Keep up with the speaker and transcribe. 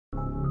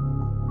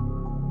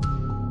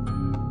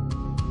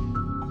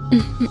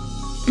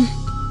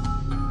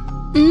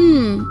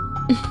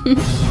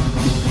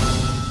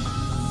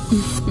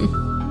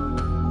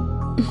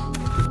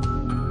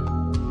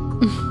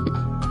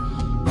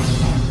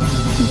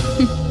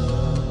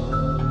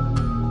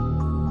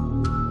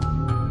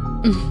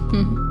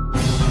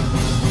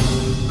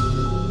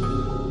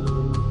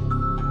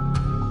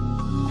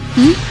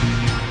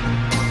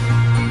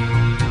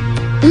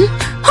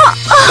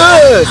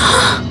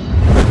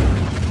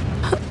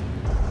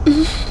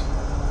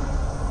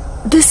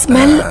The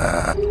smell.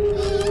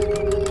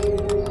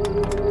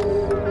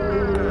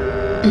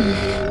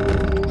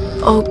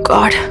 Oh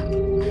God.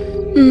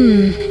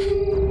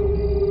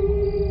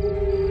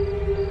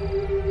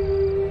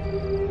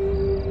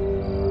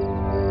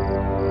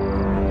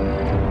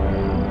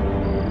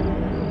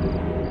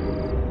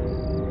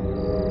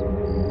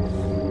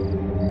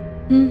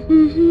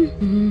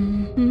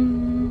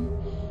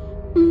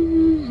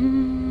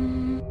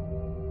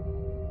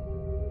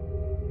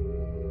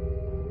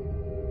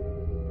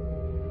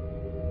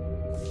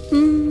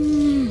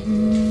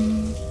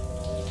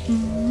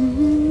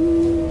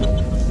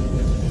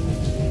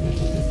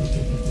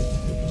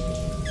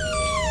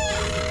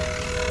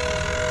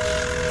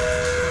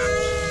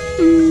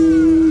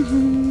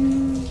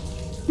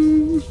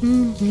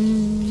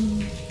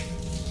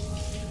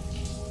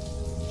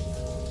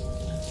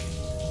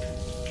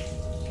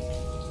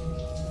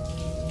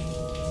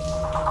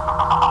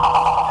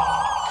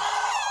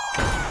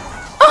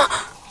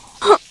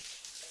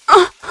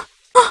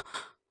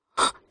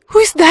 Who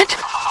is that?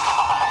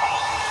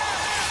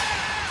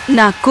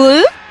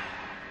 Nakul?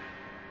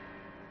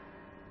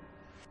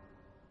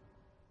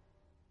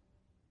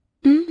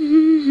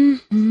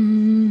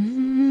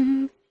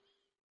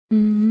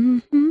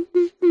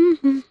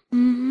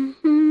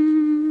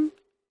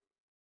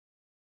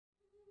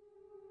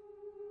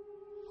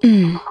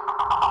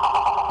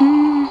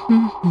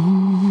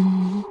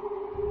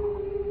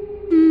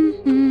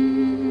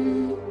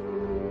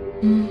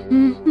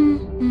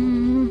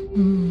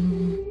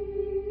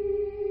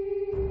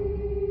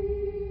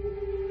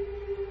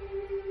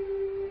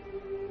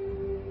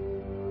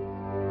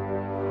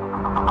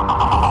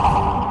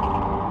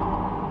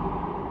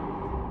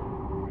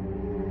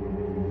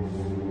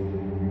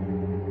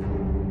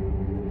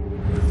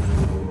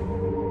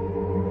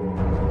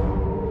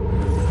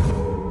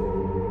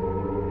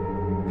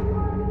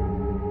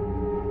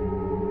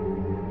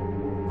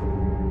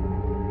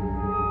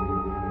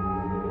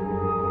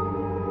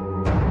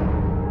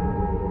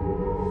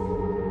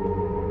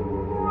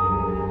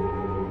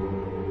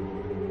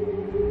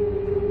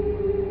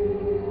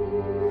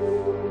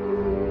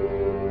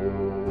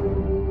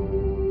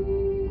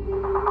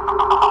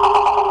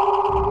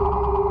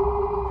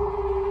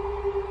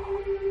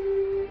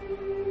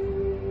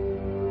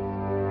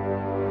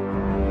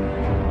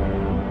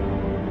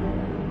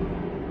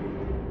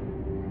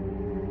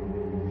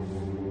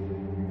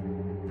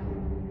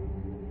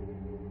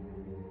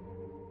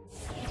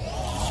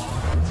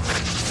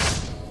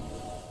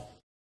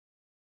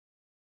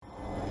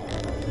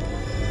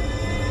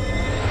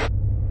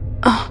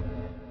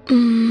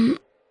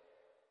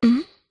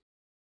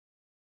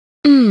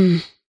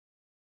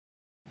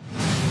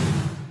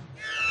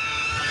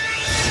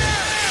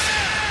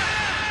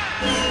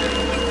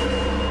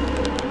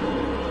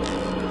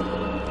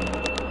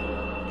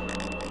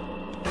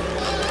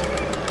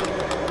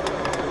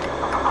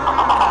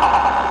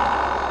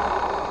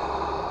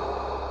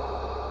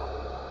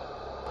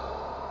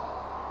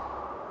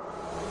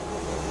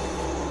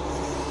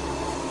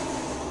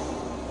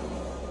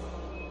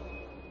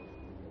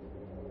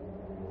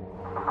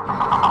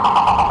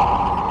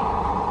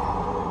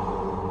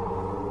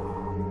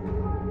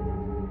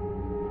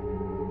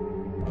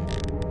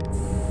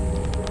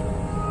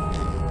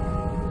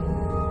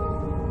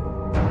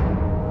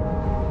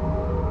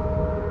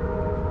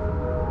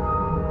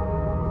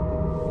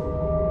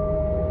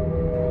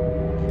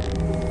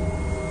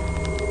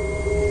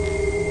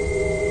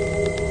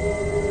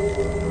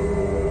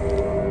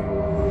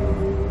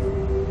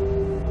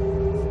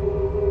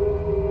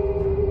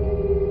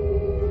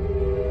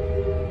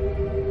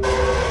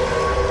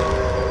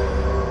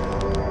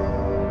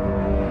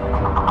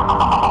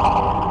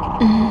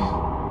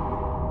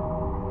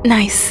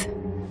 Nice.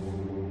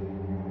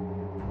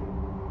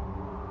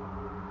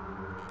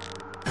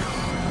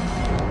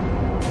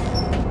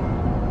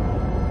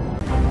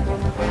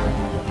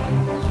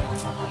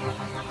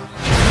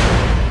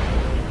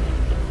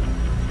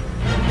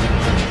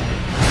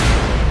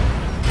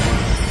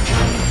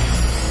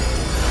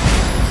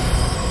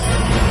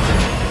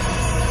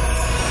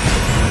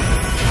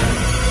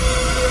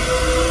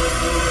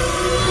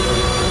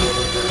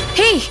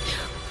 Hey,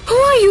 who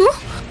are you?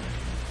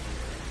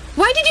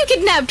 Why did you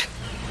kidnapped?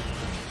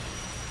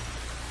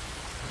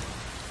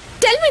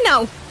 Tell me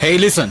now. Hey,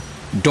 listen.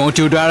 Don't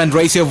you dare and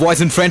raise your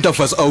voice in front of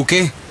us,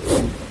 okay?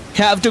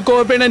 Have to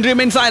cooperate and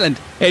remain silent.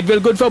 It will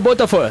good for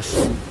both of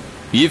us.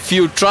 If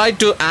you try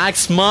to act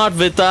smart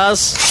with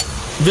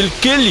us, we'll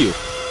kill you.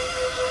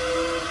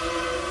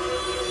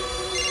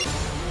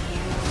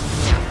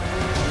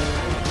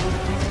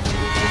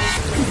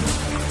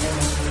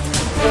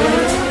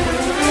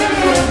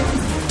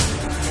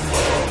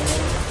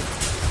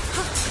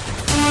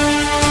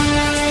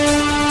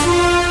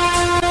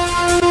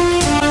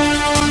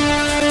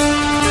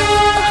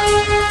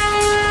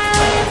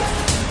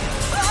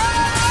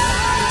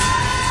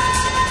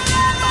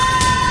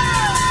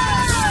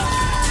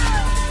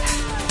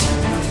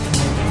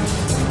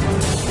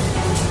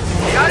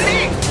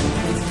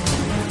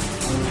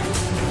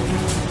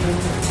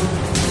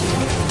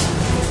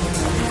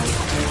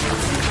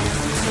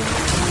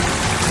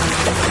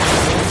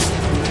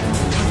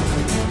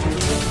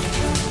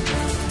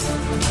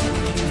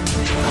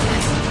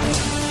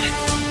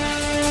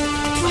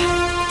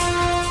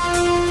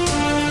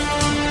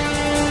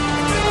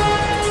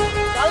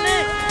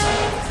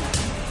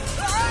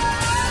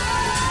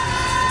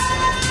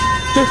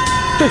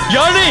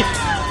 Yarni!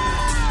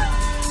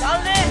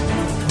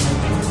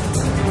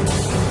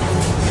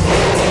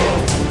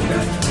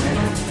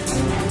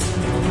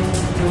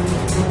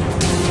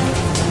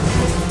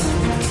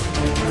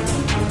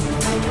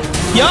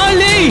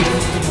 Yarli!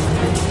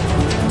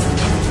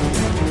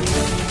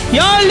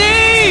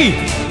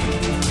 Yarli!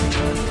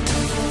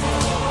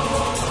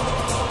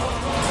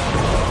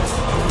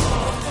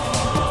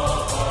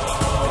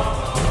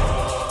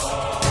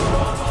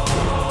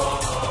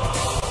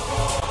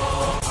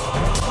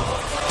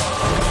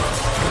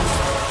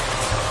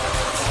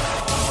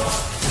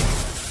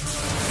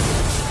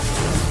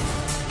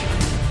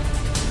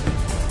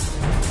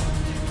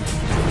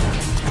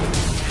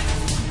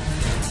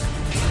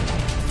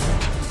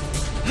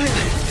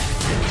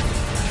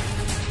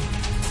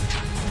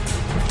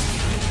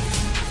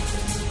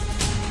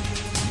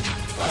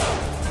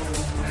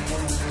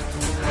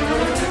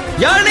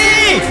 Yarni!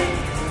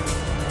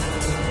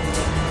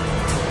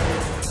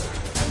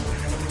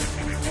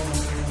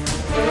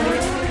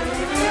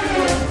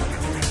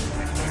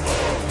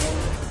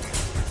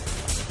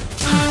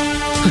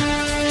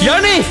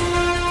 Yarni!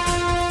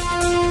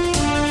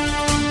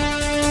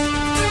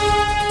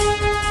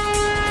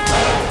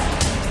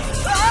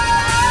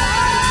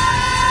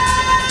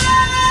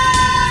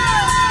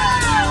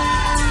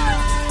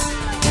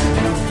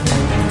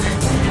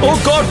 Oh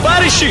God,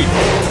 where is she?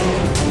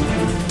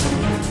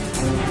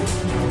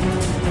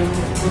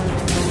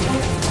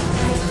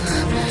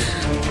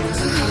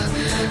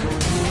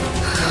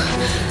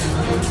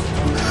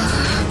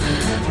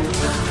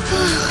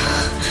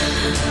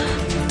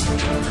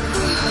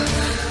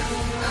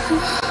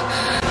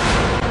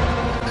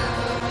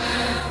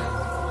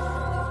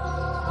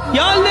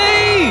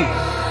 Yarli!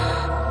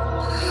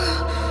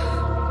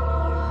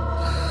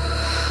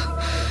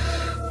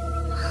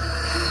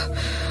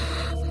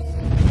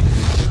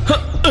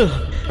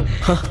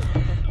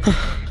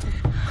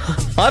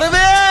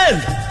 Aravind!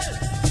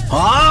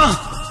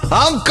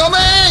 I'm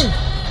coming!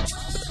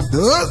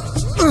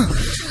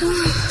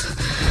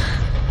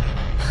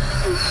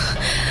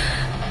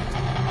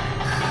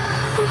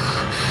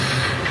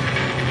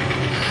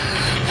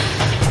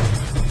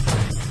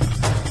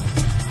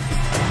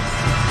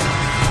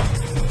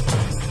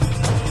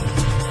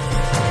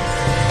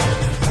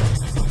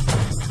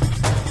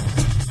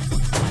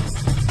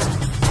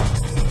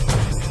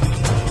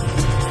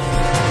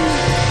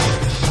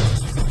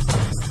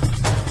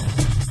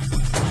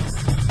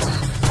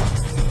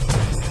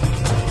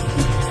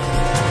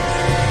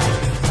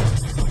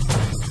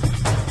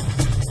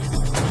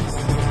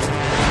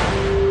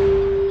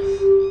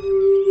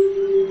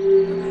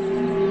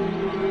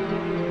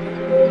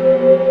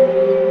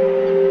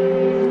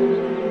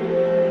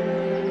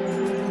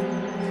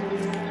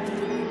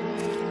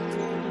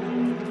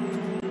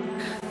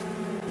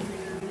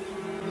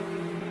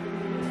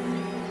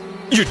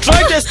 You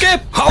tried to escape!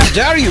 How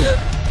dare you?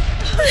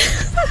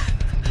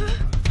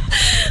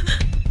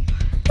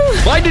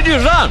 Why did you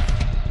run?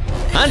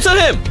 Answer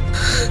him!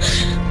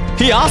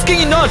 He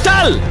asking you no,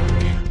 tell!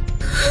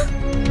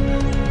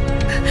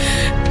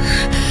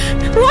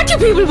 What do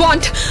people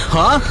want?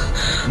 Huh?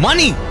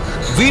 Money!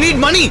 We need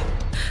money!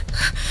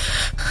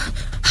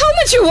 How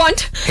much you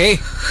want? Hey,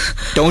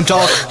 don't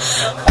talk.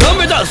 Come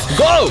with us!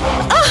 Go!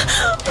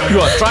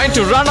 You are trying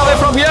to run away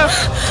from here?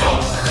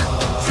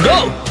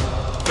 Go!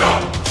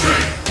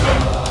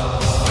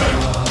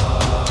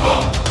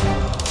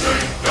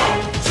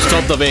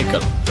 Stop the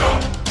vehicle.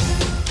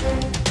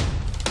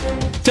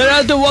 Tell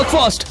us to work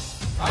fast.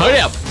 Hurry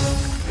up!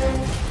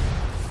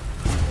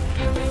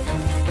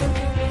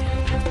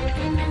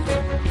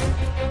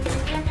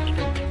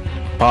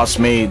 Pass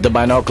me the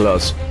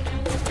binoculars.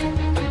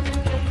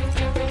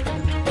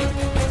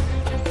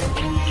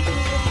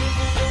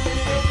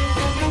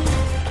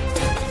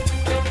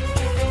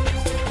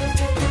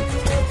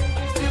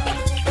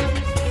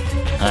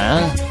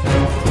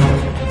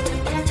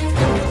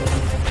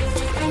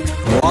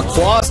 Walk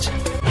fast.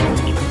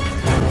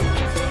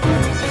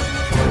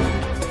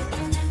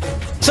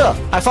 Sir,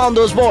 I found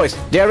those boys.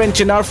 They're in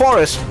Chinar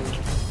Forest.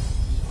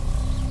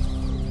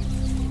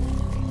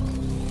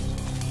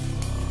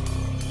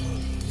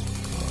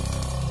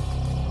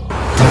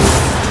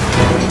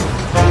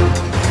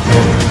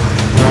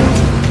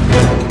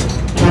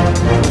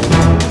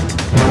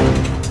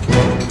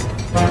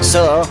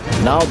 Sir,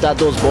 now that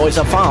those boys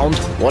are found,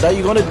 what are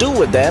you going to do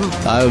with them?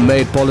 I've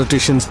made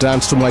politicians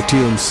dance to my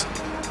tunes.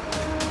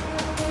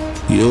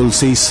 You'll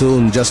see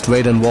soon, just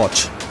wait and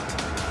watch.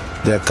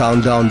 Their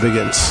countdown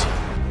begins.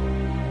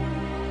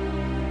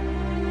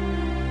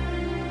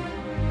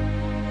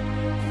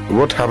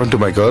 What happened to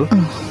my girl?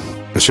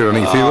 Is she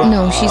running fever?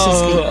 No, she's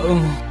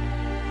asleep.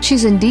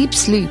 She's in deep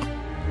sleep.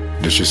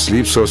 Did she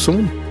sleep so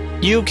soon?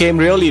 You came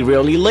really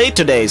late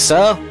today,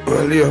 sir.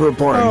 Well, you have a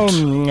point.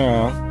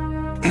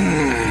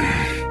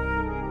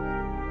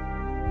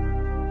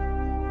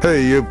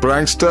 Hey, you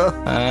prankster.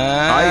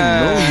 I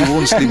know you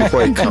won't sleep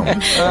before I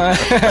come.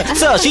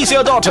 Sir, she's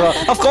your daughter.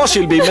 Of course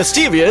she'll be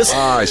mischievous.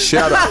 Ah,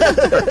 shut up.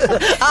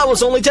 I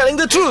was only telling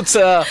the truth,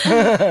 sir.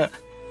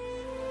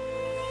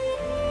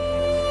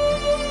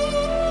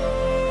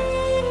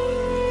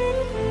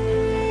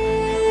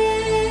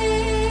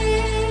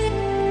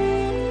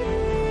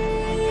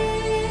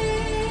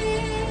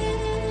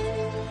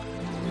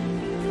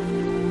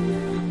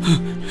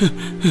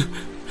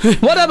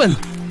 What happened?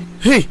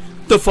 Hey,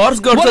 the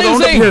forest guards What are are you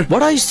round up saying? here.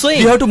 What are you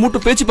saying? We have to move to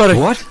Pechipara.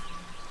 What?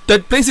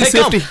 That place is Hey,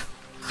 come. safety.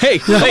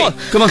 Hey, Yeah. come on.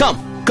 Come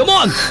on. Come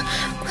on.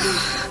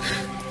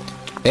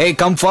 Hey,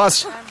 come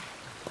fast.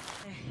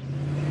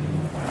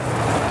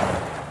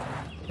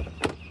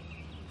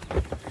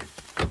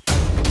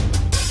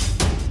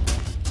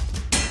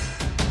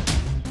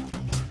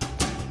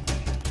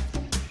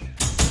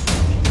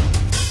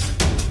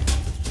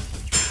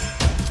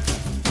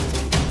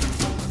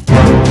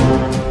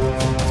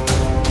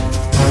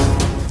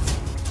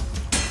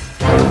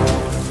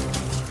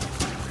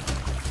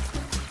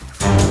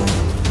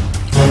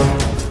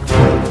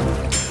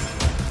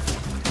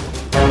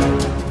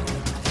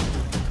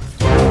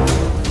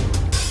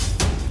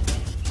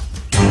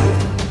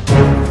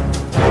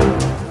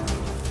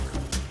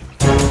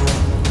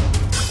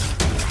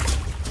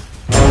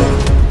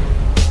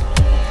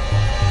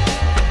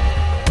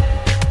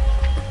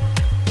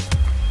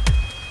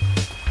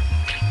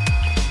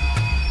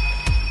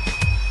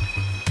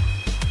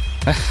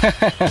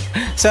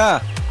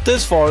 Sir,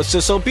 this forest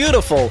is so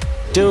beautiful.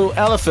 Do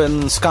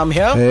elephants come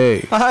here?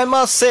 Hey. I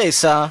must say,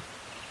 sir,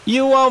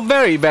 you are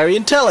very, very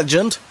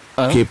intelligent.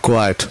 Keep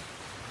quiet.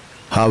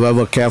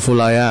 However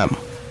careful I am,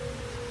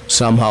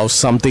 somehow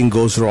something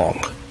goes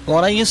wrong.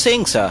 What are you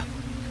saying, sir?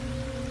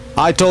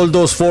 I told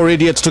those 4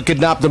 idiots to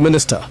kidnap the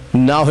minister.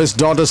 Now his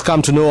daughters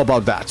come to know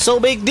about that. So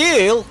big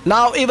deal.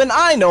 Now even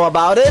I know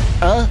about it.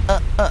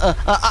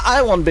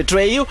 I won't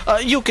betray you.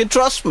 You can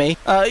trust me.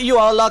 You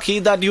are lucky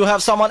that you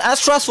have someone as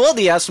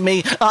trustworthy as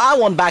me. I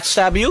won't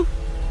backstab you.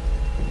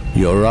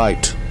 You're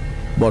right.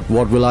 But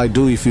what will I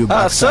do if you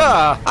backstab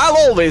Sir, I'll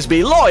always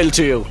be loyal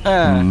to you.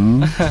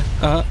 me?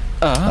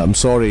 I'm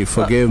sorry,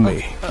 forgive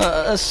me.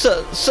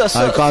 Sir,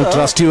 I can't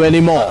trust you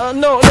anymore.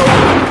 No.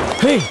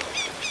 Hey,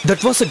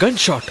 that was a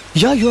gunshot.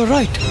 Yeah, you are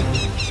right.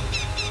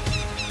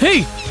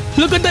 Hey,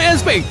 look at the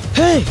airspace.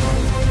 Hey.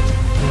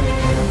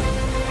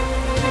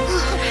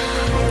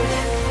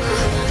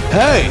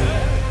 Hey!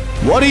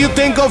 What do you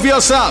think of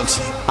yourselves?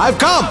 I've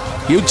come!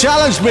 You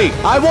challenged me!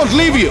 I won't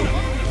leave you!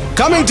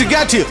 Coming to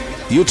get you!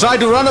 You try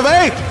to run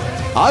away?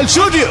 I'll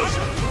shoot you!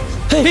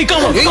 Hey,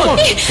 come on, come on.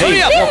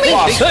 Hurry up.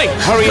 Hey,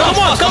 hurry up.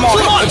 Come on.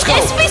 Let's go.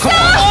 SP, Come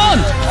sir. on.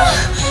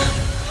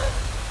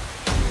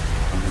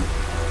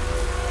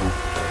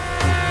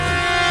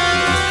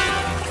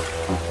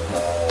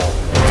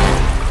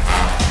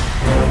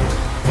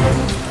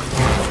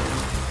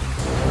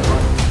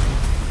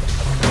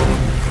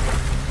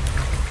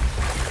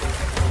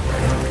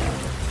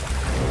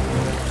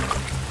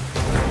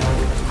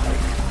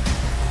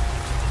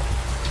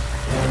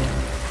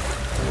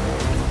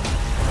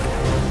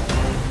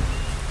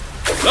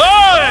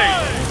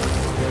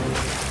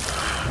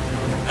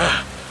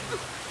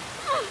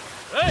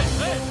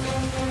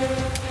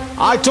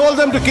 I told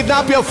them to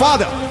kidnap your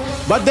father,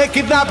 but they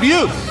kidnapped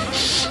you!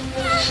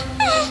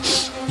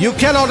 You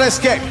cannot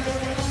escape!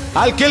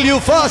 I'll kill you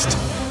first,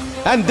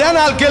 and then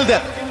I'll kill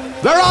them!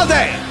 Where are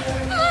they?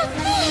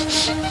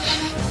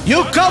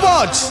 You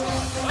cowards!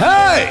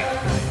 Hey!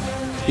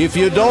 If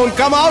you don't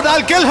come out,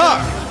 I'll kill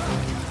her!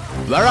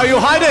 Where are you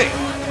hiding?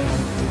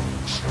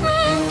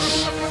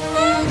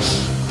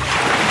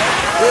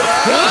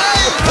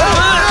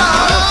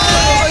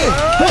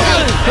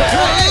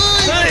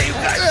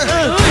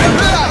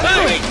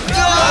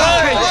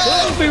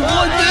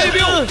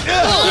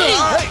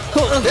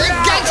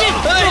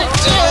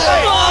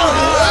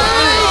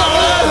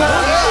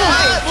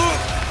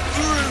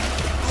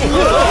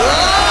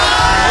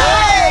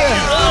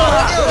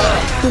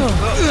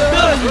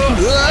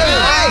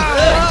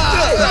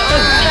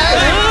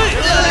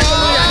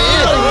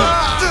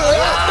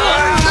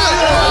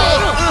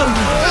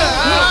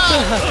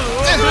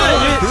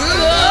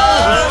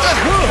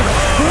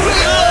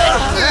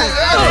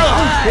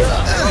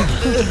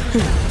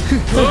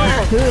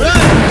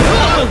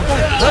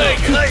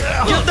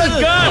 Get the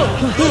gun!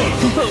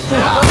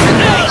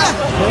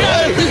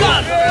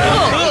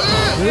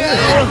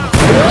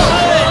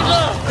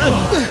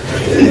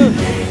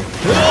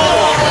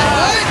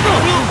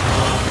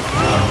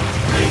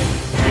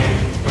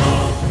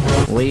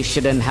 We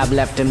shouldn't have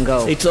left him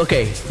go. It's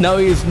okay. Now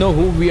he knows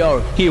who we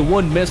are. He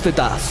won't mess with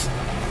us.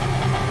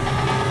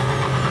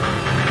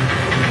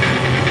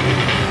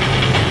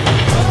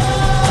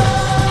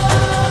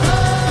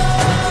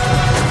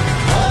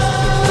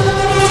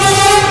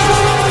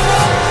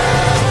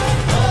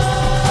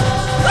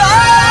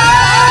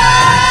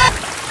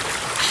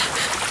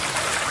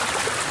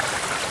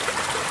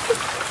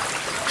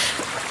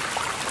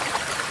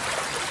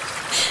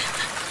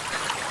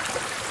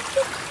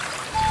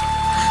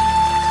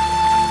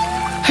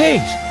 Hey!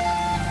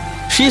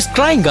 She's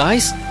crying,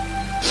 guys.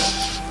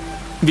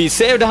 We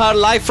saved her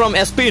life from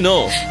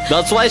Espino.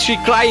 That's why she's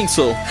crying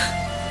so.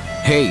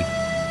 Hey,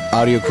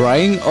 are you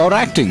crying or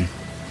acting?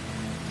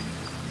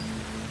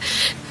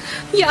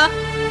 Yeah.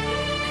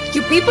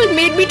 You people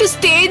made me to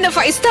stay in the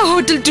 5-star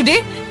hotel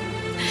today.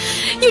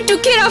 You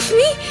took care of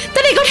me,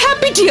 then I got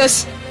happy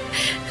tears.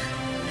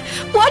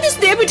 What is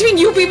there between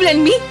you people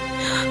and me?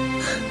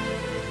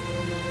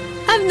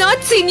 I've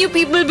not seen you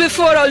people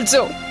before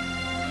also.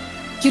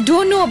 You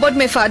don't know about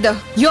my father.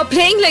 You're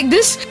playing like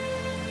this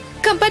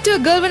compared to a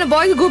girl when a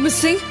boy go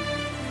missing.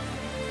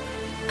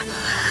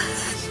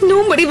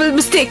 Nobody will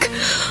mistake.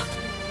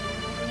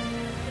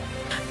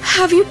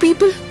 Have you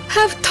people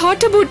have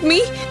thought about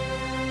me?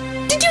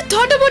 Did you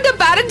thought about the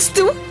parents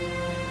too?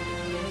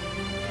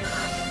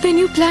 When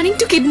you planning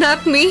to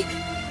kidnap me,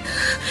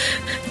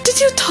 did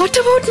you thought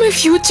about my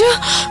future?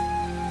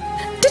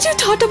 Did you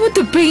thought about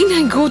the pain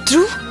I go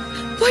through?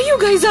 Why you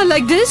guys are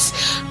like this?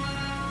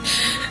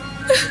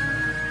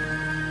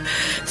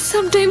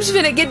 Sometimes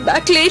when I get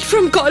back late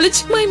from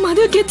college, my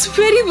mother gets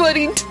very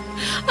worried.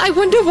 I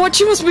wonder what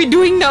she must be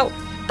doing now.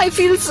 I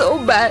feel so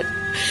bad.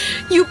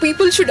 You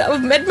people should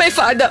have met my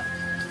father.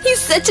 He's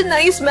such a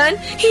nice man.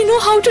 He know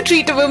how to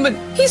treat a woman.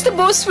 He's the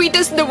most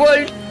sweetest in the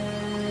world.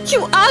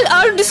 You all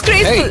are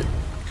disgraceful.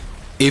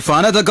 Hey, if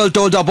another girl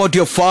told about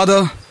your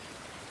father,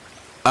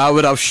 I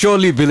would have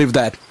surely believed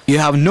that. You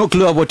have no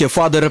clue about your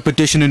father's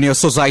reputation in your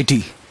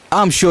society.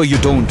 I'm sure you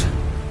don't.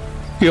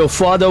 Your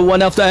father,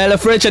 one of the hell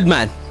of wretched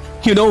man.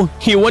 You know,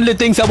 he only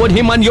thinks about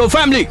him and your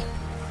family.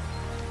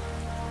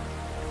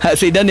 Has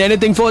he done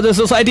anything for the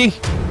society?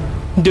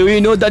 Do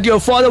you know that your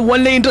father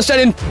only interested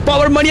in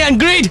power, money and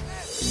greed?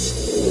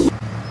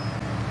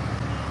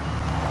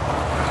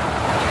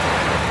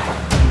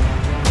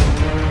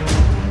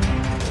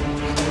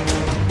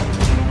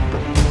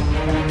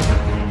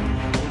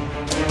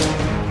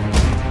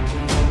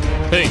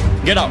 Hey,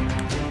 get out.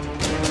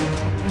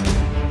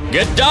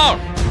 Get down.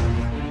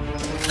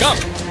 Come.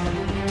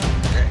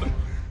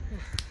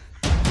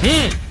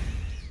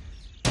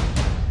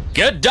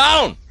 Get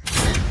down.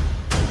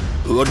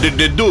 What did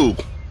they do?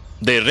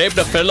 They raped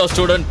a fellow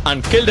student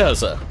and killed her,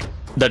 sir.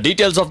 The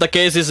details of the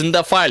case is in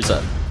the file,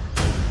 sir.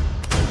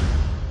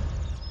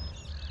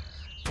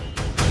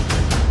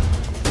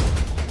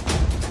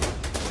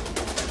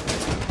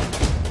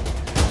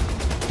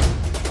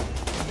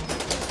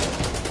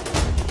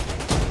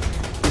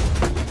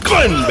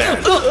 Glenn,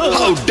 man!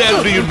 How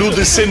dare you do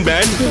this sin,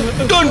 man?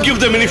 Don't give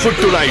them any food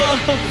tonight.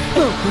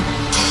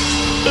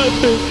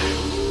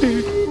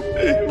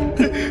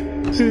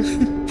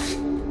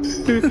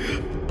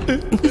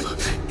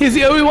 Is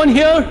everyone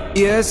here?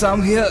 Yes,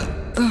 I'm here.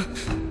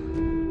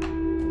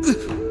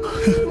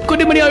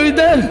 Kuttimani, are you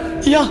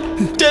there? Yeah,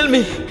 tell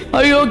me.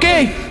 Are you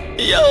okay?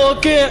 Yeah,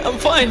 okay, I'm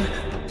fine.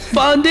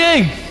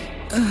 Pandey!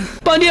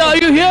 Pandey, are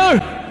you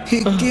here?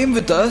 He came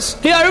with us.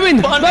 Hey,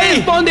 Arvind! Where is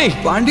Pandey?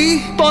 Pandi?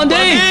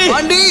 Pandey!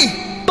 Pandi!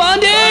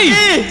 Pandey!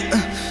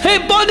 Hey,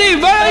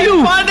 Pandey, where are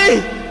you?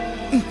 Pandey!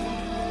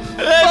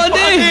 Hey,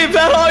 Pandey!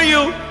 where are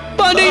you?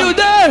 Pandey, you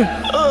there?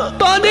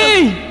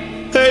 Pandey!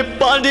 Hey,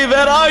 Pandey,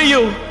 where are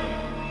you?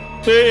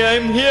 Hey,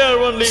 I'm here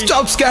only.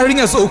 Stop scaring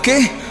us,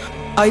 okay?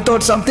 I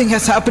thought something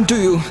has happened to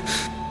you.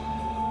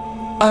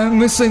 I'm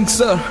missing,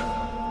 sir.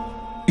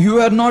 You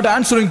are not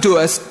answering to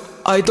us.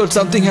 I thought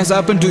something has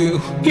happened to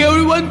you.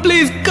 Everyone,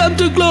 please come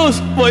too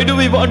close. Why do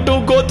we want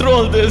to go through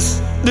all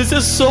this? This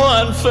is so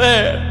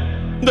unfair.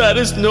 There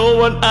is no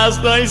one as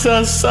nice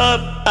as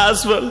Sir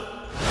as well.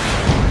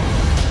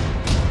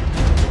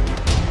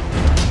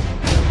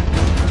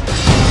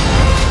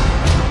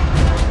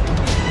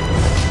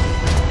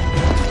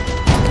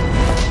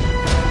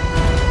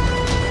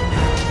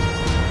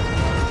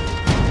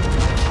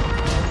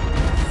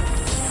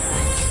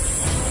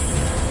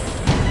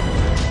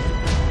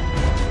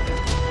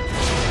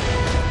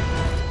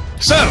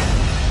 Sir!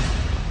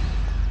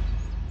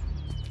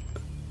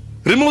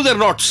 Remove their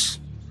knots.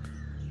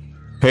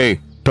 Hey,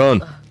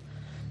 turn.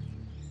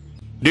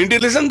 Didn't you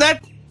listen that?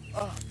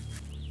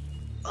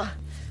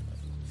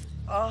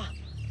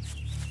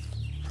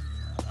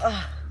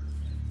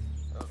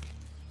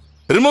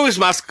 Remove his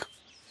mask.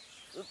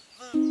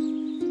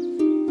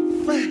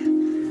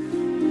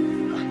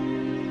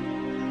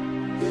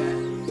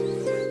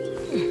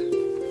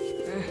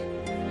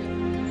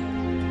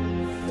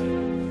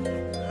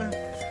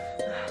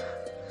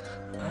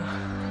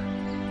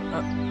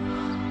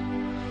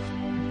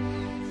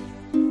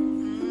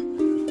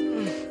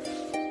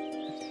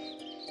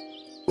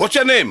 What's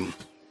your name?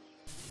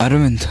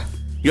 Arvind.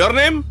 Your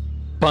name?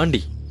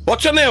 Pandi.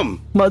 What's your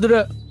name?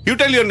 Madhura. You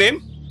tell your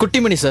name.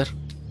 Kuttimani, sir.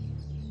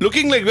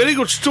 Looking like very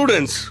good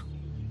students.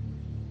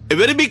 A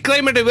very big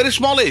crime at a very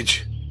small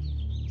age.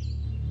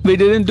 We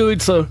didn't do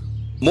it, sir.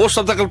 Most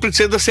of the culprits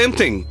say the same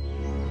thing.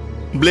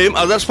 Blame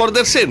others for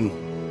their sin.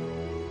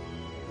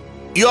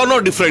 You are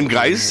not different,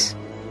 guys.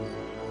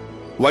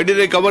 Why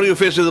did I cover your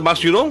face with a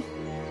mask, you know?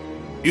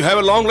 You have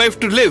a long life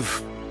to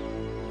live.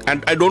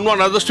 And I don't want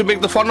others to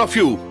make the fun of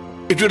you.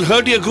 It will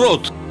hurt your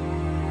growth.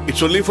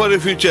 It's only for your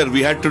future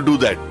we had to do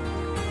that.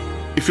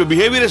 If your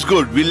behavior is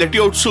good, we'll let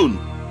you out soon.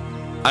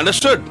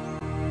 Understood?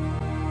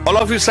 All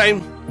of you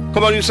sign.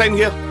 Come on, you sign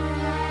here.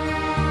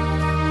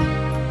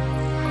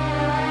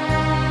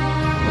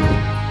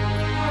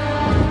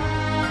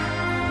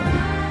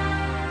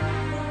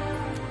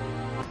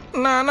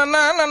 Na na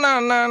na na na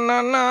na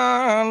na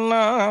na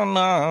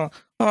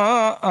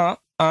na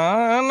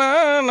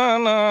na na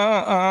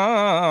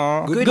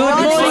na. Good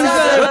morning,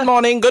 sir. Good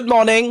morning. Good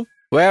morning.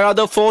 Where are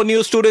the 4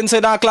 new students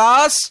in our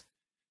class?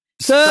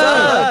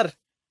 Sir!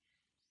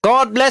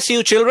 God bless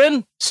you,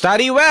 children.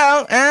 Study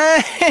well.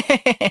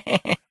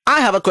 I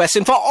have a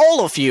question for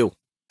all of you.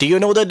 Do you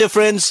know the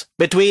difference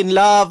between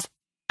love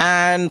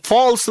and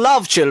false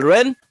love,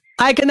 children?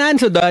 I can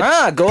answer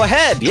that. Go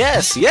ahead.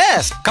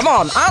 Yes. Come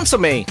on, answer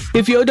me.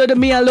 If you do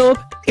me a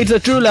love, it's a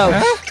true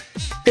love.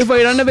 If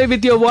I run away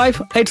with your wife,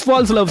 it's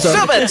false love, sir.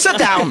 Stop it! Sit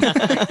down!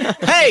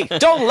 Hey,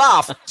 don't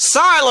laugh!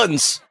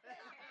 Silence!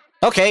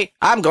 Okay,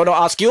 I'm going to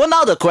ask you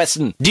another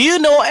question. Do you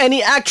know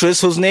any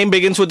actress whose name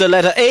begins with the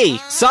letter A?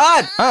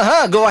 Sad.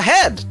 Go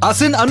ahead.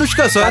 Asin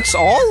Anushka, sir. That's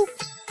all?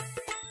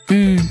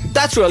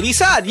 That's really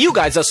sad. You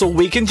guys are so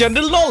weak in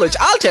general knowledge.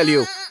 I'll tell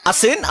you.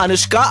 Asin,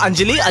 Anushka,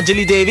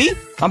 Anjali Devi,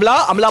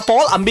 Amla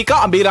Paul, Ambika,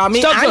 Ambirami,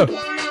 Stop,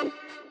 and...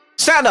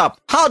 Stand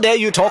up! How dare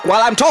you talk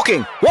while I'm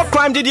talking? What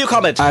crime did you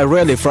commit? I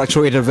really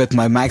frustrated with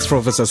my maths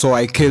professor, so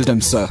I killed him,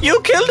 sir.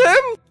 You killed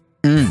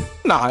him?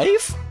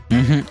 Knife?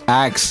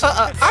 Axe.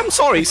 I'm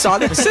sorry,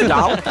 son. Sit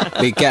down.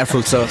 Be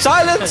careful, sir.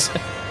 Silence!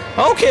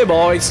 Okay,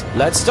 boys,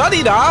 let's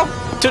study now.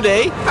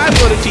 Today, I'm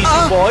going to teach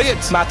you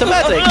boys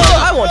mathematics.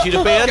 I want you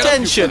to pay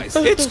attention.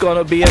 It's going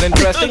to be an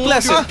interesting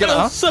lesson. Get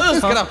up. Sir!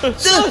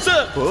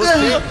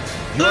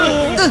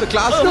 The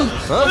classroom.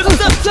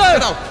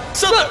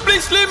 Sir,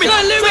 please leave me!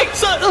 Sir, leave me!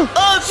 Sir!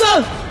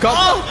 Sir! Come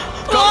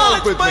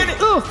on with me.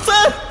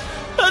 Sir!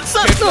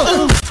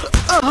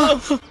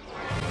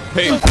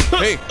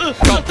 Hey,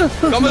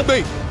 come with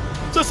me.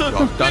 Sir,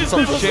 You've done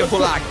some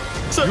shameful act.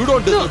 You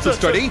don't deserve to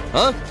study,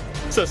 huh?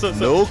 Sir,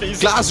 No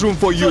classroom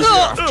for you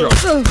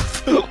hereafter.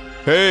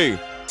 Hey,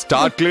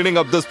 start cleaning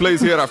up this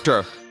place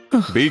hereafter.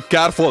 Be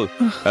careful,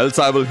 else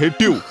I will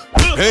hit you.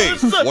 Hey,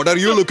 what are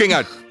you looking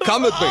at?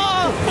 Come with me.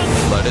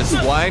 Bloody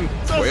swine,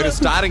 why are you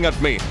staring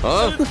at me?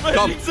 Huh?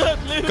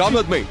 Come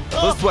with me.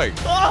 This way.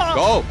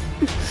 Go.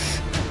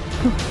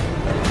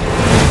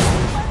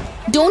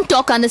 Don't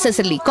talk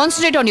unnecessarily.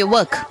 Concentrate on your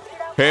work.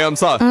 Hey,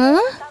 Amsa.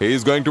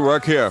 He's going to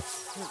work here.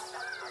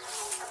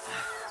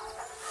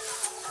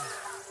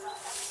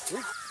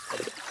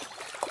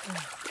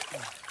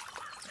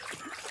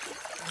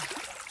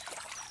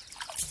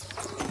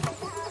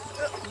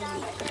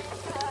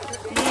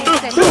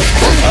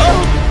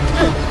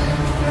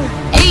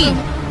 Hey,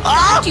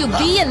 can't you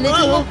be a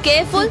little more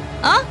careful?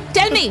 Huh?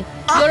 Tell me,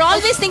 you're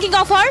always thinking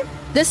of her?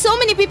 There's so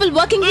many people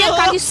working here.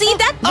 Can't you see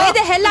that? Where the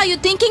hell are you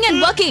thinking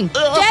and working?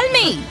 Tell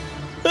me.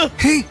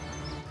 Hey,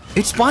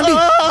 it's Pandi.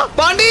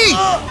 Pandi!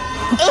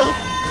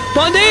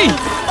 Pandi!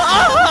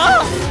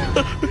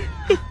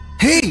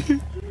 Hey,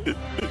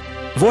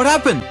 what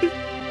happened?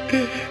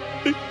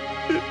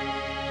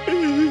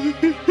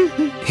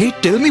 Hey,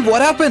 tell me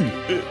what happened.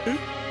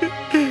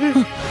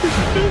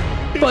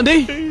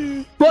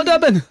 Pandi, what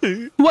happened?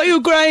 Why are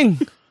you crying?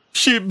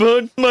 She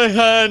burnt my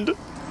hand.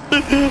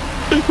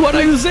 What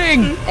are you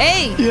saying?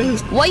 Hey,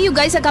 why you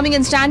guys are coming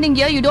and standing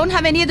here? You don't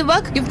have any other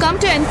work? You've come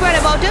to inquire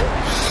about him?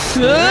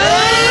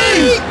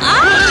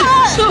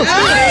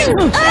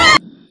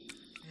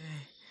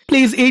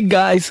 Please eat,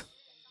 guys.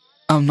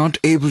 I'm not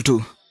able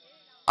to.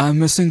 I'm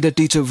missing the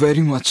teacher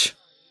very much.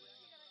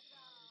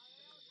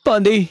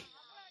 Pandi,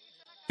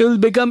 you'll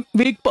become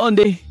weak,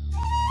 Pandi.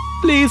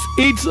 Please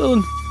eat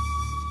soon.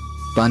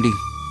 Pandi,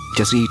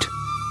 just eat.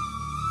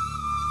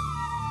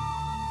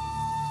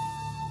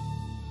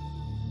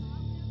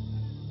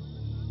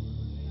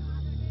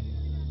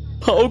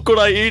 How could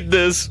I eat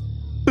this?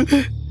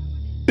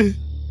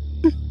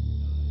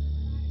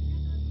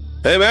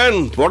 Hey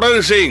man, what are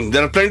you saying?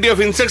 There are plenty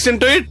of insects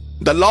into it.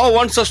 The law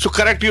wants us to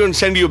correct you and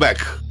send you back.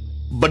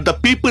 But the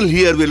people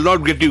here will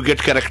not get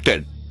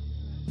corrected.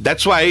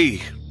 That's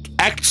why,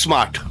 act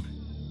smart.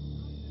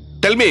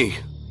 Tell me,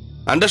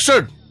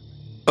 understood?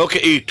 Okay,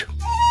 eat.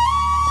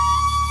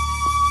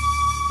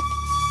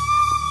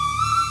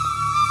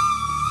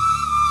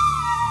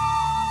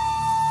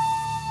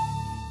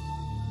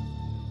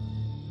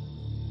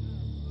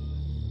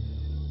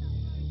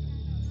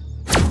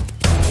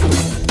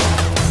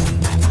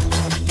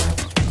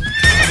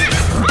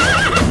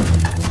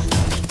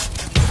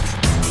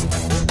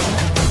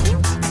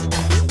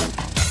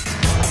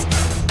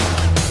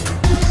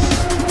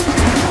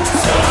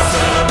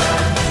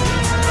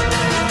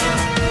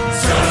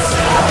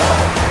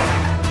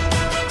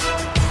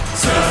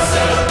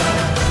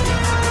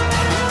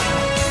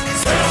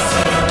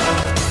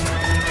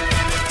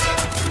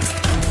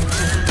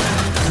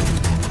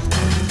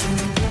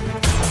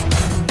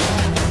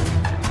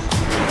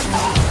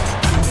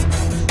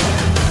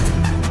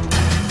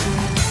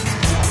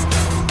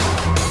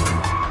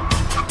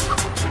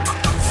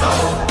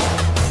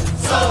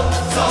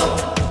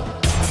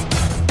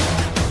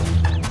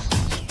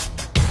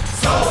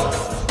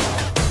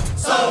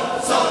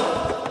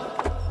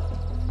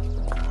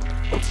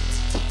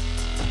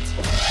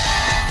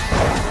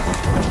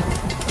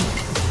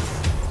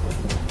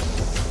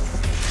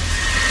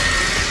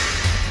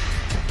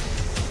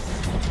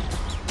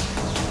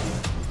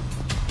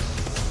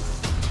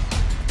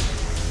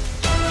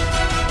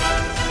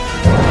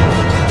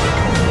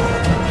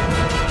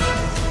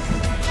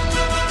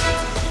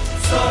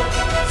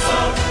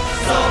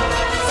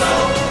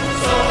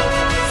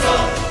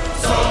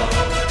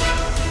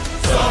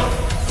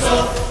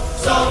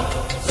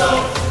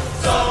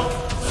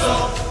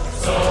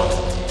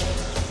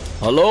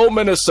 Hello,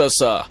 Minister,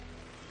 sir.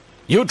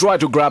 You tried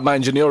to grab my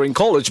engineering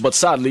college, but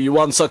sadly you were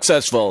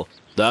unsuccessful.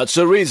 That's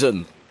the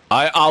reason.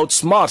 I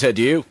outsmarted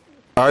you.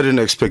 I didn't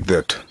expect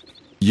that.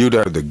 You'd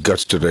have the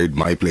guts to raid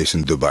my place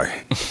in Dubai.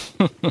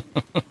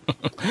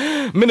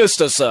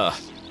 Minister, sir,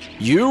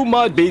 you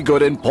might be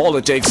good in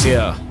politics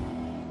here.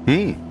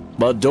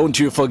 But don't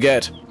you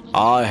forget,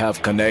 I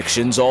have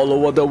connections all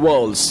over the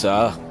world,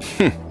 sir.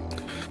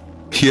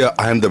 Here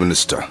I am the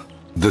minister.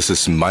 This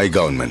is my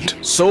government.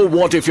 So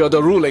what if you're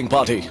the ruling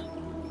party?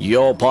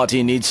 Your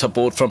party needs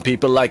support from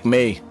people like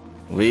me.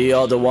 We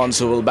are the ones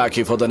who will back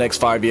you for the next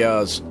 5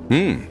 years.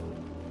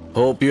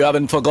 Hope you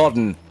haven't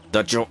forgotten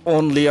that you're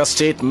only a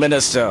state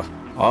minister.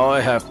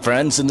 I have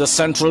friends in the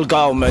central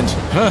government.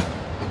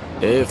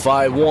 If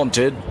I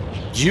wanted,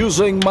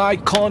 using my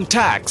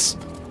contacts,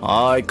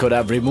 I could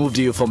have removed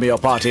you from your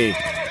party.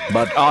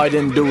 But I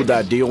didn't do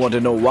that. Do you want to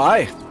know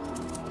why?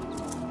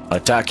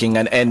 Attacking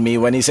an enemy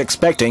when he's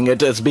expecting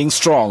it is being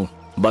strong.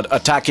 But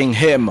attacking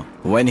him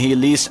when he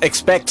least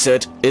expects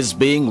it is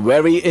being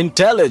very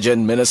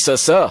intelligent, Minister,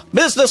 sir.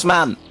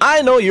 Businessman,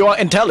 I know you are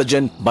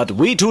intelligent, but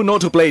we too know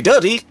to play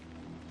dirty.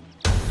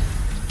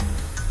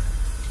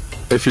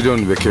 If you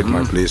don't vacate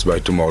my place by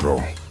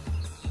tomorrow,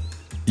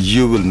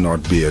 you will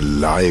not be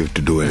alive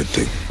to do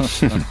anything.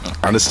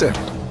 Understand?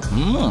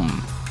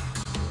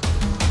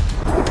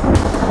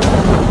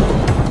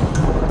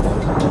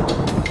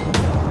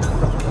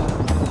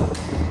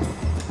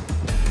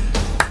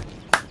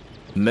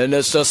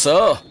 Minister,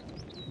 sir,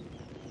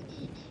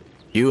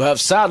 you have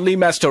sadly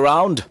messed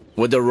around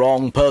with the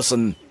wrong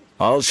person.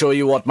 I'll show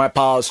you what my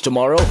powers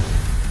tomorrow.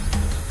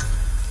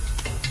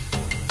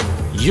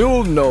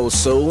 You'll know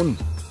soon.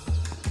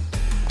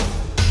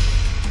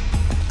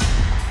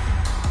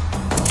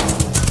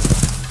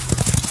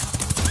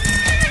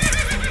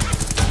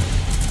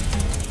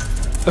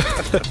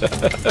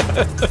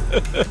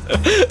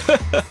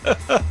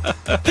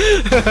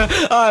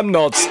 I'm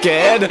not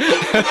scared.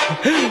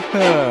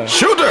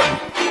 Shoot him!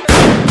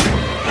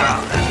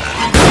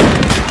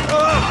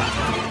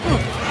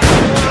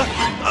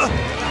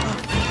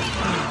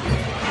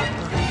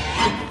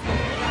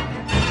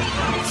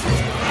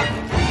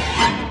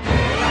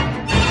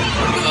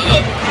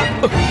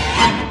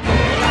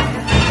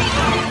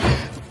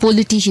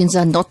 Politicians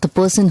are not the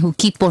person who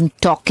keep on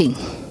talking.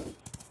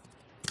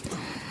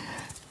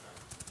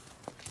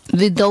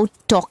 Without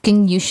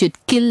talking, you should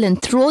kill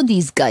and throw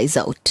these guys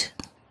out.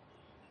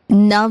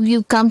 Now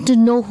you've come to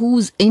know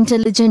who's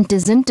intelligent,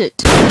 isn't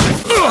it?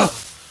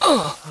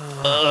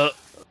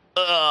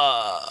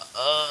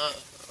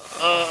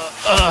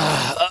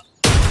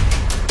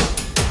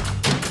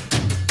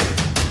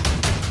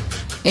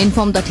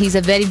 Inform that he's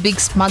a very big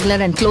smuggler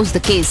and close the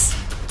case.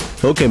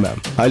 Okay,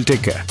 ma'am. I'll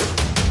take care.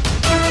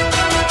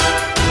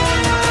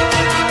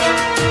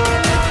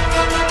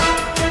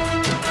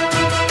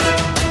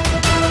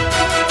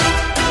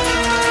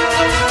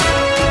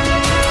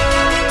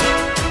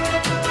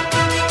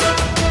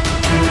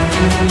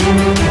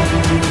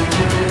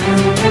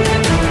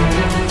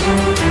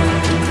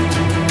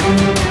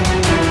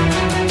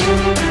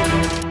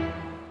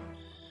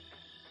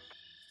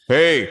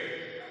 Hey,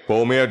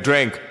 pour me a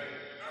drink.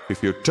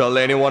 If you tell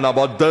anyone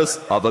about this,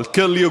 I will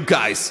kill you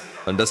guys.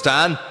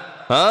 Understand?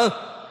 Huh?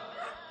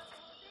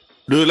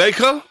 Do you like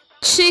her?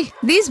 Gee,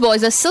 these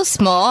boys are so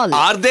small.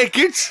 Are they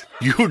kids?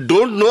 You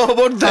don't know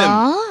about them.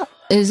 Ah,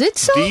 is it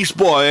so? These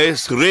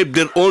boys raped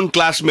their own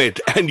classmate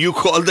and you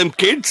call them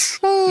kids?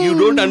 You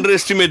don't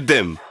underestimate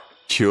them.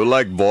 You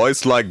like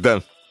boys like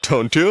them,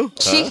 don't you?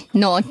 Gee,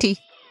 naughty.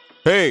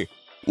 Hey,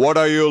 what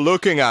are you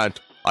looking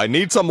at? I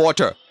need some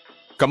water.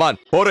 Come on,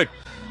 pour it.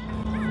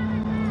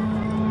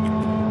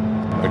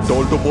 I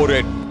told to pour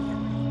it.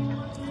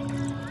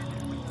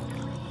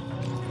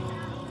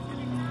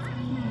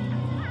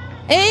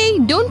 Hey,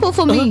 don't pour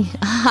for me.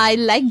 I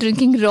like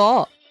drinking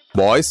raw.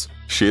 Boys,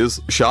 she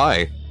is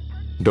shy.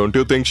 Don't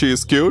you think she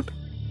is cute?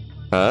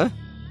 Huh?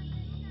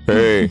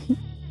 Hey,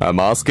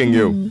 I'm asking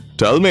you.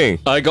 Tell me.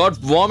 I got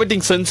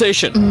vomiting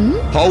sensation.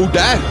 How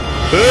dare?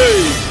 Hey,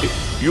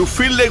 you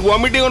feel like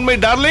vomiting on my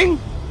darling?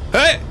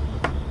 Hey,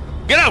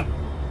 get out.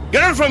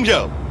 Get out from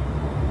here.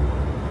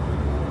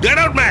 Get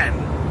out, man.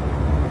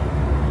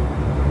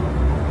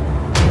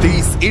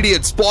 These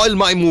idiots spoil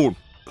my mood.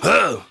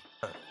 Huh.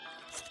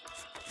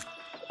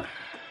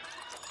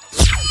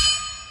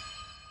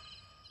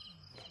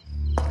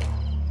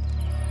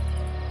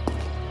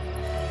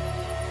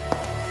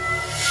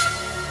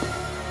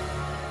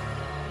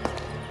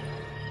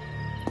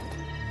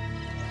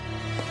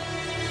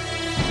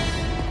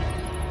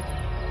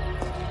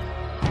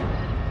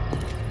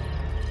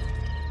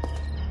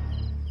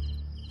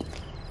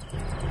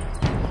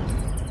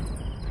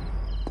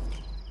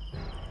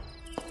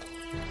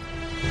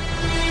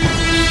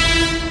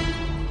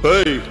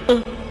 Hey!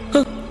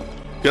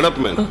 Get up,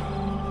 man.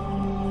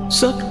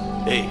 Sir?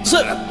 Hey,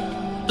 Sir? get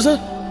up. Sir?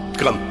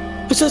 Come.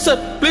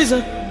 Sir, please,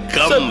 sir.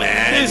 Come, sir,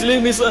 man. Please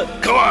leave me, sir.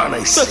 Come on,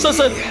 I say.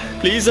 Sir.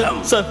 Please, sir.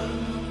 Come.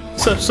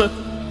 Sir.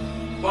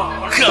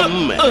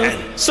 Come,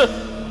 man. Sir.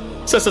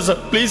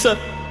 Please, sir.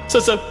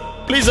 Sir.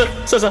 Please, sir.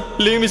 Sir.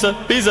 Leave me, sir.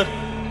 Please, sir.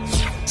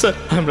 Sir,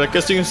 I'm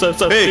requesting you, sir.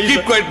 Hey, please, keep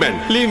sir. quiet,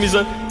 man. Leave me,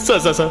 sir.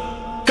 Sir.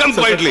 Come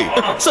quietly.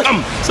 Sir.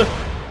 Come. Sir.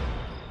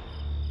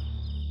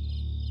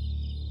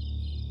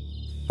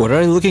 What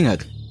are you looking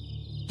at?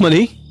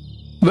 Money?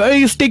 Where are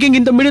you sticking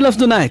in the middle of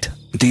the night?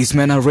 These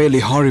men are really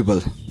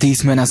horrible.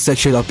 These men are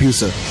sexual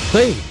abusers.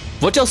 Hey,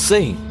 what you're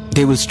saying?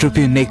 They will strip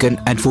you naked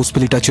and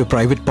forcefully touch your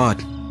private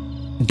part.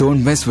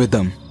 Don't mess with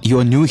them. You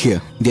are new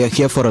here. They are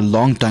here for a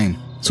long time,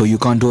 so you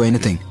can't do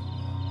anything.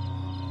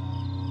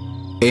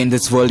 In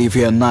this world, if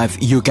you are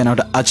naive, you cannot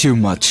achieve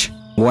much.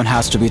 One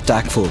has to be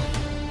tactful.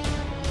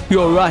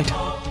 You're right.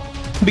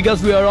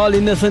 Because we are all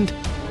innocent,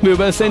 we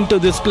were sent to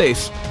this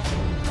place.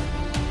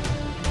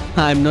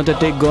 I'm not a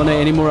take goner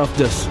anymore of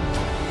this.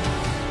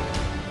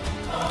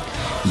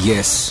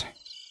 Yes.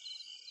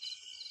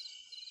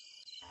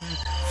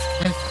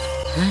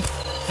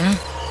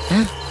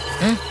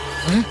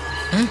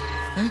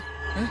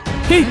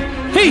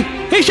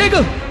 Hey,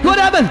 Shaker! What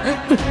happened?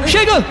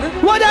 Shaker!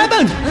 What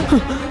happened?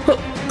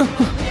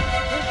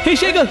 Hey,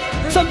 Shaker!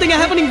 Something is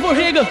happening for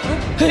Shaker!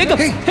 Shaker!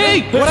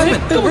 Hey! What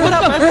happened? Come on, what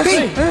happened?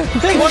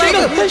 Hey, what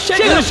happened?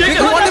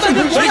 Shaker, what happened?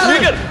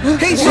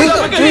 Hey, Shaker,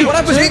 what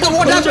happened? Shaker,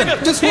 what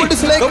happened? Just hold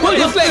his leg.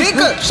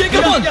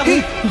 Shaker, come on!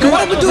 Hey,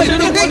 what happened to him?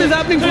 What is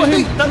happening for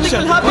him? Nothing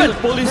will happen.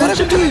 Police. What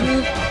happened to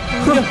him?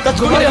 That's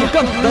good.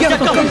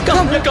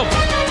 Come.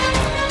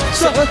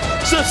 Sir,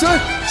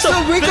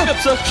 wake up,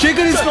 sir.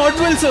 Shaker is not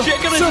well, sir.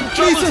 Shaker is Sir, in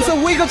please, trouble,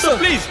 sir, wake up, sir.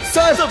 Please.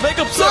 Sir, wake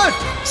up, sir.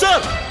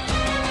 Sir.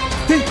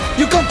 Hey,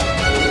 you come.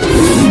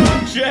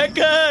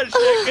 Shaker.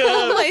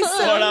 My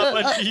son. What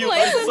happened to you, My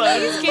my son, son?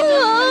 please get up.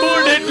 Who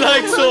did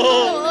like so?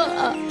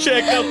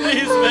 Shaker,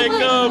 please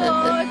wake up.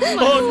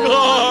 Oh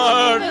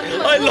God,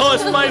 I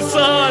lost my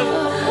son.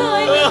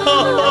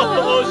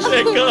 Oh,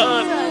 Shaker.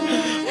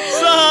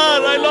 Sir,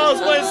 I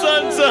lost my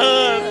son,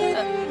 sir.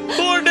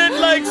 Who did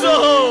like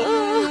so?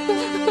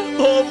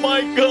 Oh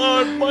my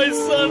God, my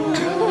son.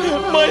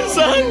 My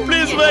son,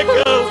 please wake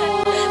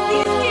up.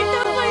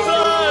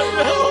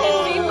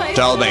 Son.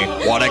 Tell me,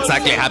 what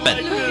exactly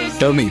happened?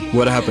 Tell me,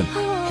 what happened?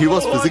 He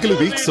was physically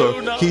weak, sir.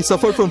 He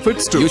suffered from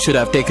fits too. You should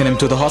have taken him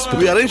to the hospital.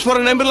 We arranged for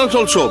an ambulance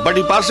also, but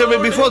he passed away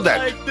before that.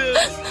 Like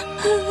this.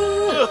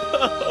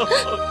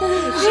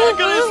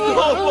 Shaker is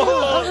no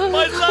more.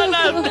 My son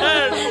is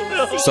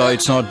dead. Sir,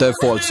 it's not their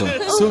fault, sir.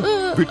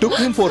 Sir, we took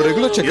him for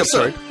regular checkups,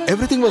 right?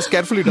 Everything was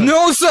carefully done.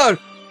 No, sir!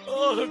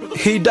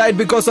 He died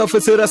because of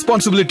his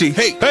irresponsibility.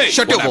 Hey,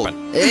 shut your mouth.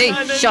 Hey,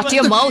 shut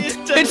your mouth.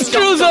 It's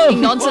true, sir!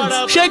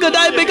 Nonsense. Shaker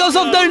died because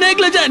of their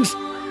negligence!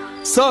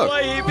 Sir,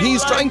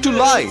 he's trying to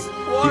lie.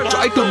 He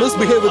tried to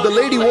misbehave with the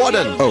lady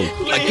warden. Oh.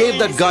 I gave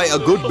that guy a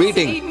good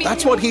beating.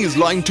 That's what he is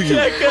lying to you.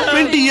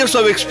 20 years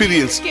of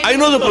experience. I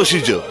know the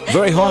procedure.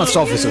 Very honest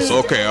officers.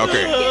 Okay.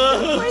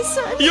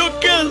 You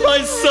killed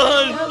my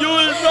son. You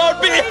will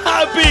not be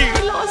happy.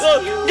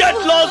 Get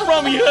lost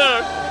from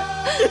here.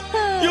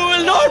 You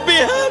will not be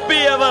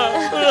happy ever.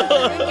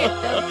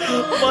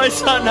 My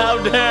son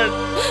have dead.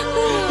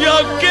 You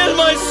have killed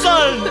my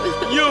son.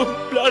 You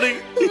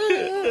bloody.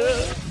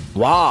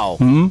 Wow.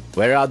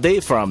 Where are they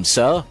from,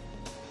 sir?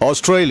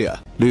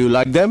 Australia. Do you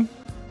like them?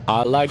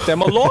 I like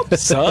them a lot,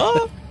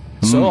 sir.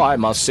 So I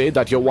must say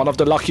that you're one of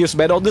the luckiest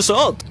men on this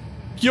earth.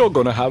 You're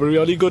gonna have a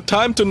really good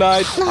time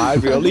tonight. I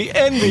really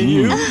envy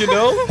you, you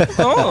know.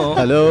 Oh.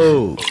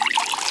 Hello.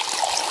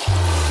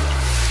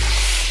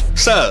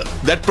 Sir,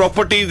 that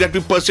property that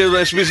we purchased on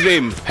SB's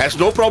name has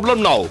no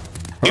problem now.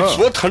 It's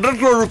worth 100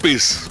 crore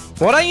rupees.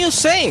 What are you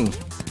saying?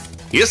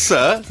 Yes,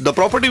 sir. The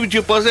property which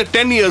you purchased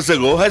 10 years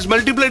ago has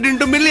multiplied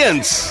into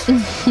millions.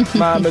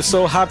 Ma'am is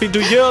so happy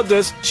to hear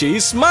this.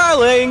 She's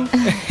smiling.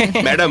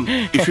 Madam,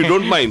 if you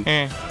don't mind,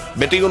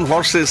 betting on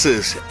horse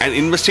races and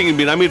investing in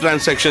Binami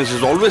transactions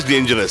is always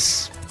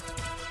dangerous.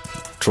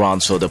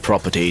 Transfer the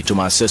property to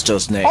my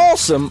sister's name.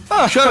 Awesome.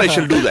 Sure, I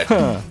shall do that.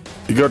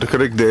 You got to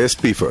correct the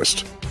SP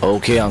first.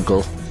 Okay,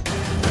 uncle.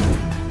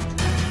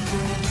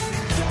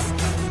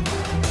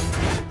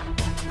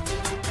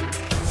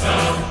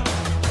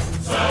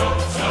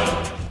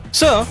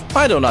 Sir,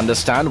 I don't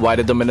understand. Why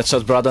did the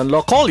minister's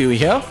brother-in-law call you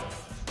here?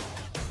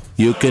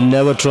 You can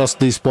never trust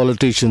these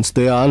politicians.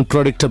 They are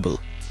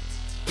unpredictable.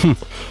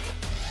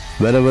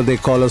 Whenever they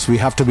call us, we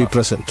have to be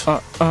present.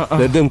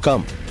 Let them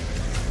come.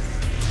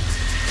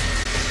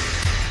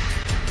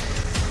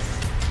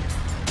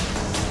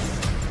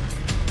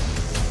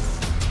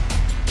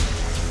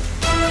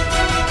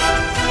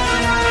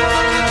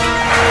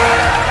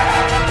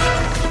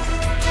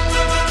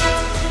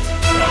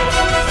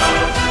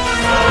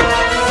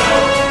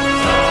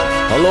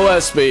 Hello,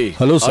 SP.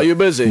 Hello, sir. Are you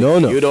busy? No.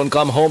 You don't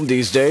come home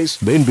these days?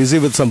 Been busy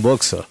with some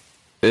work, sir.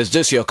 Is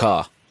this your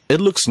car?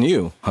 It looks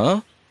new,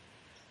 huh?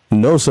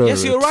 No, sir.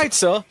 Yes, you're right,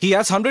 sir. He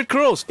has 100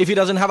 crores. If he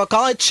doesn't have a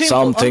car, it's shameful.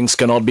 Some things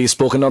cannot be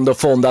spoken on the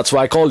phone. That's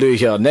why I called you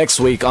here. Next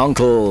week,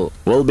 Uncle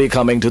will be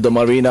coming to the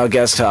Marina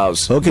Guest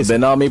House. Okay, The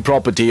Benami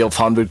property of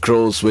 100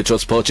 crores, which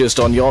was purchased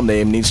on your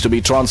name, needs to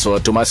be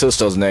transferred to my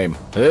sister's name.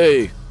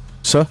 Hey,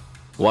 Sir?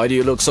 why do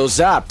you look so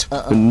zapped?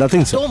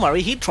 Nothing, sir. Don't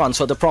worry, he'll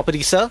transfer the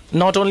property, sir.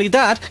 Not only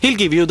that, he'll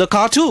give you the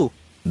car too.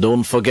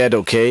 Don't forget,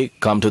 okay?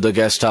 Come to the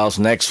guest house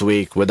next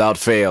week without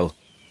fail.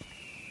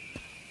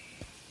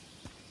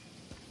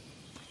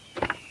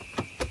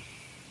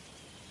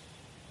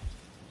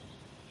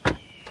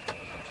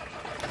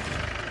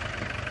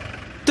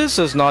 This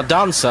is not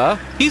done, sir.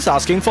 He's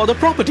asking for the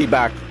property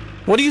back.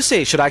 What do you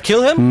say? Should I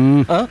kill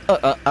him?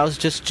 I was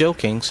just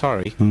joking.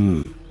 Sorry.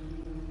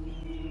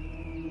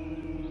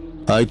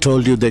 I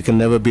told you they can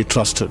never be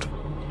trusted.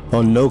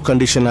 On no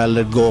condition I'll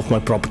let go of my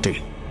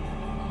property.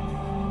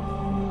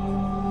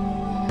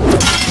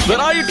 Where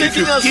are you If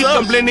taking you us, keep sir?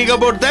 complaining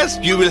about this,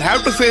 you will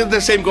have to face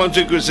the same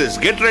consequences.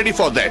 Get ready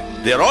for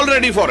that. They're all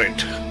ready for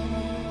it.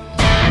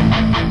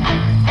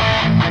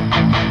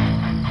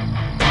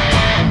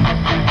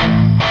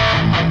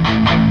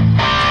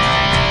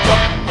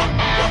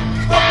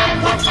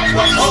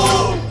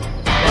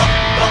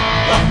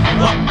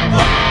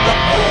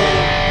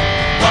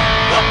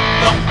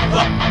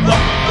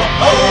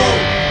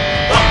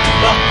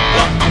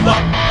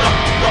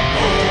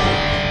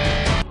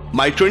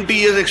 My 20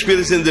 years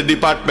experience in the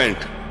department,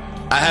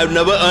 I have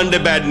never earned a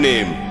bad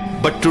name.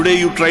 But today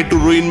you tried to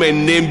ruin my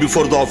name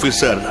before the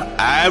officer.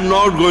 I am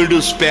not going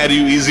to spare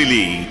you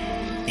easily.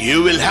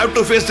 You will have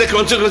to face the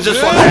consequences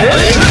for that.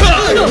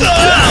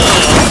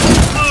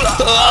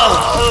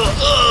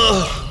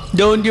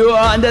 Don't you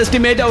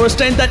underestimate our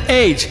strength and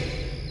age.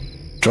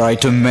 Try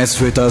to mess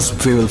with us,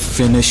 we will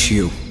finish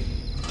you.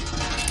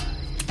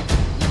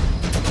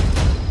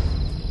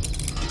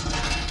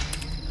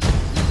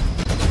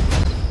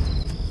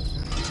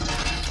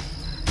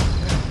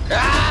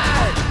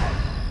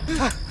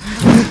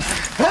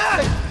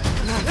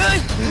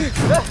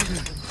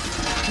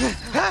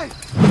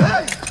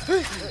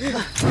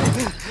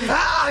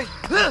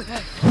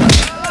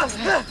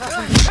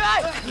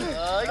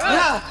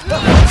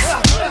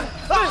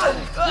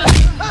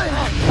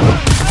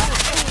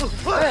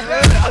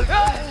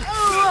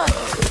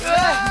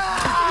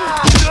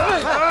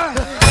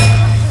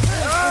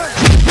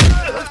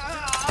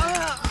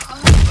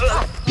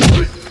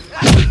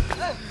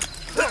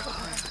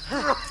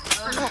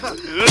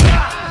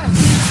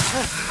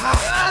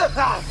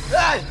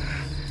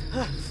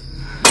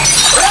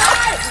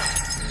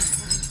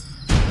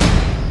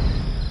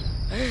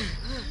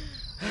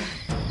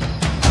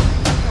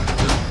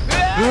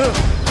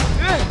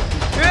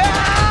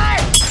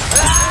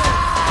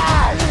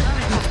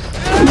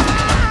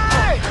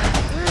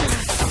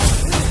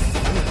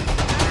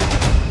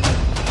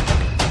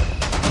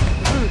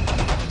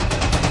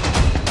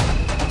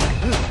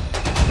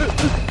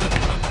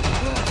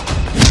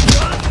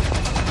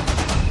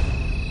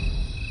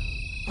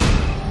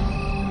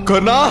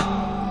 Karna?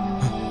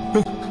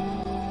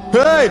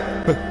 Hey!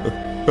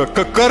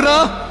 Karna?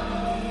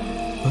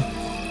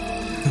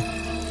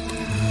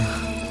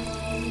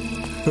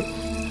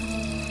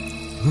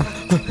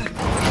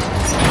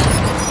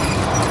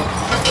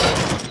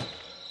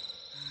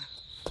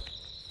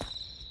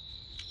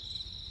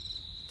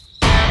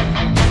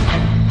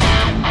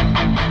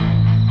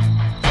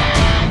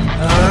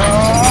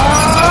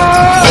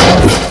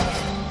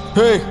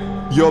 Hey,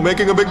 you're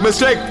making a big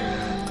mistake.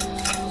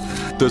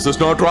 This is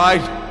not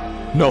right.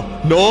 No,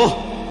 no.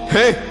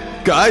 Hey,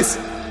 guys.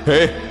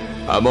 Hey,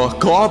 I'm a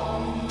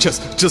cop.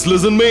 Just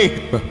listen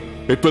me.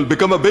 It will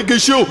become a big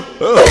issue.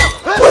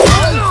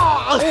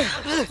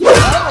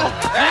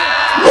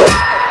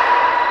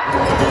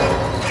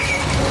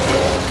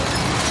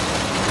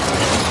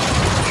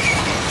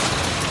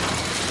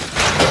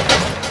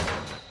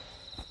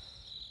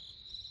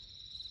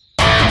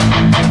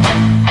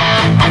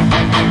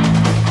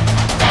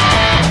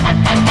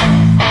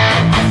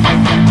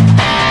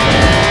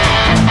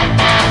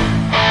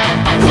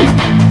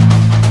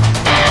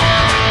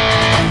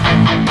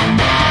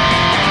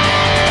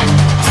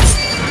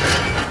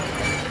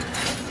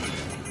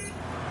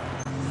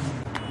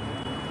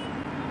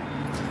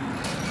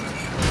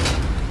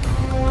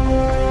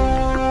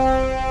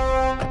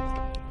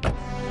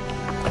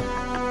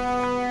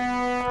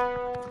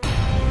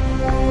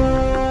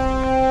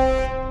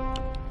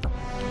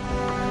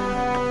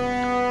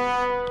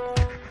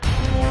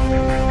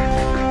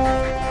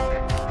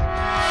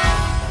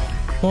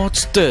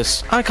 What's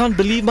this? I can't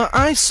believe my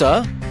eyes,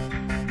 sir.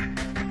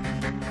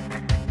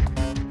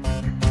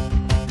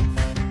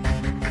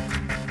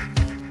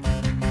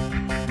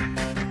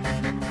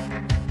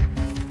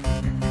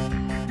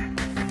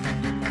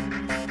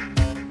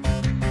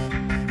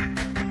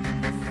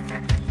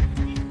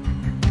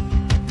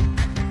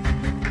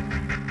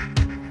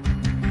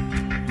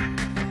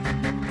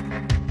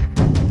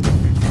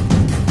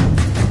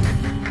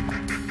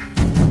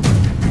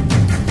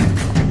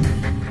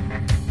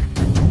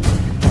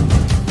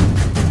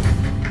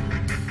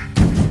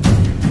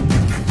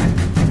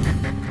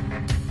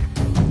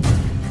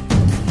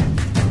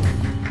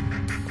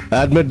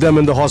 Admit them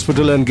in the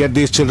hospital and get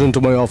these children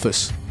to my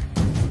office.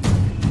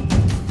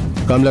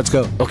 Come, let's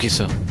go. Okay,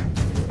 sir.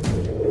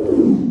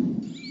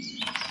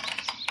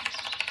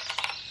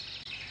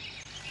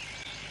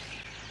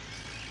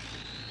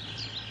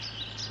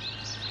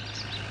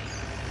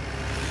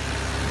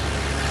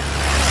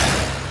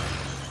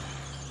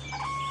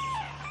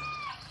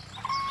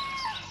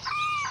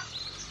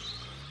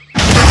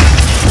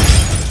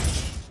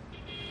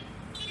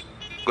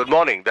 Good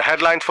morning. The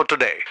headlines for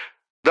today.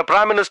 The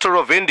Prime Minister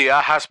of India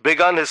has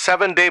begun his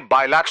 7-day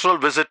bilateral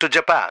visit to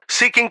Japan,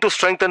 seeking to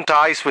strengthen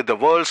ties with the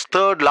world's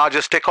third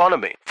largest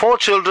economy. 4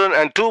 children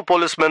and 2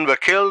 policemen were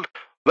killed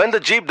when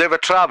the jeep they were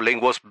traveling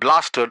was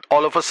blasted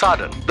all of a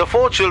sudden. The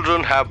 4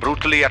 children have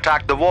brutally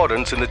attacked the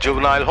wardens in the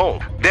juvenile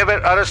home. They were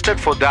arrested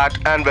for that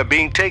and were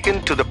being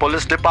taken to the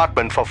police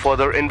department for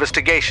further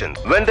investigation.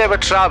 When they were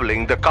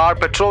traveling, the car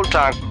petrol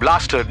tank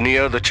blasted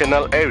near the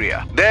Chennai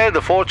area. There,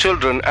 the 4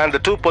 children and the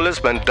 2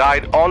 policemen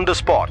died on the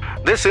spot.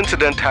 This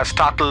incident has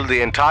startled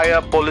the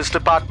entire police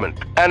department.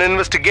 An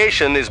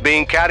investigation is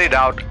being carried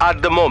out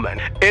at the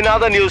moment. In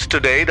other news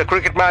today, the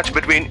cricket match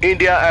between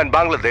India and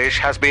Bangladesh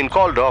has been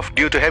called off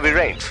due to heavy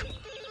rain.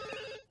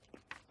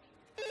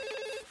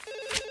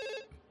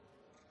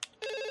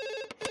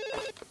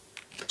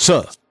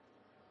 Sir.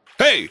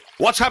 Hey,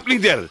 what's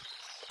happening there?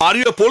 Are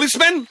you a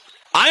policeman?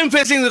 I am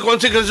facing the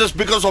consequences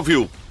because of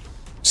you.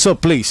 Sir,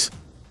 please.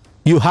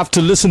 You have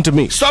to listen to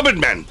me. Stop it,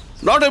 man.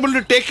 Not able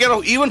to take care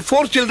of even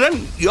 4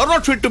 children? You're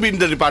not fit to be in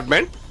the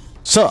department.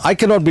 Sir, I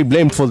cannot be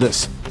blamed for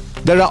this.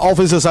 There are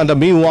officers under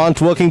me who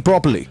aren't working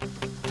properly.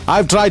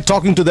 I've tried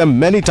talking to them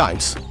many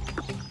times.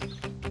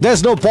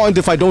 There's no point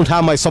if I don't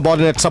have my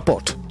subordinate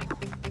support.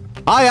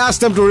 I asked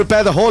them to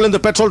repair the hole in the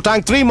petrol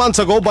tank 3 months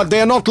ago, but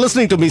they are not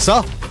listening to me,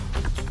 sir.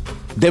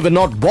 They were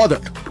not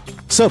bothered.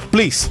 Sir,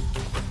 please,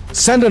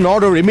 send an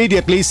order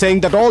immediately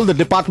saying that all the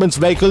department's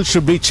vehicles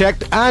should be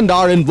checked and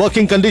are in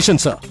working condition,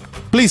 sir.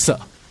 Please, sir.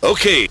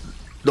 Okay.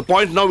 The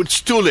point now,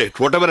 it's too late.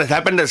 Whatever has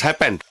happened has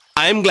happened.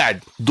 I am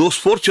glad those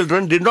 4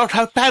 children did not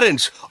have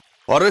parents,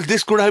 or else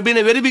this could have been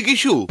a very big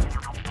issue.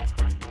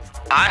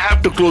 I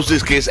have to close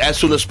this case as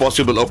soon as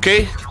possible,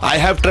 okay? I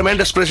have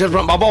tremendous pressure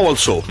from above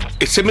also.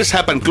 It's a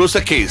mishap. Close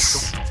the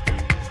case.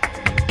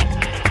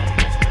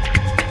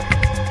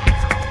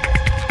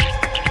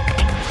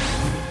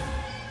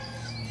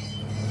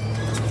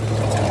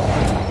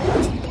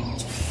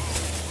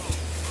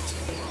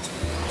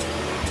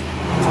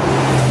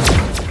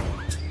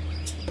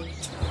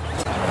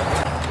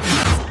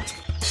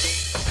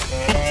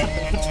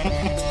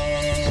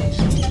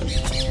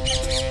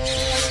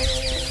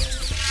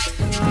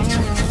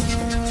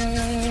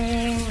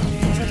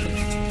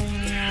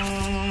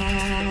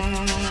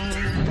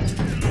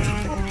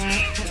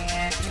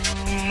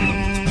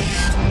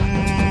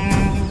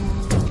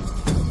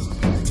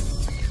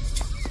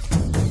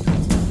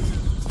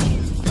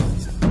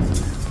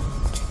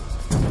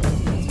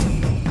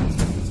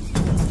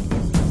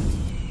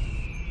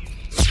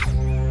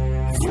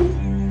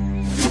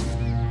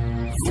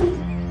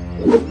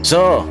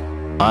 So,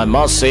 I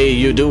must say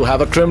you do have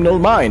a criminal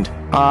mind.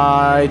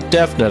 I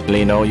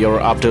definitely know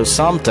you're up to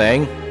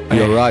something.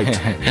 You're right.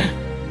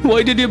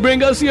 Why did you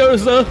bring us here,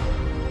 sir?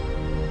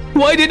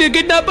 Why did you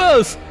kidnap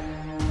us?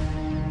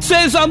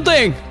 Say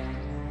something!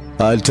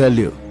 I'll tell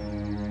you.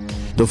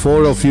 The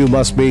 4 of you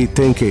must be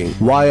thinking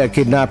why I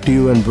kidnapped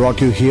you and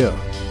brought you here.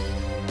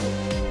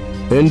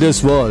 In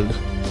this world,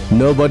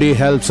 nobody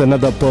helps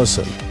another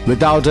person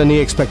without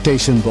any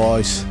expectation,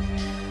 boys.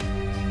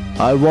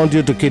 I want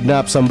you to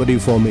kidnap somebody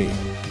for me.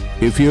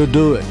 If you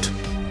do it,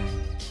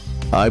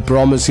 I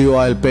promise you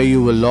I'll pay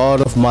you a lot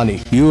of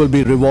money. You will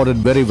be rewarded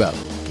very well.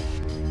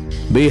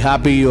 Be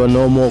happy you are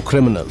no more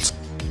criminals.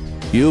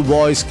 You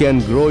boys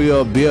can grow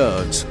your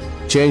beards,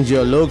 change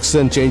your looks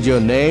and change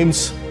your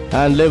names,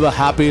 and live a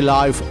happy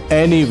life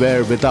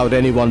anywhere without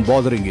anyone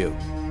bothering you.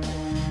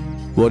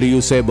 What do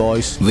you say,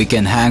 boys? We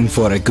can hang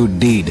for a good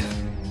deed,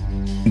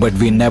 but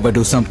we never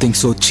do something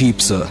so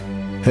cheap, sir.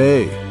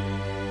 Hey,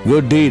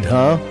 good deed,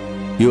 huh?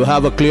 You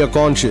have a clear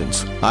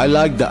conscience. I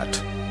like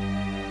that.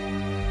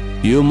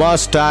 You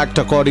must act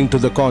according to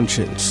the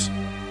conscience,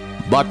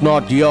 but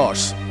not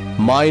yours.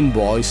 Mine,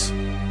 boys.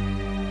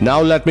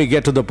 Now let me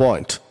get to the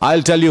point.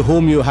 I'll tell you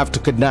whom you have to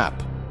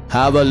kidnap.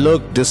 Have a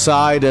look,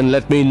 decide, and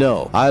let me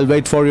know. I'll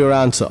wait for your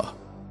answer.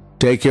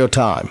 Take your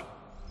time.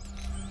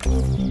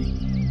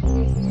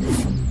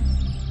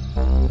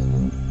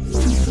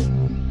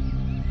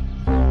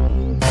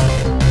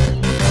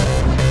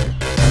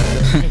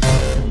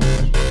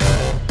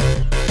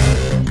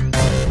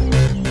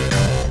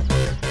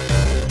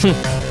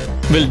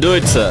 We'll do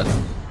it, sir.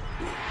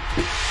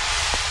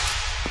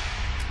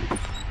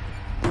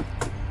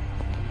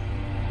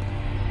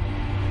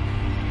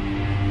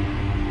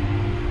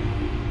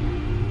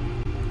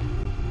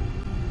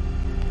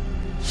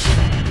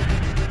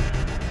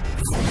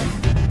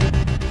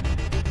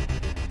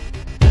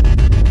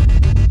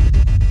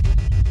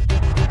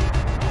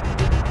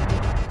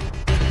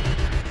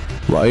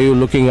 Why are you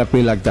looking at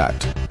me like that?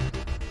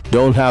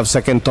 Don't have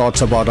second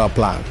thoughts about our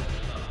plan.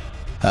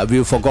 Have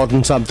you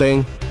forgotten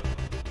something?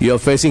 You're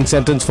facing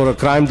sentence for a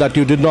crime that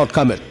you did not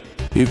commit.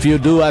 If you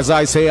do as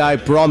I say, I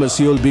promise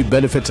you'll be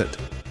benefited.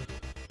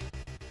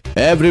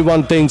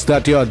 Everyone thinks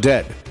that you're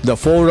dead. The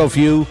 4 of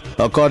you,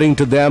 according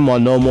to them, are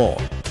no more.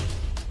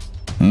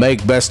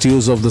 Make best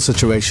use of the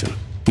situation.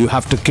 You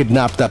have to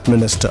kidnap that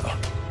minister.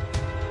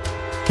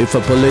 If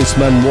a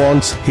policeman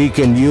wants, he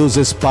can use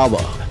his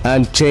power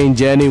and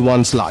change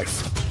anyone's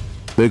life.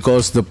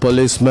 Because the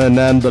policeman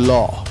and the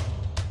law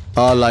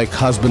are like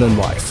husband and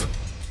wife.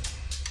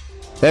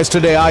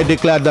 Yesterday I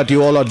declared that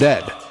you all are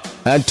dead,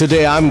 and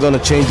today I'm gonna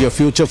change your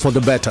future for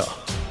the better.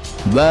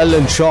 Well,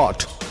 in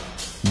short,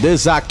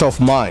 this act of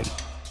mine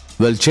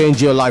will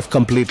change your life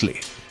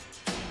completely.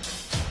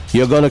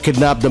 You're gonna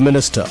kidnap the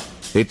minister.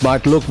 It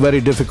might look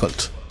very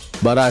difficult,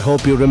 but I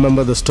hope you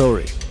remember the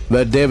story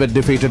where David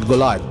defeated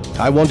Goliath.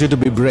 I want you to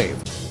be brave.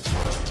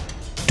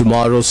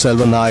 Tomorrow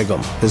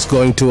Selvanayagam is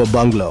going to a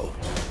bungalow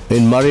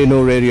in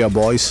Marinur area,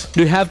 boys.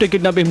 Do you have to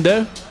kidnap him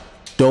there?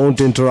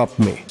 Don't interrupt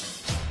me.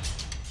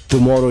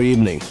 Tomorrow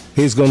evening,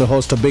 he's going to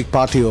host a big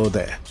party over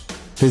there.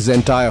 His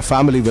entire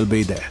family will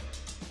be there.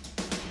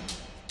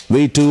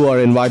 We too are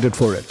invited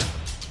for it.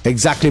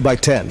 Exactly by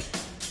 10,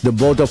 the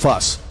both of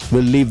us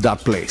will leave that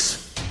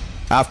place.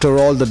 After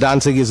all the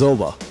dancing is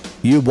over,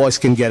 you boys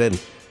can get in.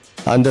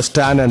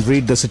 Understand and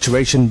read the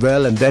situation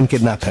well and then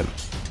kidnap him.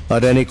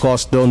 At any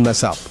cost, don't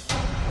mess up.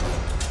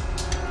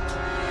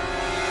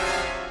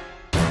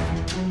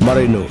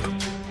 Marinur.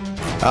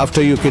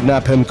 After you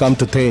kidnap him, come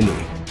to Theni.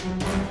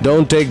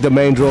 Don't take the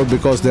main road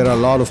because there are a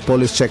lot of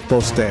police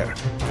checkposts there.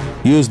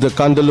 Use the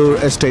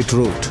Kandalur estate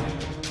route.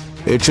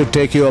 It should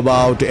take you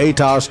about 8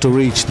 hours to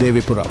reach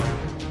Devipuram.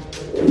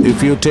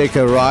 If you take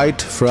a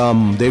right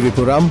from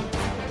Devipuram,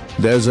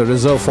 there's a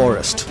reserve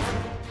forest.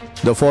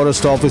 The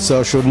forest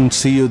officer shouldn't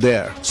see you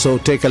there, so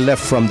take a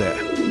left from there.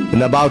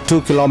 In about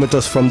 2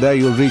 kilometers from there,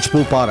 you'll reach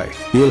Pupare.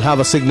 You'll have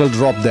a signal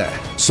drop there.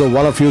 So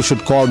one of you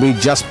should call me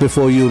just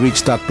before you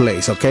reach that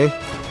place, okay?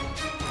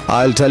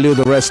 I'll tell you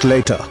the rest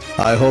later.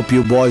 I hope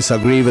you boys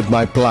agree with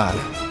my plan.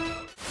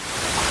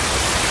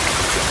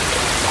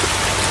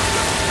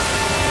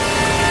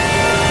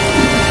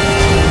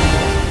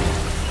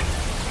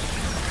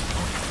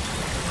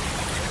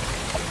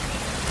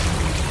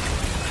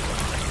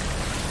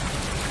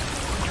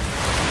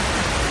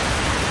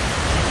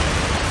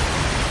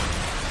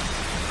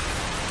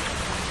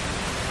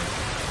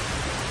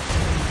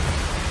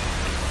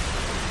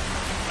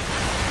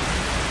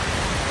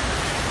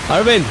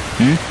 Arvind,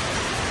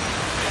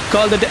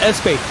 call the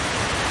SP.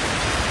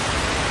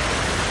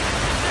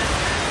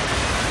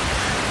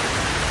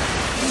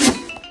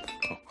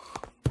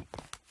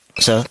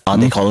 Sir, are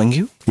they calling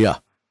you? Yeah.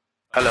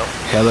 Hello.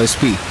 Hello,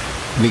 SP.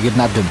 We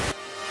kidnapped him.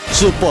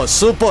 Super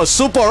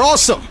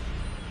awesome!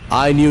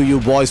 I knew you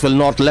boys will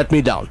not let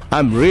me down.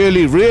 I'm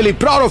really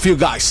proud of you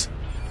guys.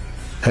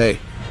 Hey,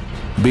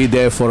 be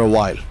there for a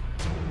while.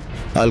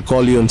 I'll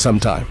call you in some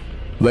time.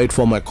 Wait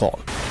for my call.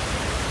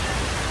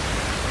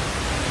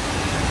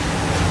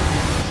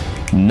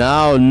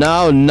 Now,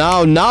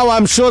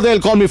 I'm sure they'll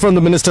call me from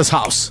the minister's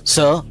house.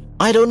 Sir,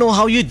 I don't know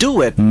how you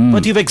do it,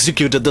 but you've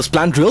executed this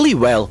plan really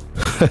well.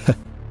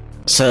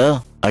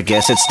 Sir, I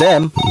guess it's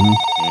them.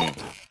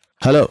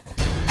 Hello.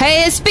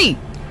 Hey, SP,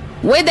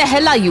 where the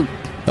hell are you?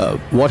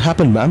 What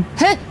happened, ma'am?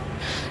 Huh?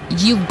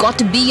 You've got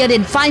to be here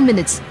in 5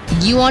 minutes.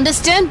 You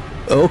understand?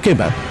 Okay,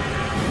 ma'am.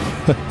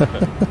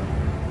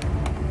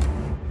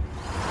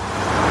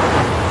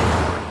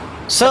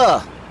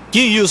 Sir,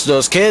 you used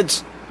those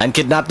kids and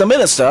kidnapped the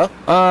minister.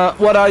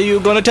 What are you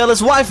going to tell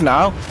his wife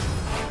now?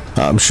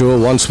 I'm sure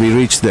once we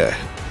reach there,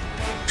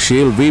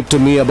 she'll weep to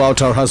me about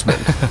her husband.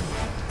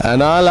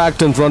 And I'll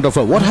act in front of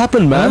her. What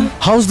happened, man?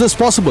 How's this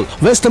possible?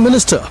 Where's the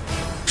minister?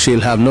 She'll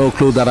have no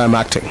clue that I'm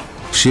acting.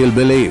 She'll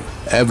believe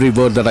every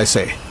word that I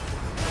say.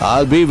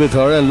 I'll be with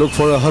her and look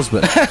for her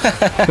husband.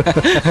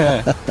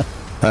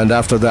 And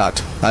after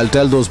that, I'll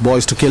tell those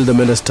boys to kill the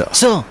minister.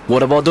 Sir,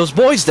 what about those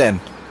boys then?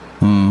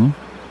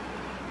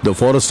 The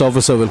forest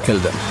officer will kill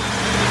them.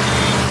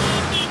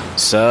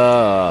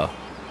 Sir,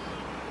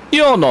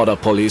 you're not a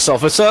police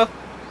officer.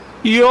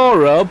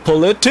 You're a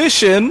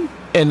politician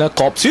in a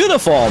cop's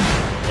uniform.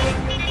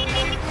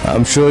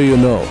 I'm sure you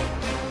know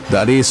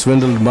that he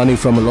swindled money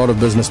from a lot of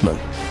businessmen.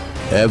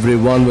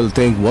 Everyone will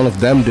think one of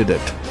them did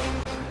it.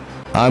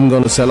 I'm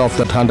gonna sell off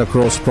that 100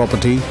 crores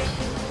property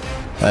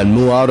and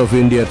move out of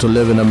India to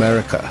live in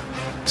America.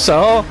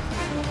 So,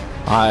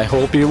 I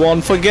hope you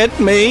won't forget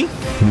me.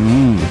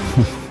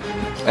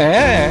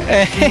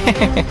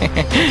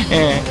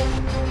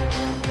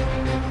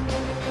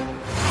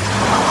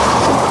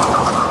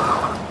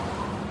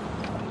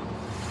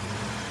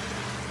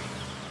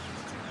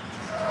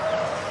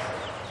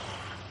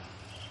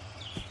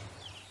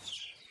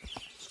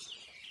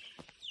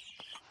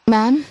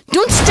 Ma'am,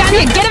 don't stand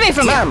here. Get away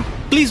from me. Ma'am,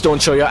 please don't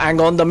show your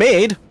anger on the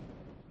maid.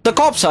 The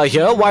cops are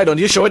here. Why don't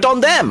you show it on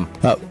them?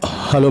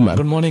 Hello, ma'am.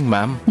 Good morning,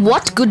 ma'am.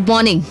 What good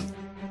morning?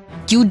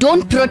 You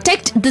don't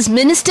protect this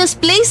minister's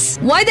place?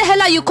 Why the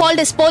hell are you called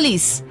as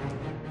police?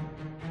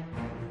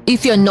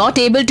 If you're not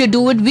able to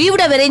do it, we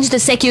would have arranged the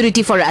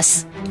security for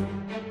us.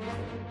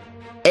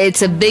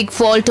 It's a big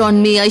fault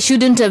on me. I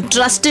shouldn't have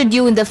trusted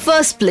you in the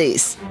first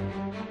place.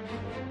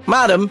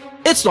 Madam,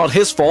 it's not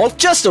his fault.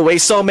 Just the way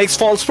Sir makes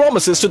false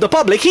promises to the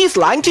public, he's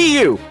lying to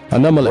you.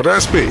 Annamalai.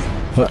 What SP?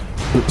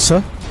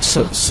 Sir?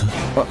 Sir.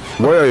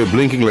 Why are you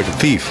blinking like a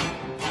thief?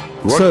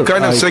 What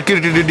kind of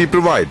security did he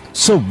provide?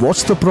 So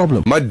what's the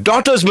problem? My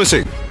daughter's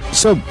missing.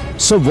 So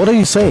what are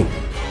you saying?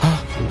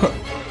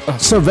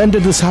 Sir, when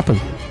did this happen?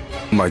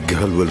 My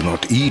girl will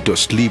not eat or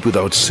sleep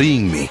without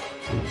seeing me.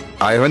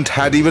 I haven't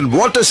had even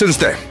water since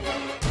then.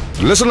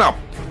 Listen up.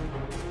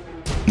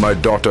 My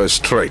daughter is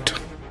straight.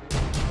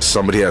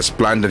 Somebody has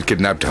planned and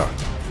kidnapped her.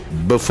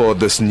 Before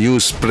this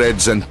news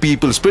spreads and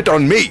people spit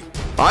on me,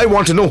 I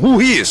want to know who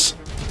he is.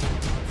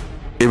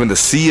 Even the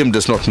CM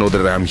does not know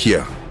that I am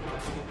here.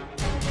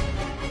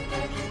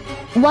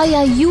 Why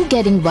are you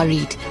getting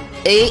worried?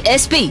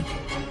 ASP,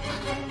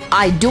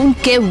 I don't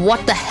care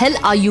what the hell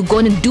are you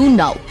going to do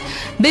now.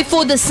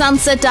 Before the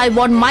sunset, I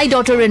want my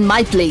daughter in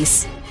my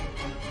place.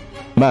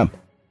 Ma'am,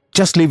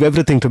 just leave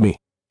everything to me.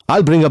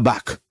 I'll bring her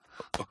back.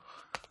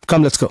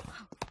 Come, let's go.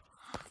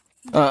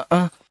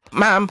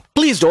 Ma'am,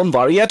 please don't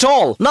worry at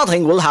all.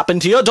 Nothing will happen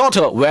to your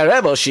daughter.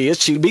 Wherever she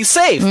is, she'll be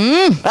safe.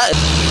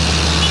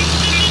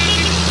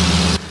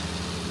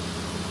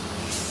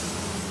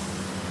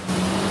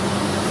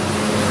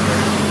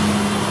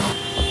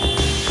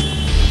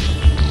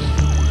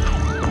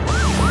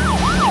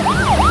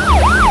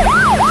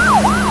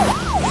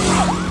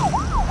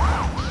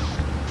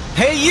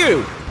 Hey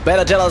you!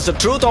 Better tell us the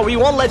truth or we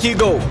won't let you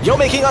go. You're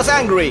making us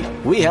angry.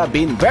 We have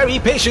been very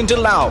patient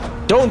till now.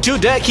 Don't you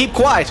dare keep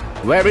quiet.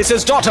 Where is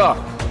his daughter?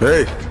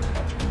 Hey,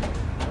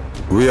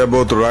 we are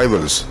both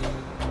rivals.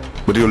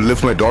 But you'll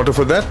lift my daughter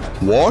for that?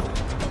 What?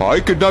 I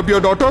kidnapped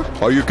your daughter?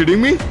 Are you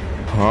kidding me?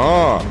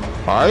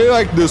 I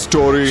like this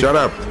story. Shut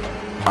up.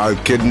 I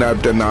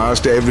kidnapped and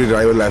asked every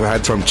rival I've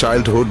had from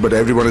childhood, but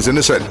everyone is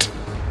innocent.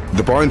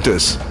 The point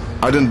is,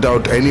 I didn't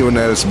doubt anyone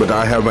else, but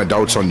I have my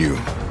doubts on you.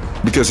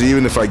 Because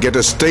even if I get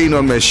a stain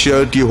on my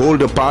shirt, you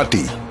hold a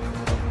party.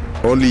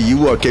 Only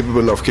you are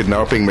capable of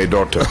kidnapping my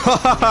daughter.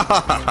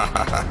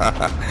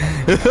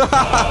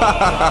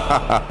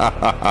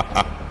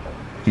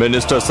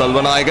 Minister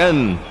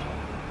Selvanayagan,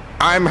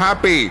 I'm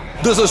happy.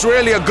 This is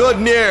really a good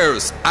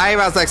news. I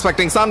was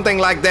expecting something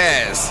like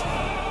this.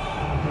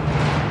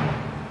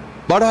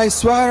 But I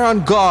swear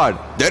on God,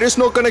 there is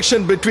no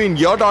connection between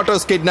your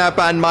daughter's kidnap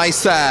and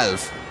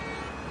myself.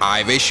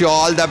 I wish you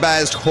all the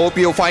best. Hope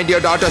you find your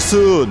daughter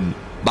soon.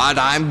 But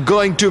I'm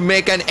going to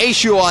make an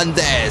issue on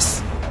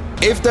this.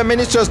 If the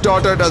minister's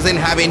daughter doesn't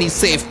have any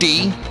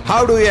safety,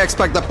 how do you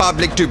expect the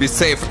public to be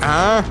safe,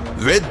 huh?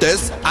 With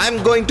this,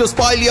 I'm going to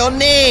spoil your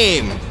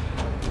name.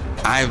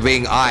 I've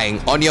been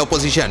eyeing on your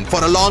position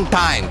for a long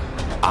time.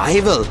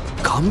 I will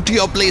come to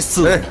your place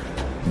soon. Hey,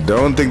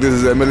 don't think this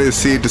is MLA's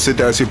seat to sit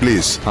as you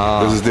please.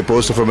 This is the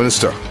post of a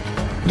minister.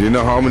 Do you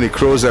know how many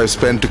crores I've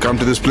spent to come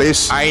to this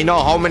place? I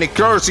know how many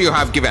crores you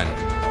have given.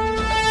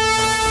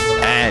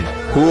 And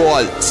who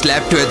all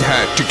slept with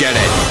her to get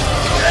it.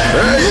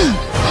 Hey!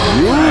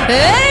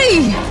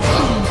 Hey!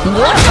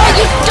 What are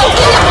you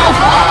talking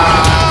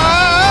about?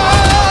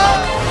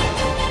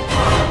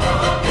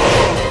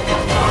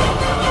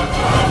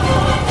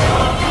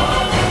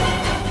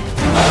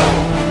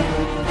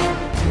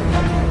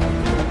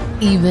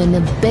 Even a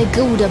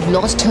beggar would have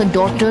lost her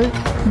daughter.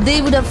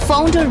 They would have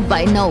found her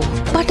by now.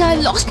 But I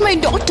lost my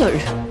daughter.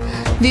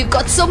 We've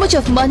got so much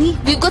of money,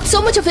 we've got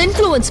so much of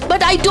influence,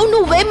 but I don't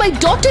know where my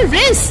daughter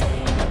is.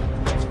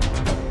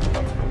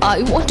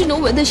 I want to know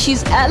whether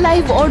she's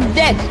alive or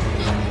dead.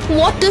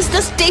 What is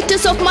the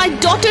status of my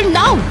daughter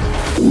now?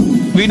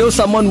 We know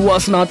someone who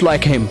was not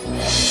like him.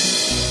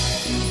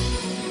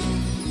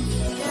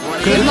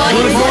 Good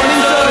morning,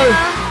 sir.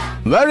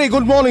 Very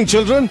good morning,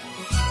 children.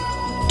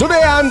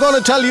 Today I'm going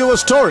to tell you a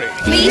story.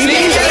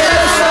 Please tell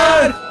us,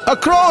 sir. A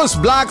crow's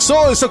black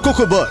soul is a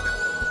cuckoo bird.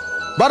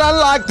 But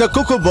unlike the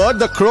cuckoo bird,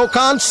 the crow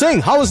can't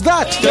sing. How is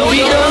that? We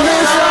don't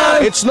know, sir.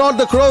 It's not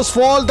the crow's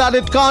fault that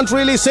it can't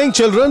really sing,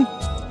 children.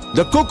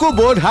 The cuckoo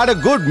bird had a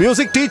good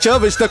music teacher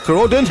which the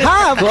crow didn't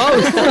have.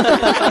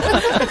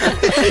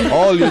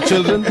 All you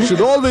children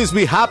should always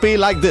be happy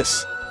like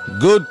this.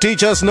 Good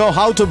teachers know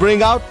how to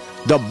bring out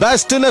the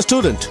best in a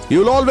student.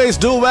 You'll always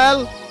do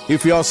well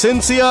if you're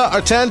sincere,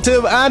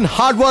 attentive and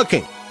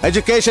hardworking.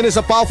 Education is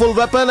a powerful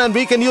weapon and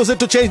we can use it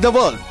to change the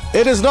world.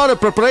 It is not a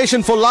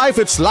preparation for life,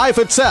 it's life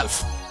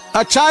itself.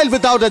 A child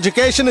without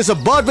education is a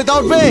bird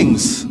without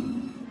wings.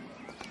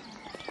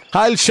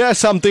 I'll share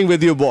something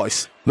with you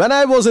boys. When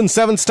I was in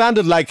 7th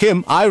standard like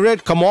him, I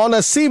read Come On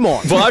as Simon.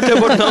 What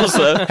about now,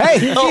 sir? Hey,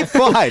 keep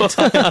quiet.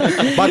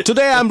 But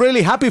today I'm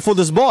really happy for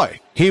this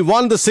boy. He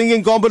won the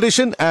singing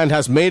competition and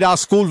has made our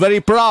school very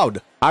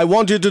proud. I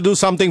want you to do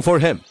something for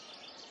him.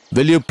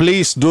 Will you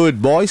please do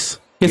it, boys?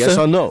 Yes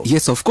sir. or no?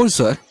 Yes, of course,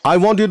 sir. I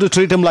want you to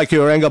treat him like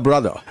your younger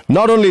brother.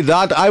 Not only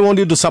that, I want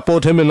you to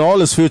support him in all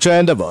his future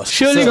endeavors.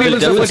 Surely we will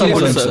definitely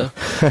support him, sir.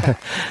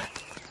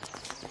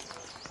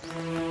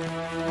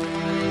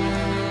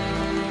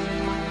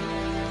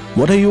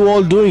 What are you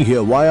all doing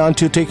here? Why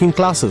aren't you taking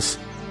classes?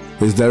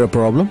 Is there a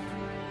problem?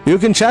 You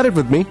can share it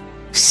with me.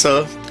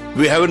 Sir,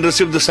 we haven't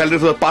received the salary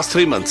for the past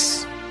 3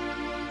 months.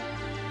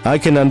 I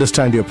can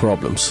understand your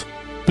problems.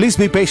 Please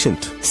be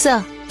patient.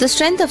 Sir, the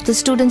strength of the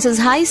students is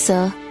high,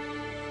 sir.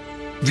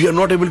 We are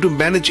not able to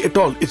manage at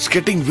all. It's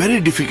getting very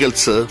difficult,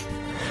 sir.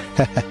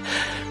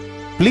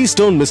 Please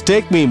don't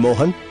mistake me,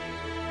 Mohan.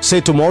 Say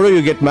tomorrow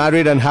you get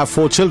married and have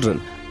 4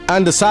 children,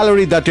 and the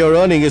salary that you're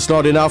earning is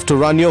not enough to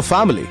run your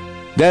family.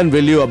 Then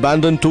will you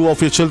abandon 2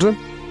 of your children?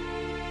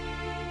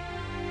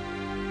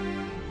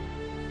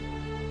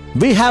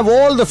 We have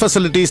all the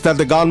facilities that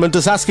the government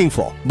is asking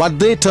for, but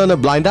they turn a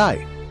blind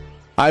eye.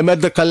 I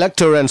met the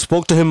collector and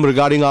spoke to him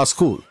regarding our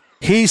school.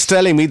 He's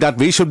telling me that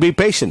we should be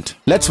patient.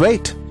 Let's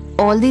wait.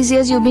 All these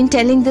years you've been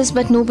telling this,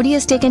 but nobody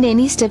has taken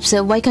any steps,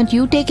 sir. Why can't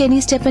you take any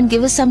step and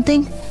give us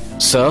something?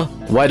 Sir,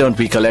 why don't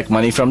we collect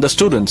money from the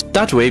students?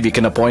 That way we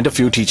can appoint a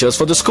few teachers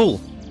for the school.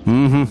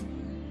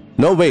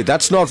 No way,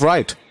 that's not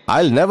right.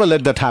 I'll never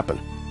let that happen.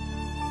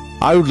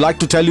 I would like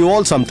to tell you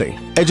all something.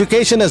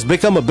 Education has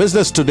become a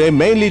business today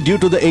mainly due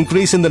to the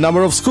increase in the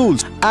number of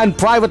schools, and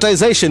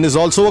privatization is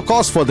also a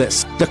cause for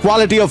this. The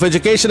quality of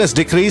education has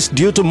decreased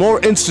due to more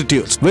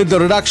institutes. With the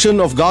reduction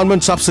of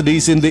government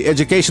subsidies in the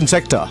education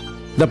sector,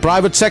 the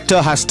private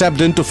sector has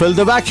stepped in to fill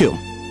the vacuum.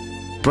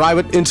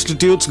 Private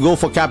institutes go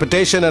for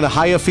capitation and a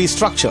higher fee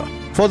structure.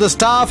 For the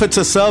staff, it's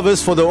a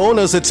service. For the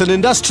owners, it's an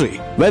industry.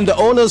 When the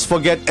owners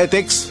forget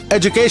ethics,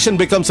 education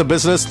becomes a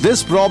business.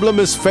 This problem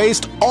is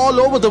faced all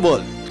over the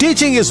world.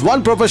 Teaching is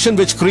one profession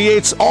which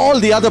creates all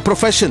the other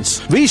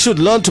professions. We should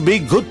learn to be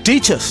good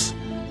teachers.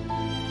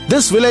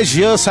 This village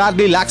here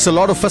sadly lacks a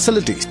lot of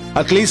facilities.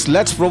 At least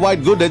let's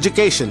provide good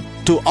education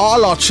to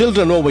all our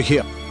children over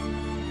here.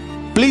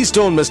 Please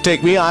don't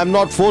mistake me. I'm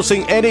not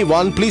forcing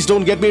anyone. Please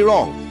don't get me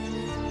wrong.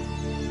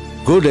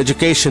 Good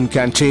education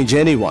can change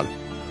anyone.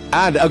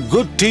 And a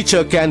good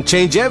teacher can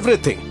change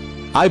everything.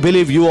 I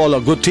believe you all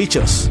are good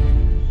teachers.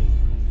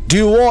 Do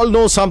you all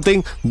know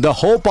something? The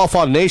hope of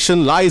our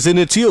nation lies in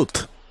its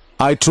youth.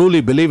 I truly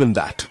believe in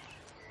that.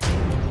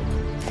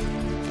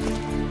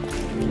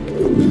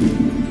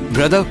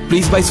 Brother,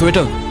 please buy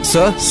sweater.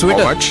 Sir,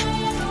 sweater. How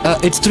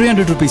much? It's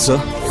 300 rupees, sir.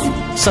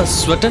 Sir,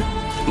 sweater?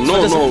 No,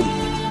 Sweater, no.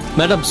 Sir.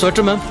 Madam,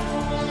 sweater, ma'am.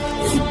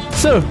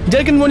 Sir,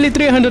 jerkin only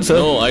 300, sir.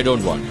 No, I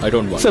don't want. I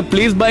don't want. Sir,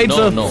 please buy it, no,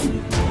 sir.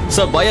 No.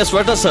 Sir, buy a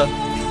sweater, sir.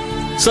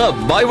 Sir,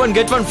 buy one,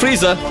 get one free,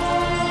 sir.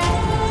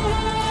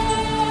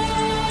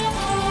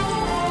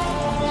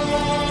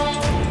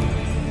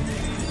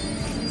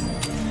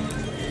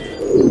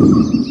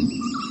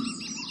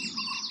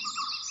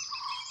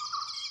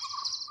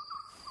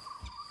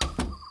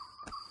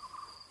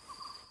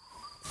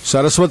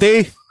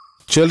 Saraswati,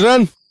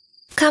 children,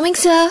 Coming,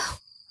 sir.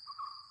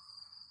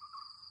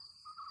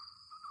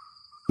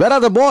 where are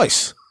the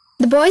boys?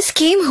 The boys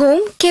came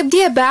home, kept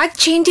their bag,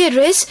 changed their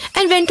dress,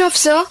 and went off,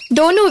 sir.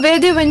 Don't know where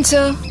they went,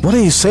 sir. What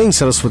are you saying,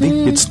 Saraswati?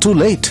 It's too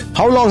late.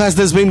 How long has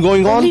this been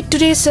going on? Only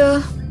today,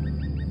 sir.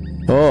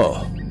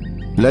 Oh,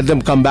 let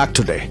them come back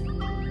today.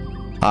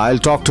 I'll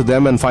talk to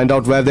them and find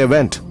out where they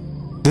went.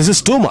 This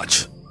is too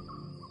much.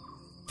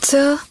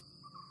 Sir.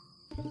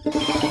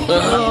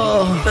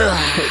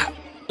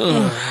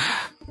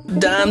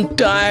 Damn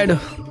tired.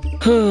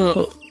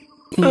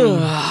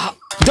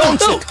 Don't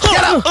sit!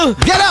 Get up!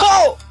 Get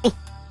up!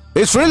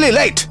 It's really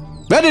late.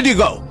 Where did you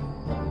go?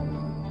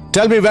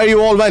 Tell me where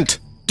you all went.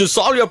 To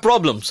solve your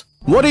problems.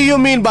 What do you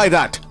mean by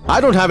that?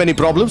 I don't have any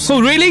problems. So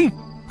really?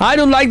 I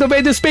don't like the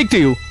way they speak to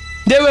you.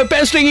 They were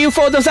pestering you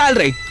for the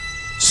salary.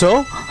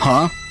 So?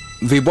 Huh?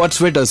 We bought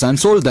sweaters and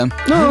sold them.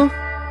 No.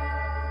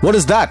 What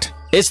is that?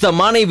 It's the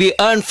money we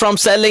earned from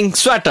selling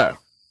sweater.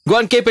 Go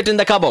and keep it in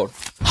the cupboard.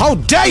 How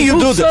dare you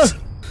do this?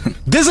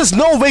 This is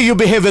no way you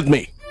behave with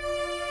me.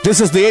 This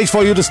is the age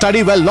for you to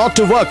study well, not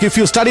to work. If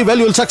you study well,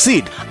 you'll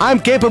succeed. I'm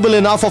capable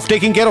enough of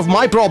taking care of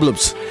my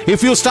problems.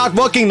 If you start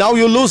working now,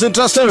 you'll lose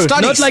interest in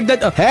studies. Not like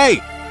that.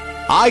 Hey,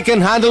 I can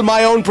handle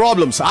my own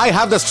problems. I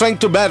have the strength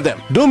to bear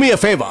them. Do me a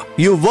favor.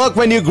 You work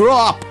when you grow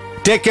up.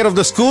 Take care of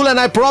the school, and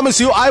I promise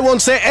you I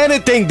won't say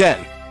anything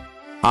then.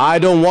 I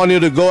don't want you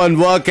to go and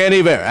work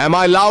anywhere. Am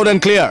I loud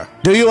and clear?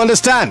 Do you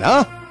understand,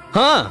 huh?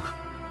 Huh?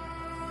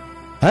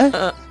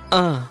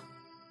 Huh?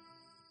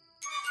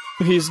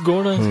 He's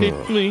gonna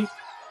hit me.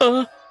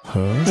 Hey,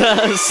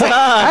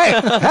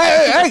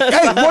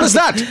 what is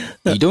that?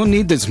 You don't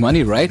need this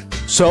money, right?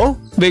 So?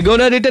 We're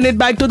gonna return it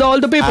back to all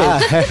the people.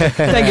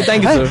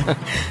 Thank you,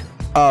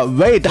 sir.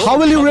 Wait, how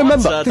will you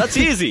remember? On, that's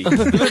easy. We'll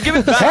give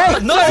it back. Hey,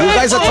 no, you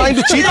guys are trying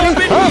to cheat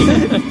me?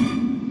 Huh?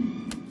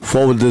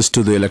 Forward this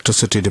to the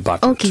electricity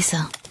department. Okay,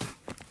 sir.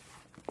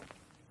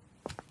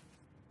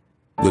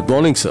 Good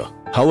morning, sir.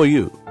 How are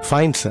you?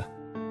 Fine, sir.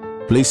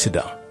 Please sit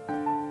down.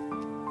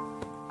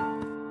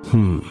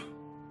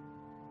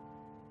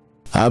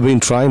 I've been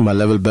trying my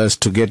level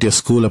best to get your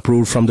school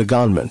approved from the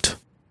government.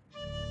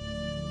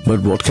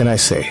 But what can I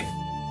say?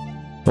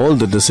 All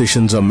the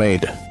decisions are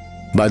made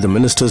by the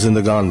ministers in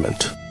the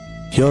government.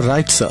 You're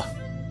right, sir.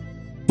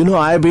 You know,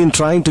 I've been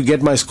trying to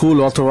get my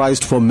school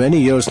authorized for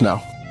many years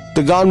now.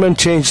 The government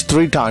changed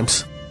 3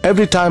 times.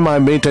 Every time I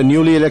meet a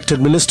newly elected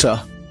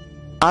minister,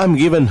 I'm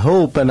given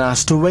hope and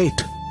asked to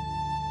wait.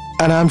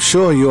 And I'm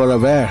sure you are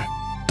aware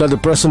that the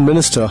present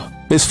minister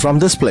is from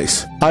this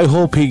place. I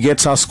hope he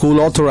gets our school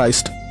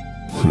authorized.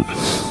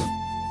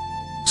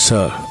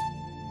 Sir,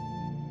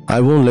 I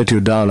won't let you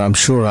down. I'm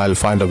sure I'll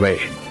find a way.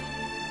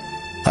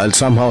 I'll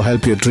somehow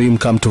help your dream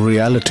come to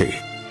reality.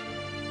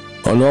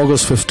 On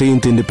August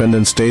 15th,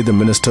 Independence Day, the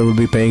minister will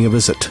be paying a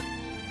visit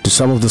to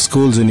some of the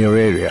schools in your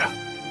area.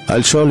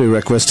 I'll surely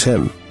request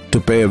him to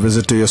pay a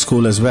visit to your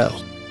school as well.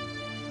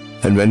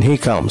 And when he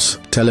comes,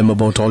 tell him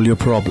about all your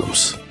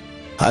problems.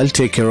 I'll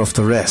take care of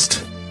the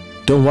rest.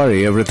 Don't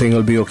worry, everything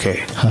will be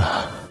okay.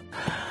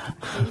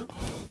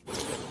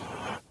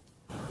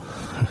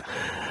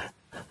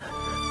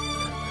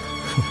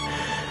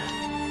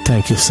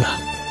 Thank you, sir.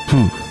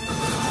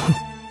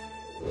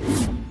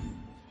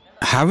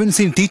 Haven't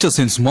seen teacher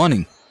since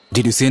morning.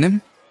 Did you see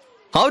him?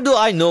 How do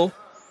I know?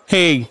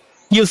 Hey,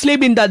 you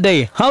sleep in that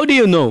day. How do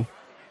you know?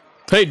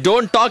 Hey,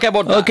 don't talk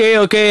about that.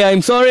 Okay,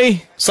 I'm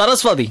sorry.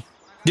 Saraswati,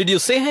 did you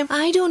see him?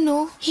 I don't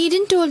know. He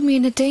didn't tell me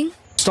anything.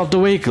 Stop the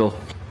vehicle.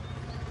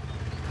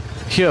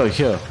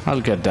 Here,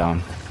 I'll get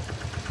down.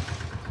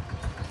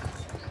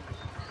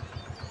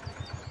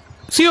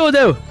 See you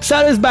there.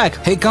 Sarah's back.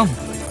 Hey, come.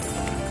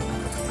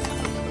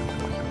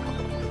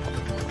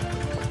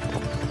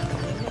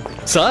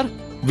 Sir,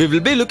 we will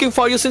be looking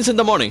for you since in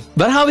the morning.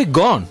 Where have we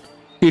gone?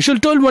 You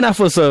should told one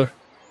of us, sir.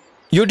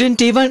 You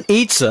didn't even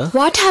eat, sir.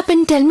 What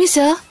happened? Tell me,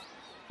 sir.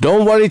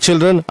 Don't worry,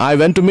 children. I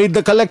went to meet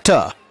the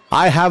collector.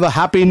 I have a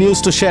happy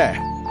news to share.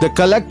 The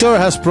collector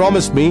has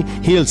promised me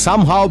he'll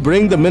somehow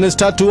bring the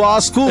minister to our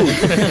school.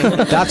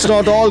 That's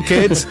not all,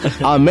 kids.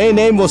 Our main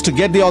aim was to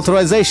get the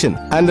authorization,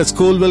 and the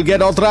school will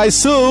get authorized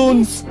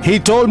soon. He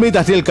told me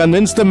that he'll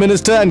convince the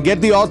minister and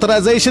get the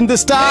authorization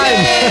this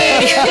time.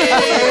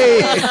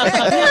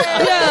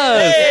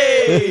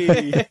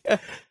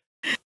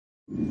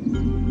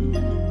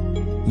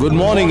 Good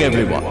morning,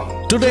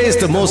 everyone. Today is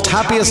the most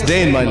happiest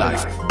day in my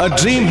life. A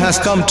dream has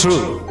come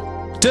true.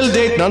 Till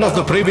date, none of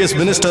the previous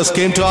ministers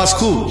came to our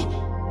school.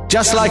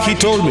 Just like he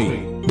told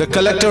me, the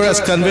collector has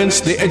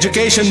convinced the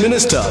education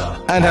minister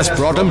and has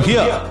brought him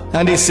here,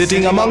 and he's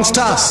sitting amongst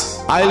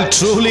us. I'll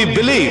truly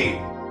believe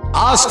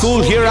our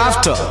school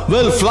hereafter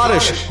will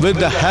flourish with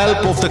the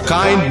help of the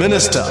kind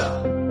minister.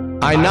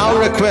 I now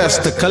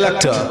request the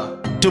collector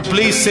to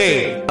please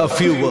say a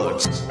few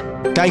words.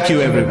 Thank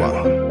you,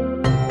 everyone.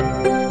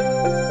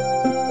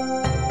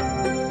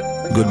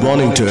 Good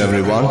morning to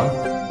everyone.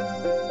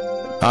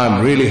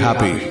 I'm really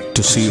happy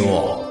to see you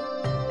all.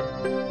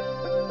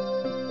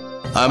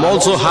 I'm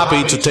also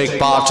happy to take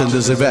part in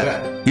this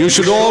event. You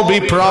should all be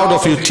proud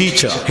of your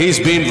teacher. He's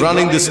been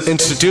running this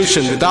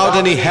institution without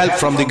any help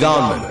from the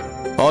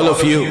government. All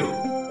of you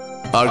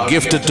are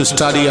gifted to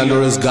study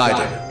under his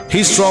guidance.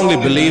 He strongly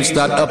believes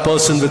that a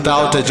person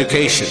without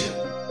education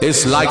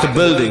is like a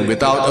building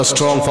without a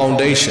strong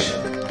foundation.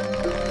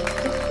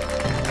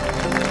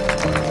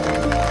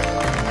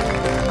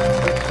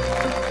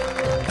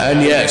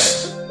 And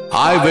yes,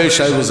 I wish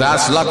I was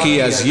as lucky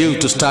as you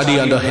to study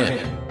under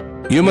him.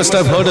 You must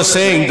have heard a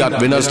saying that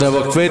winners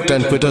never quit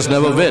and quitters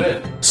never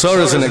win.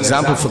 Sir is an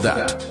example for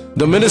that.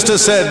 The minister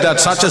said that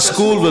such a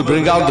school will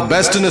bring out the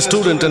best in a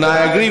student, and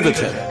I agree with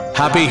him.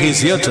 Happy he's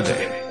here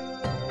today.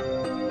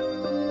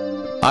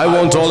 I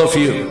want all of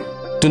you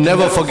to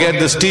never forget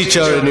this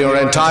teacher in your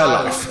entire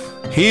life.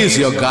 He is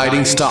your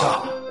guiding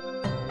star.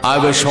 I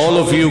wish all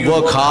of you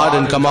work hard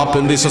and come up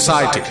in the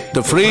society.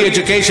 The free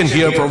education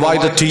here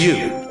provided to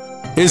you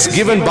is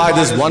given by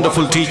this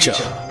wonderful teacher.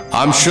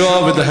 I'm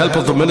sure with the help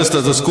of the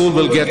minister, the school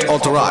will get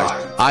authorized.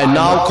 I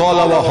now call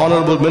our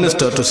honorable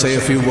minister to say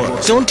a few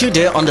words. Don't you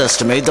dare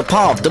underestimate the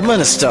power of the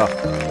minister.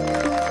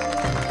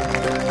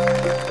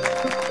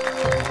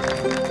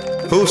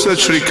 Who said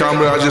Sri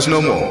Kamraj is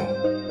no more?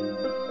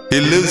 He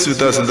lives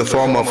with us in the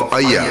form of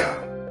Ayya.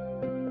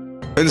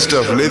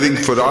 Instead of living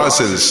for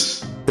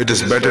ourselves, it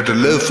is better to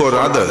live for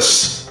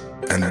others.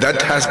 And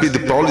that has been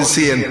the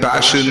policy and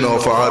passion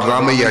of our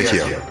Ramayya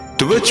here.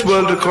 To which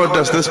world record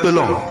does this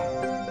belong?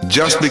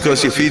 Just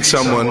because you feed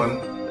someone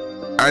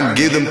and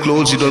give them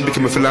clothes, you don't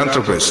become a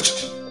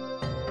philanthropist.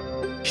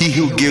 He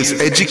who gives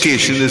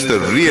education is the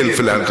real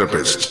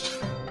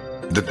philanthropist.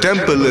 The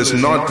temple is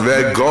not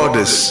where God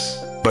is,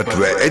 but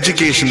where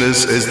education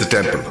is the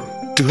temple.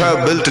 To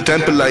have built a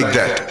temple like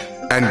that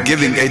and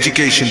giving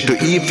education to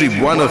every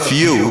one of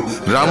you,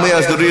 Ramayya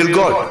is the real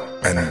God.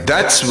 And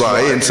that's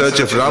why in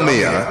search of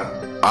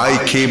Ramayya, I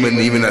came in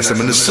even as a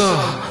minister.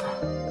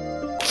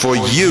 For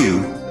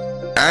you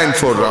and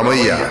for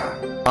Ramayya,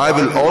 I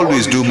will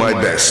always do my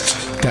best.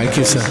 Thank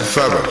you, sir.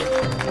 Farewell.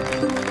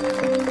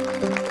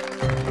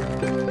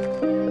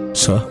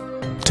 Sir,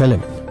 tell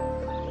him.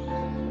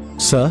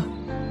 Sir,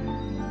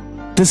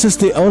 this is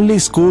the only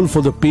school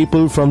for the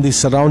people from the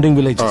surrounding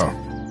villages.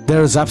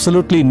 There is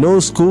absolutely no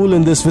school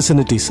in this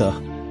vicinity, sir.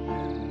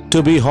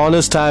 To be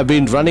honest, I have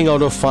been running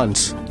out of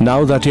funds.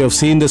 Now that you have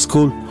seen the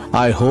school,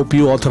 I hope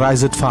you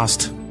authorize it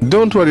fast.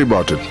 Don't worry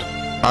about it.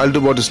 I'll do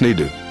what is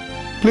needed.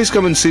 Please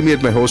come and see me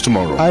at my house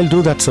tomorrow. I'll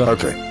do that, sir.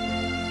 Okay.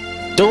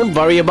 Don't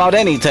worry about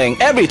anything.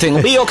 Everything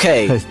will be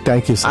okay.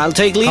 Thank you, sir. I'll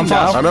take leave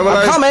now.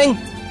 I'm coming.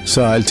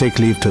 Sir, I'll take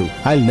leave too.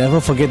 I'll never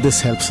forget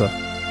this help, sir.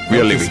 We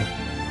are leaving.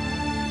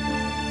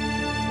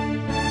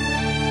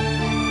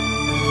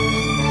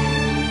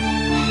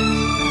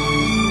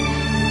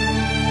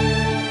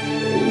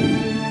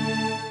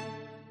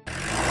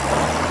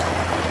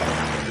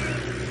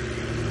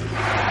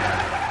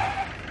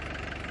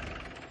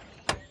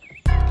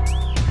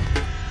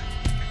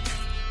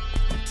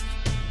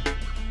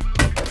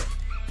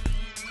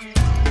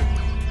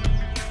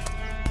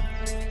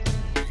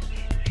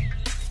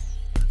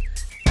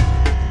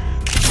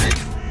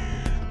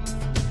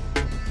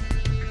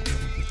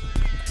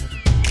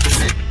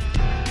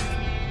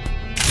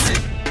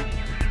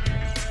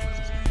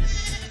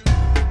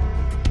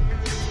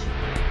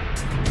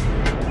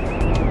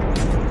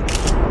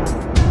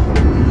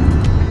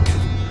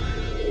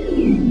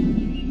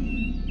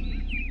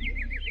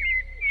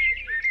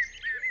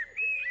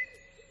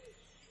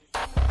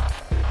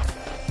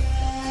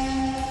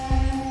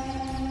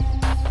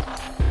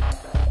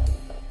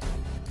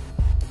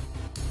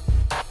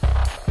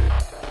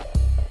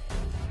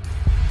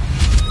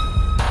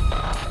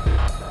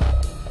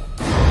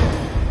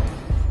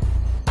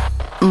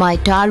 My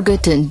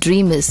target and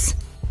dream is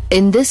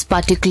in this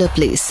particular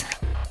place.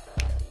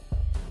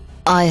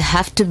 I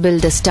have to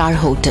build a star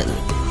hotel.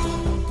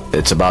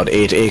 It's about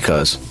 8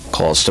 acres,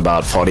 cost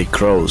about 40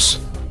 crores.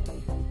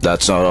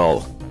 That's not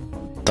all.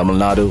 Tamil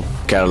Nadu,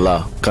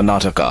 Kerala,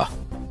 Karnataka.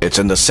 It's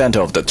in the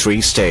center of the 3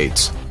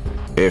 states.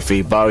 If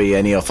we bury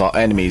any of our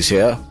enemies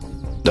here,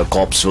 the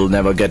cops will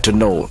never get to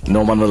know.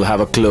 No one will have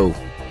a clue.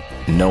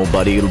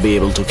 Nobody will be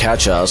able to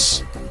catch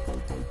us.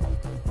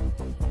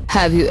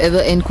 Have you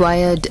ever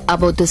inquired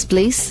about this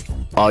place?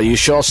 Are you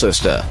sure,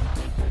 sister?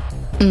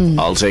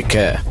 I'll take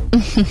care.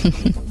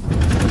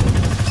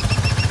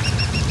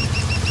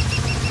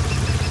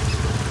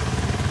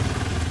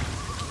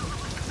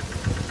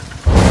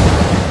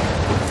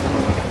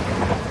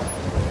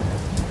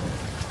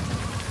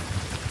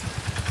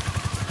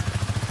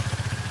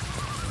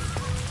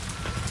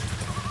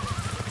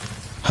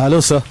 Hello,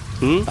 sir.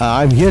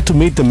 I'm here to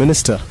meet the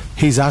minister.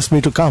 He's asked me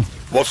to come.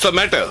 What's the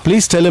matter?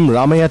 Please tell him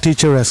Ramaya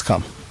teacher has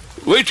come.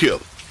 Wait here.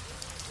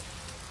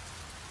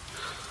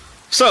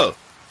 Sir,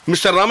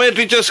 Mr. Ramaya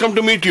teacher has come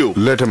to meet you.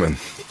 Let him in.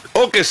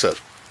 Okay, sir.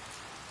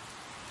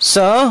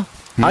 Sir,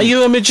 are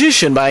you a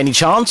magician by any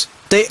chance?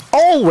 They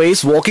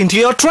always walk into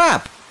your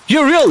trap.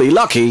 You're really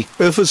lucky.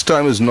 If his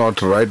time is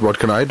not right, what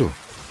can I do?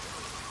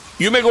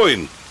 You may go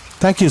in.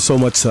 Thank you so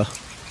much, sir.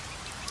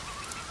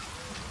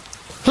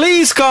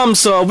 Please come,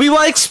 sir. We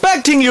were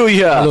expecting you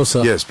here. Hello,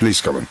 sir. Yes, please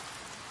come in.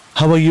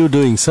 How are you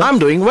doing, sir? I'm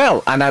doing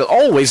well, and I'll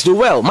always do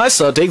well. My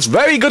sir takes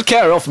very good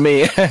care of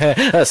me.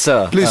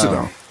 Sir. Please sit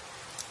down.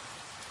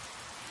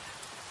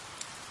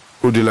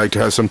 Would you like to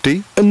have some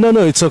tea? No,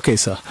 it's okay,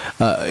 sir.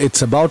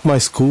 It's about my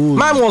school.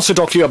 Ma'am wants to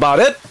talk to you about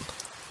it.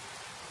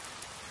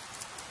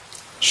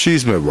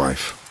 She's my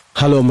wife.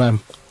 Hello, ma'am.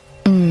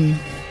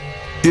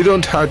 You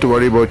don't have to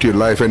worry about your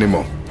life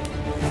anymore.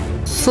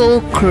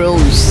 4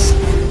 crores.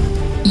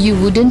 You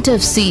wouldn't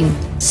have seen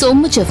so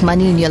much of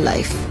money in your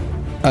life.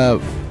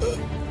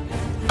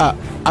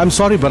 I'm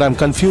sorry, but I'm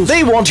confused.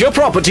 They want your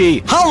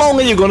property. How long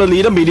are you going to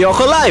lead a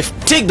mediocre life?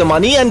 Take the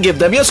money and give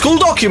them your school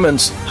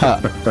documents.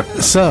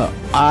 Sir,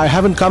 I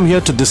haven't come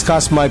here to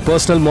discuss my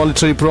personal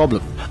monetary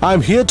problem.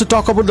 I'm here to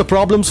talk about the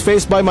problems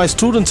faced by my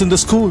students in the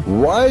school.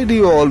 Why do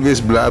you always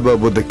blabber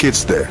about the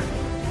kids there?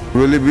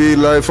 Will you be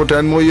alive for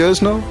 10 more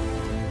years now?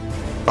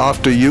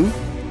 After you?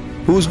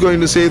 Who's going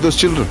to save those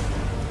children?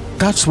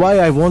 That's why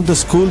I want the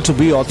school to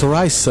be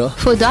authorized, sir.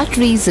 For that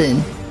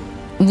reason,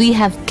 we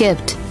have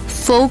kept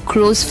 4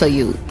 crores for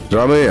you.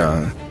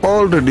 Ramaya,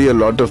 already a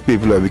lot of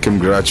people have become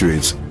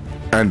graduates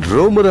and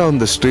roam around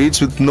the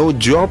streets with no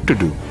job to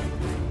do.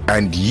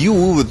 And you,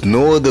 with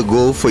no other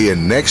go for your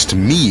next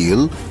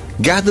meal,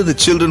 gather the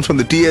children from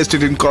the tea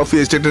estate and coffee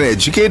estate and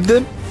educate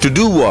them? To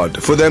do what?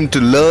 For them to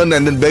learn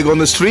and then beg on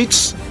the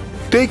streets?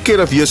 Take care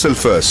of yourself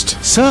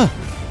first. Sir,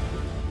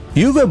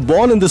 you were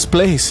born in this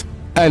place.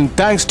 And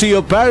thanks to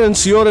your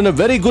parents, you're in a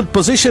very good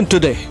position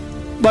today.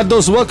 But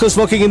those workers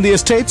working in the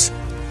estates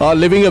are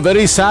living a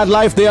very sad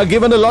life. They are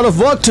given a lot of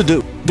work to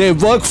do. They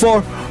work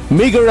for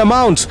meager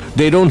amounts.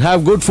 They don't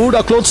have good food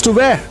or clothes to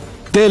wear.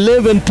 They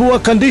live in poor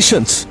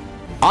conditions.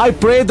 I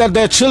pray that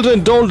their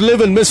children don't live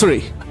in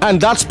misery.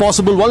 And that's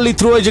possible only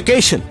through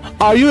education.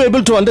 Are you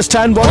able to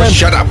understand what I'm...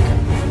 Shut up!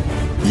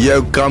 You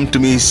have come to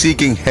me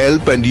seeking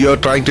help and you're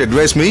trying to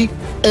address me?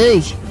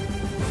 Hey,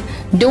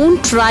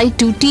 don't try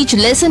to teach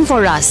lesson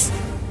for us.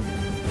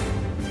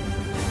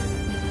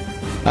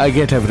 I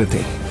get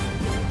everything.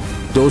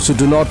 Those who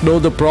do not know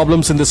the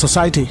problems in the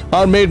society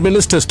are made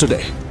ministers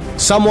today.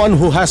 Someone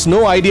who has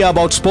no idea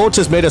about sports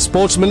is made a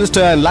sports minister,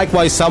 and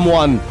likewise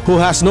someone who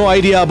has no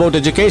idea about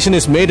education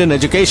is made an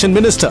education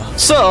minister.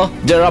 Sir,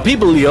 there are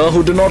people here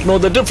who do not know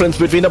the difference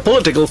between a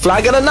political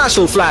flag and a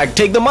national flag.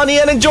 Take the money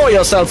and enjoy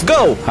yourself.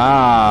 Go.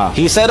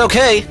 He said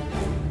okay.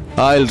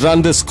 I'll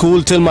run this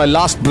school till my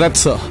last breath,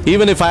 sir.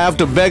 Even if I have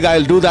to beg,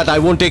 I'll do that. I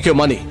won't take your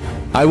money.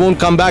 I won't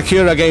come back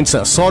here again,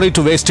 sir. Sorry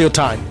to waste your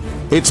time.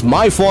 It's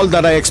my fault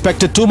that I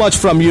expected too much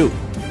from you.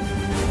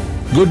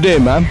 Good day,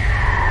 ma'am.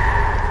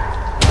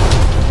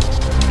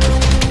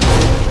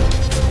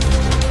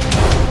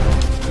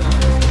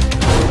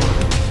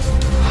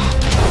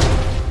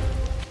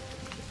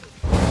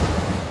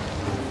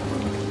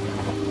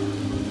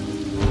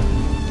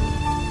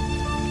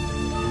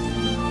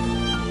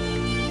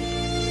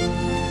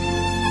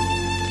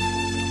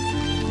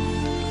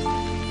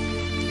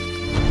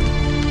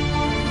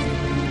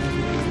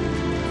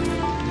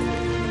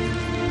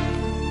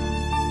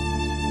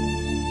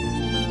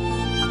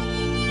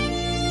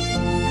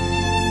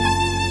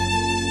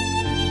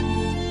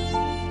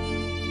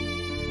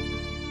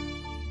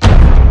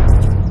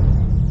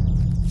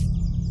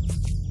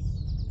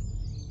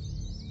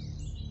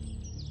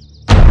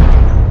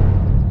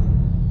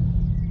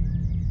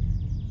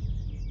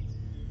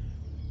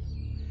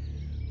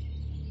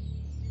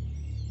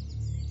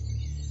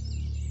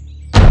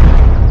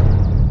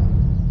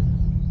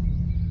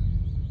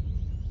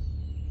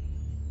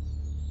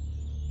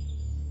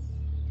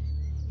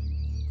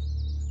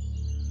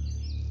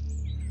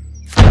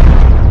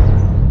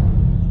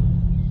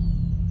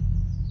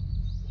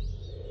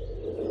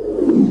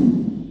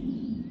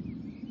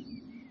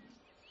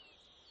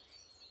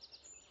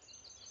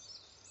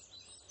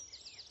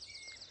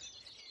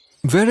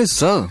 Where is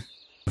sir?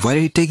 Why are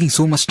you taking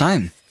so much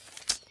time?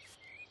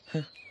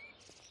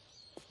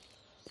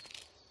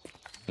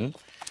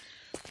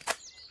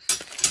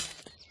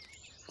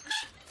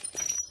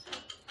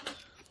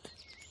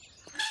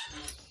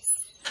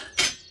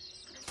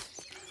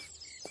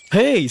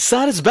 Hey,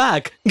 sir is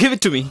back. Give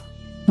it to me.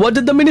 What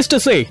did the minister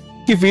say?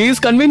 If he is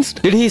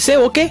convinced, Did he say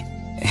okay?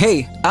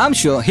 Hey, I'm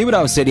sure he would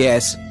have said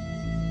yes.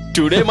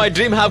 Today my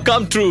dream have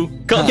come true.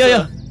 Come,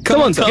 yeah.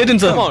 Come on, sir. Get in,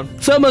 sir. Come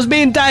on. Sir must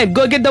be in time.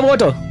 Go get the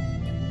water.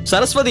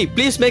 Saraswati,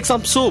 please make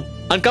some soup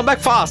and come back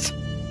fast.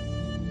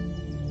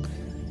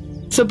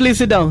 Sir, please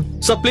sit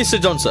down. Sir, please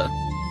sit down, sir.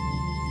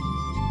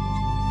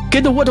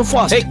 Get the water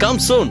fast. Hey, come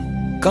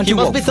soon. Can't He you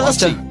must walk be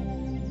thirsty.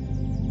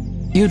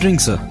 faster? You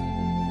drink, sir.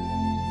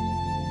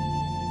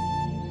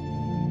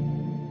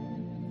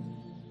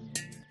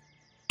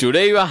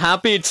 Today you are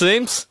happy, it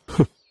seems.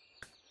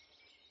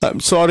 I'm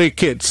sorry,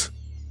 kids.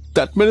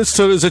 That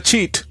minister is a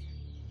cheat.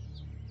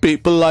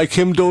 People like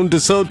him don't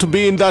deserve to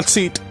be in that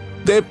seat.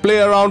 They play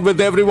around with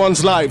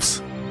everyone's lives.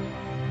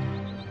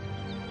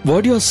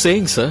 What you are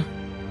saying, sir?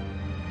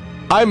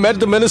 I met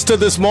the minister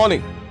this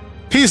morning.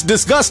 He's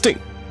disgusting.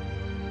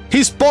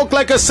 He spoke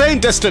like a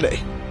saint yesterday.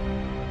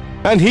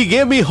 And he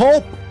gave me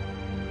hope.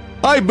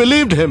 I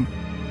believed him.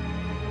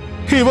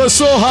 He was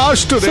so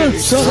harsh today.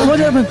 Sir, what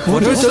happened?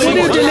 What are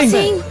you telling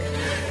me?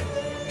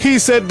 He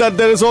said that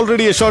there is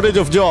already a shortage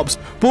of jobs.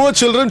 Poor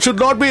children should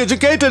not be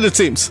educated, it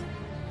seems.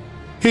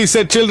 He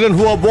said children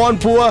who are born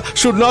poor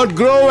should not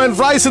grow and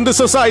rise in the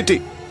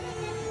society.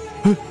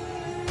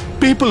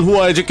 People who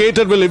are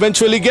educated will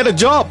eventually get a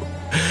job.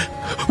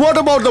 What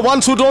about the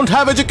ones who don't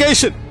have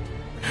education?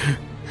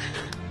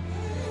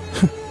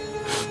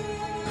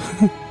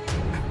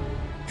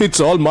 It's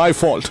all my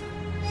fault.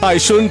 I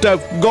shouldn't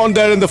have gone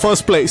there in the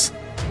first place.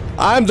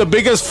 I'm the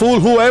biggest fool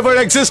who ever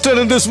existed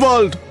in this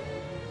world.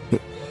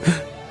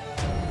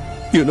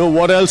 You know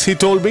what else he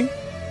told me?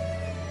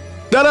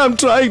 That I'm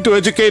trying to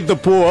educate the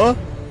poor.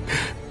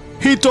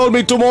 He told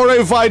me tomorrow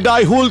if I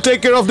die, who'll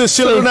take care of these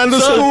children and the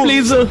school?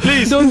 Please, sir.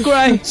 Please. Don't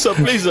cry. Sir,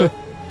 please, sir.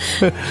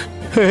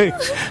 Hey,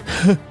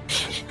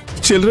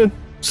 children.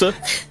 Sir?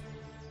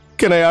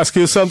 Can I ask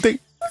you something?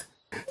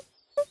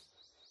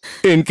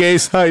 In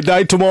case I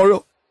die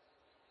tomorrow,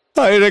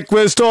 I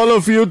request all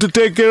of you to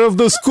take care of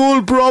the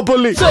school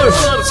properly. Sir,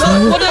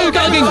 what are you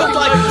talking?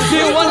 Do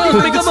you want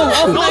to become a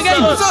orphan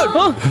again? Sir,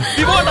 Huh?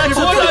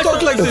 don't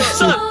talk like this.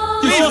 Sir,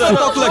 please, sir,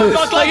 Don't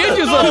talk like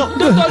this.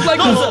 Don't talk like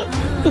this.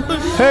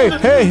 Hey,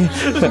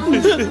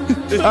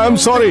 I'm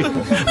sorry.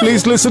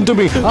 Please listen to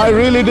me. I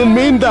really didn't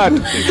mean that.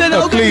 Then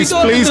how can we Please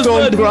talk don't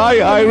this way? cry.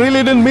 I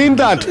really didn't mean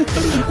that.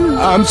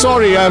 I'm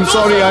sorry. I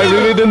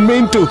really didn't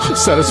mean to.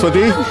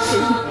 Saraswati.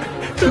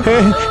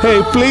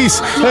 Hey, please.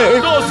 Hey,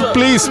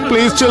 please,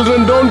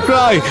 children, don't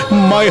cry.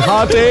 My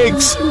heart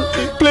aches.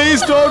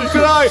 Please don't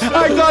cry.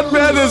 I can't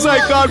bear this.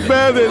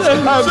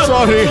 I'm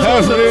sorry.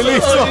 I'm really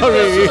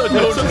sorry.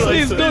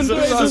 Please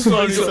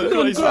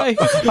don't cry.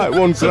 I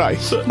won't cry.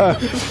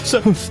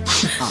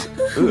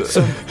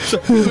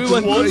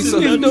 Everyone, please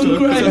don't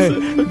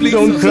cry. Please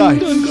Don't cry.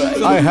 Don't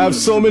cry. I have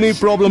so many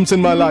problems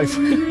in my life.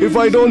 If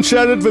I don't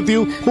share it with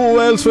you, who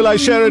else will I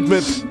share it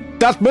with?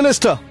 That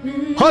minister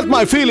hurt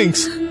my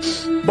feelings.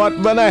 But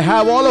when I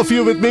have all of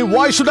you with me,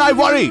 why should I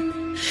worry?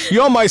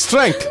 You're my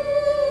strength.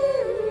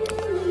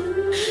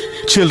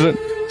 Children,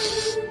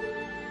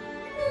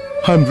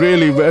 I'm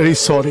really very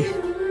sorry.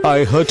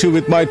 I hurt you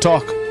with my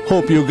talk.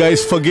 Hope you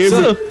guys forgive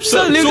me.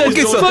 Sir, leave that.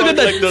 okay, sir. Forget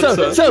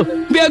that.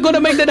 Sir, we are going to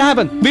make that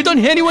happen. We don't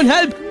need anyone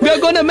help. We are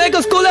going to make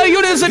a school a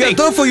university. We are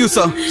there for you,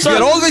 sir. We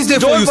are always there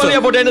for you, Don't worry sir.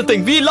 about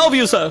anything. We love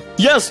you, sir.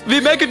 Yes, we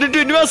make it into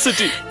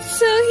university.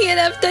 Sir,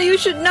 hereafter you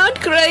should not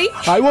cry.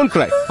 I won't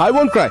cry.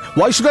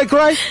 Why should I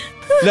cry?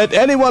 Let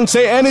anyone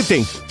say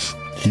anything.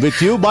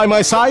 With you by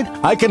my side,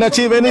 I can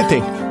achieve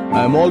anything.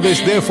 I'm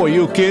always there for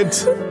you,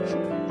 kids.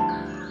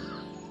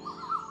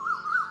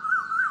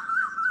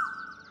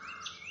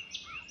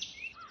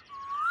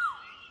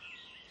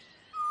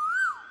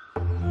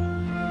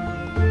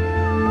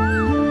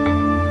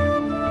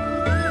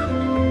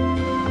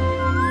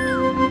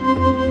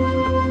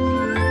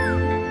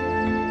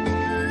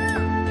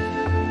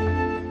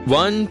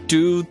 One,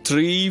 two,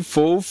 three,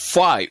 4,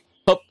 5.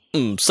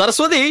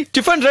 Saraswati,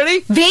 tiffin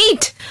ready?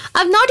 Wait,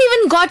 I've not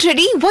even got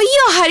ready. Why are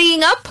you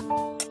hurrying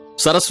up?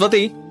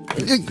 Saraswati,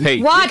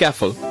 hey, What? be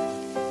careful.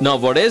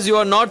 Nowadays, you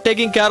are not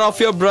taking care of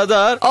your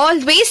brother.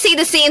 Always say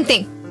the same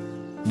thing.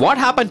 What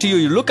happened to you?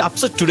 You look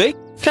upset today.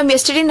 From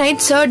yesterday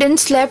night, sir didn't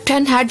slept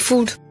and had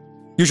food.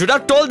 You should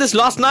have told this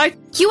last night.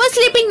 You were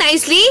sleeping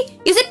nicely.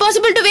 Is it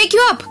possible to wake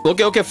you up?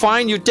 Okay,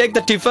 fine. You take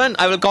the tiffin.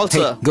 I will call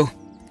sir. Go.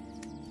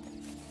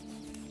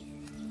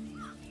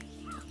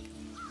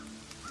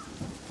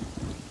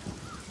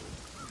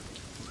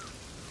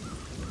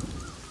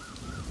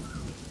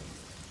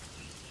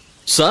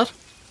 Sir?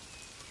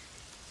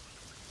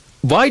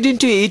 Why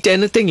didn't you eat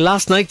anything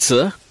last night,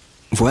 sir?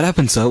 What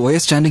happened, sir? Why are you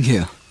standing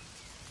here?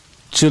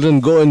 Children,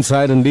 go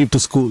inside and leave to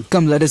school.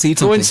 Come, let us eat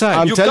something. Go inside.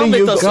 I'm you telling come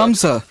you, with us, Come,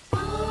 sir.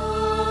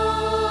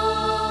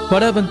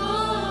 What happened?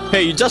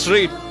 Hey, you just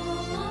read.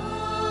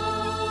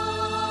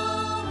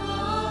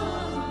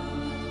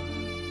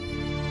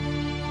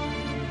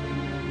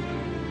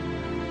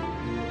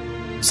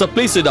 Sir,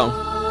 please sit down.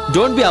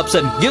 Don't be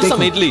upset. Give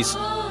some idlis.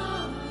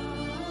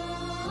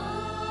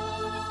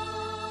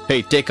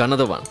 Hey, take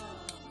another one.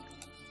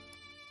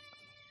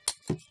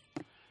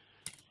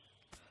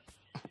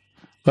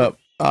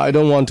 I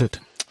don't want it.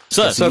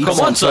 Sir, come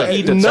on, sir.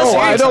 Eat it. No,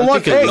 I don't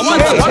want it. Come on,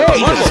 sir.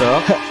 Eat it,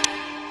 sir.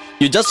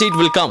 You just eat,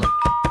 will come.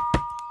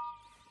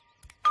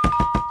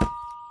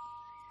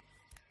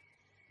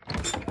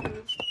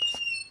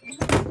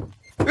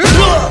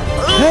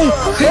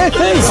 Hey,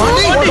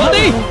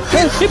 Buddy!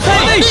 Hey,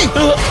 Buddy!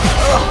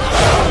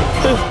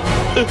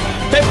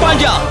 Hey,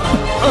 Panja!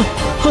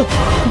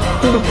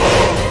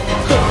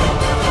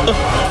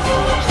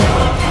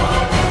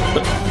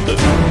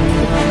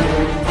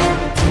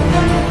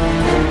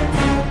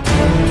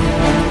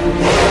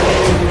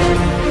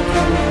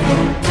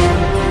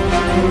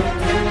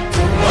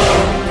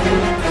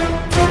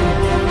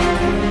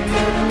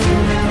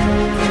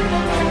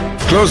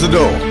 Close the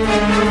door.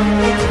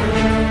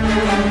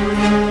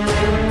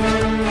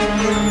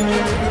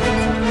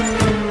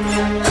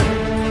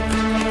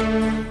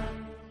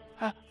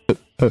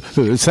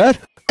 Sir?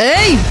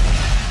 Hey!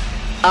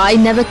 I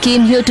never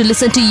came here to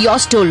listen to your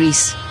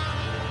stories.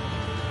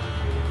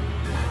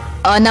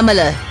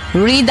 Anamala,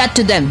 read that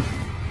to them.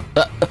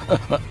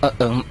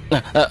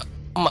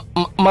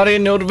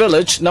 Marinur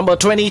village number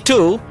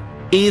 22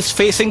 is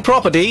facing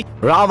property.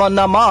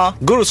 Ravanama,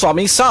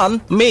 Guruswami's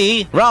son,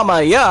 me,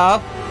 Ramaya,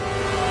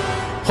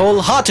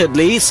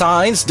 wholeheartedly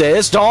signs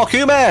this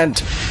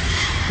document.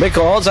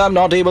 Because I'm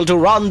not able to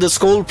run the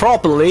school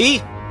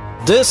properly,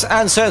 this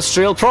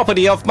ancestral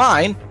property of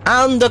mine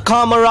and the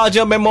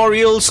Kamaraja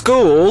Memorial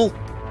School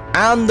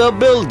and the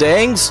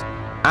buildings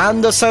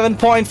and the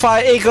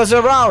 7.5 acres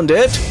around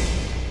it,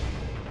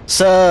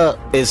 sir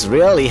is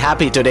really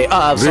happy today.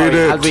 I'll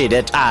read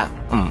it.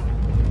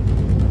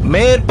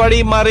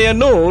 Merpadi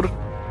Marianur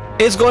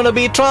is going to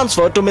be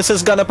transferred to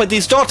Mrs.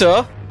 Ganapati's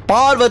daughter,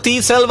 Parvati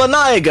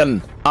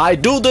Selvanayagan. I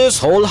do this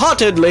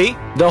wholeheartedly.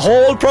 The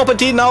whole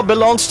property now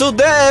belongs to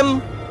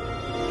them.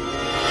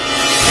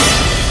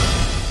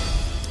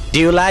 Do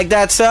you like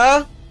that,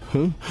 sir?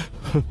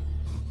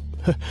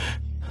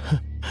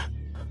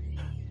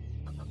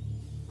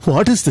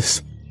 What is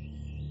this?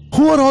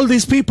 Who are all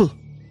these people?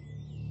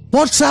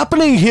 What's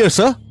happening here,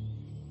 sir?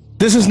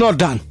 This is not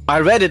done.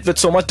 I read it with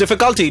so much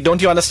difficulty. Don't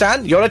you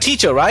understand? You're a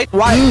teacher, right?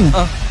 Why?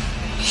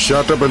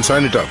 Shut up and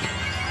sign it up.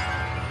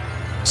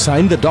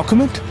 Sign the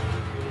document?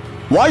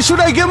 Why should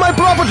I give my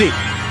property?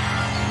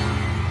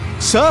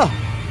 Sir,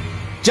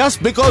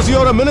 just because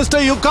you're a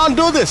minister, you can't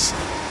do this.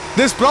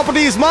 This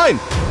property is mine.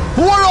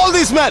 Who are all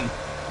these men?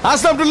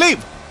 Ask them to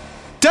leave.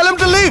 Tell them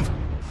to leave.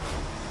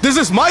 This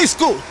is my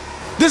school.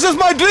 This is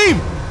my dream.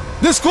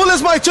 This school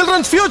is my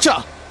children's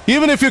future.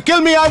 Even if you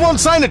kill me, I won't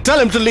sign it. Tell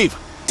him to leave.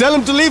 Tell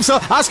him to leave, sir.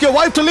 Ask your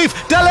wife to leave.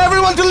 Tell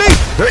everyone to leave.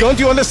 Hey. Don't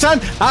you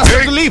understand? Ask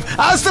them to leave.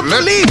 Ask them to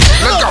leave.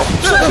 Let go.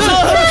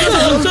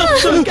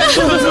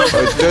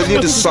 I tell you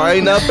to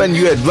sign up and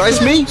you advise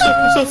me?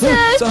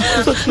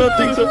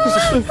 Nothing, sir.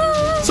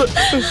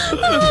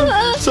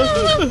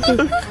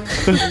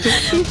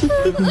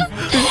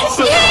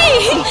 Hey!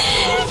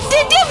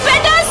 Did you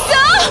bet us,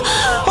 sir?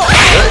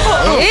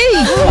 Hey!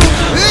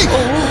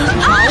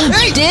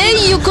 How dare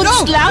you could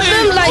slap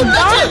him like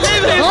that?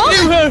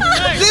 Leave her!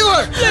 Leave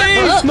her!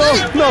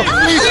 No,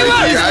 please.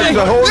 Catch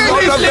the whole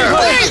lot of them.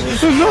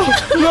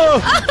 No.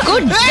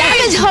 Could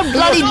damage her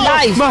bloody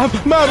life. Ma'am,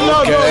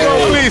 no,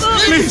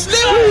 please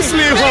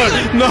leave her.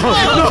 No,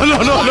 ma'am.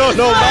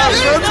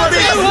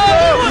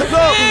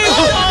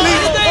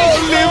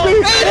 Leave me.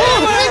 Oh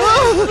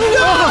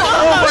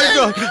my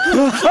God.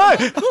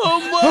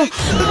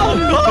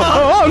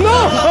 Oh no.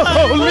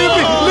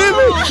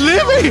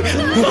 Leave me.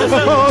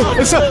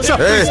 Sir,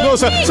 please, no,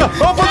 sir.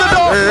 Open the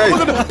door.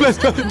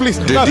 Please.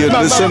 Did you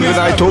listen when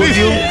I told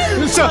you?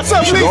 Sir, please,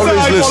 sir,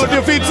 I fall at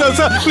your feet,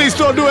 sir. Please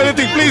don't do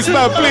anything. Please,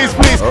 ma'am, please.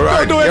 All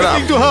right, don't do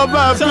anything to her,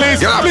 ma'am.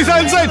 Please,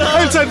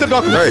 I'll sign the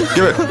document. Hey,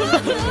 give it.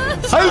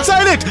 I'll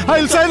sign it.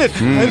 I'll sign the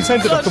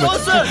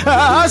document.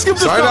 Ask him to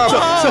stop,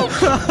 sir.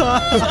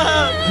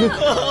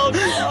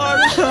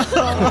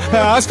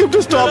 Ask him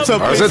to stop, sir.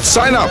 I said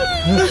sign up.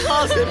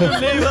 Ask him to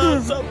leave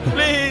us, sir,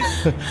 please.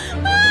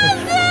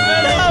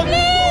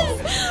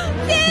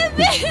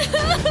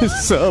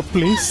 Sir,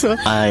 please, sir.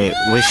 I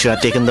wish you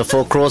had taken the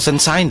 4 crores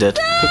and signed it.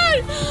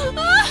 Dad,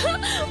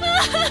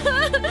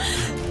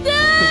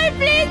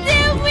 please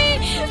help me.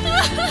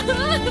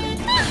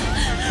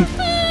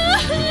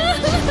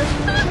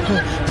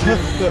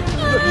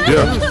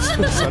 Yeah.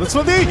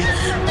 Saraswati.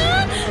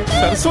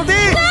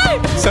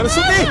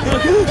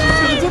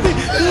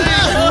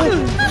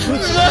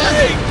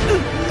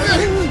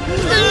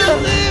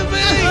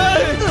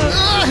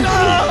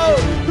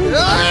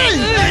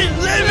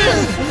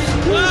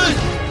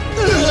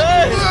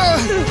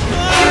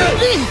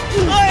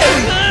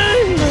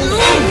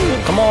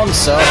 Come on,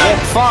 sir.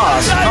 Walk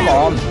fast. Come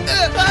on.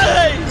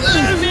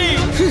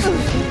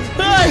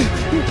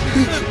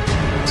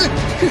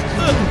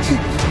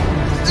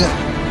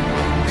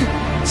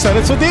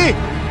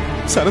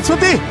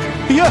 Saraswati,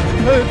 here,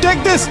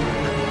 take this.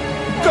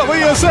 Cover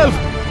yourself.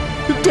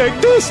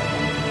 Take this.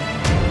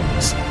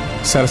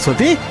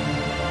 Saraswati?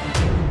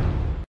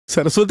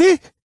 Saraswati?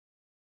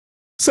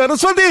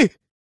 Saraswati?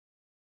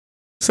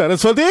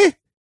 Saraswati?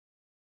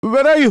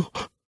 Where are you?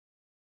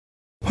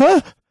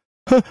 Huh?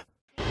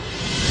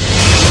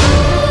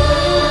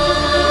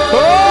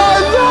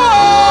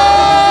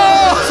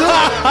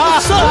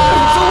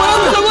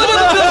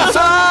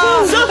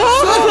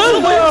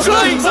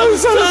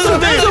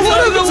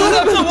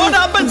 What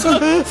happened, sir?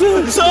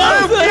 Sir,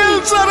 I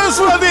killed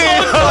Saraswati!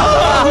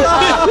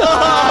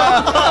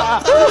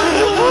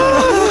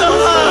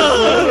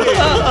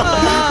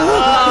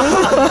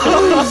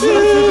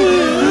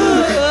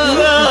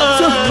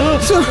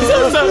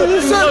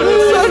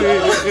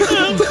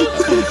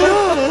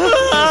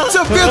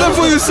 Sir, we are there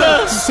for you,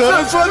 sir.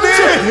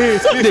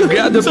 Saraswati! They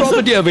grabbed the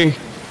property away.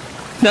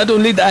 Not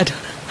only that,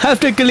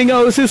 after killing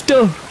our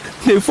sister,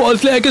 they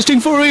falsely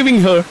accused for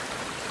raping her.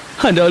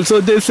 And also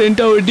they sent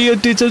our dear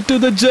teacher to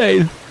the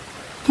jail.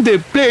 They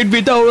played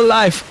with our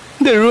life.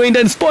 They ruined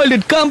and spoiled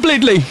it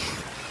completely.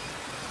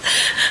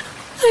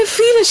 I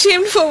feel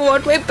ashamed for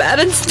what my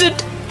parents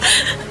did.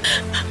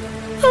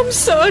 I'm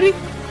sorry.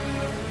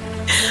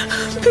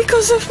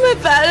 Because of my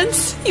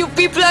parents, you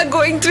people are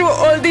going through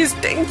all these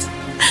things.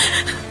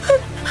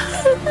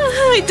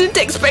 I didn't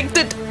expect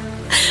it.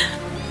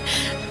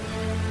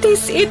 They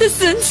say the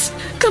sins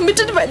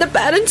committed by the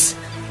parents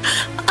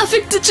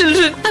affect the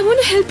children. I want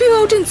to help you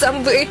out in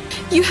some way.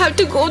 You have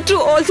to go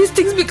through all these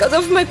things because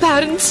of my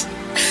parents.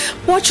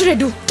 What should I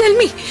do? Tell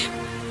me.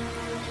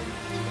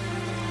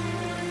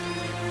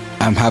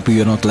 I'm happy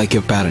you're not like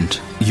your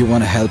parent. You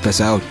want to help us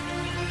out.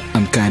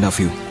 I'm kind of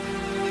you.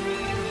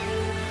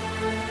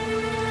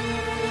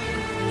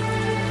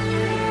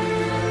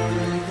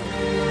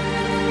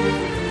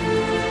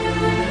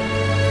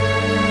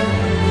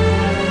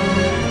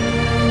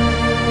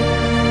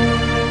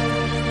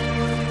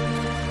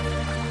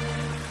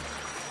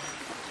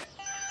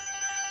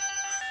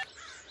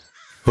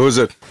 Who's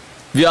it?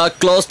 We are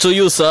close to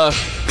you, sir.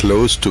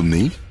 Close to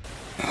me?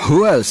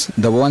 Who else?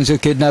 The ones who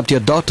kidnapped your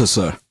daughter,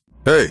 sir.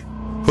 Hey,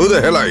 who the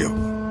hell are you?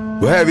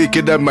 Where have you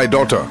kidnapped my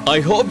daughter?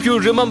 I hope you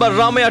remember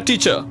Ramaya,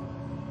 teacher.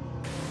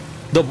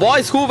 The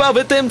boys who were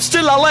with him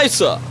still alive,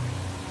 sir.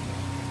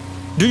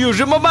 Do you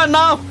remember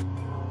now?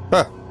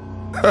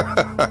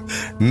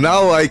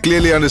 Now I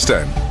clearly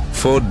understand.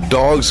 4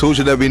 dogs who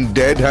should have been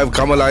dead have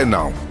come alive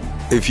now.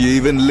 If you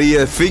even lay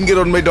a finger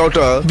on my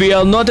daughter... We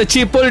are not a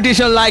cheap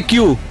politician like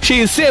you. She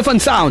is safe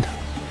and sound.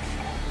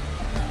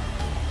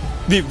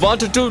 We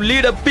wanted to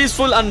lead a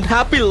peaceful and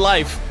happy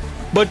life,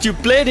 but you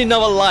played in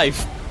our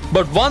life.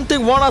 But one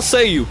thing wanna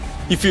say you,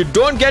 if you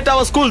don't get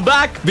our school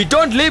back, we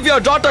don't leave your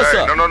daughter, Hey,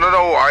 sir. no,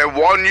 I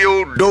warn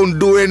you, don't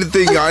do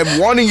anything. I'm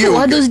warning you. Who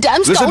are those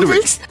damn Listen to me.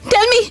 scoundrels?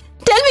 Tell me,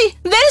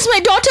 where is my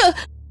daughter?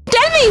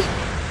 Tell me!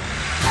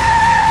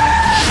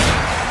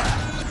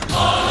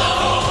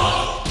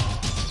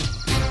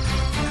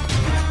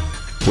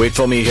 Wait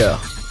for me here.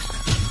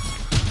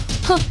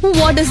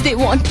 What does they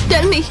want?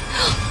 Tell me.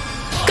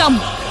 Come.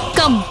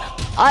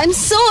 I'm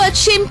so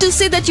ashamed to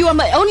say that you are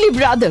my only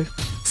brother.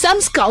 Some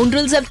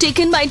scoundrels have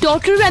taken my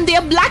daughter and they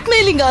are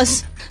blackmailing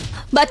us.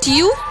 But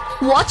you,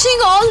 watching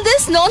all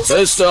this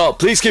nonsense... Sister,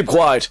 please keep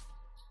quiet.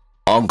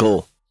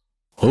 Uncle,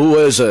 who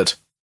is it?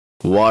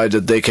 Why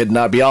did they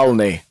kidnap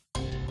Yalni?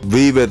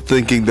 We were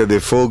thinking that the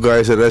 4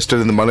 guys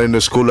arrested in the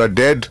Malayana school are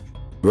dead.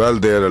 Well,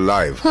 they're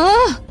alive.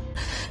 Huh?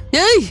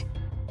 Hey!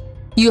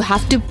 You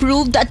have to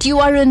prove that you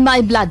are in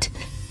my blood.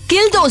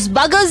 Kill those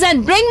buggers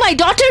and bring my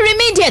daughter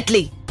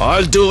immediately.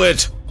 I'll do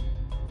it.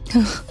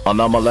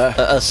 Anamala?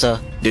 Sir.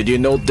 Did you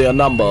note their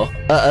number?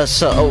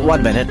 Sir,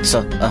 1 minute,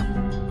 sir.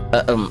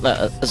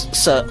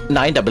 Sir,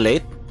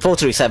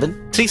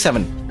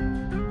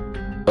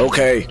 988-437-37.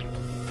 Okay.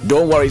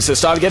 Don't worry,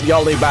 sister. I'll get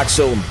Yalni back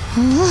soon.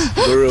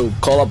 Guru,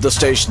 call up the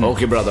station.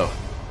 Okay, brother.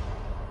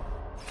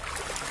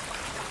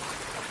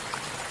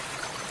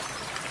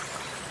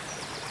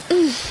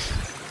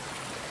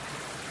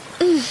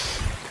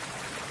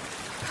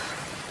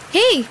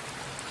 Hey,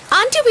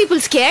 aren't you people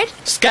scared?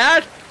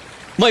 Scared?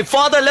 My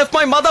father left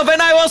my mother when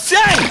I was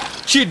young.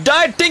 She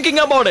died thinking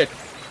about it.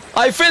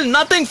 I feel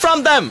nothing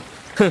from them.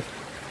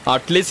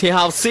 At least he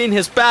have seen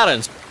his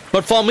parents.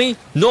 But for me,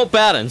 no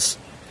parents.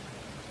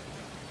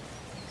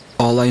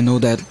 All I know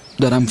that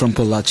I'm from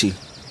Pollachi.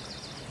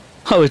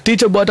 Our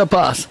teacher bought a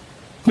pass.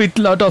 With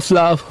lot of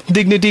love,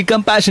 dignity,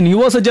 compassion. He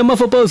was a gem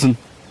of a person.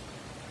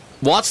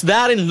 What's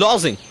there in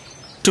losing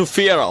to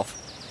fear of?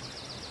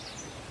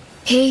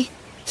 Hey,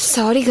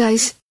 sorry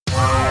guys.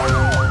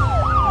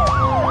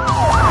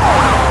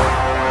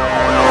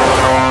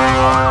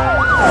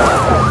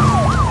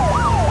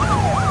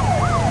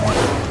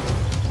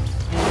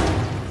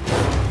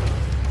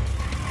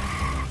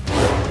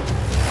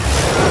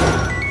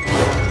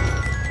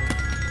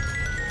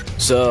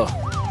 Sir.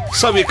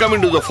 Sir, we come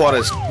into the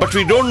forest, but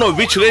we don't know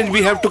which range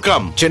we have to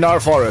come. Chinar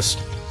Forest.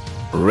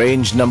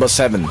 Range number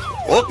 7.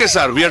 Okay,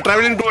 sir. We are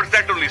traveling towards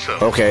that only, sir.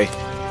 Okay.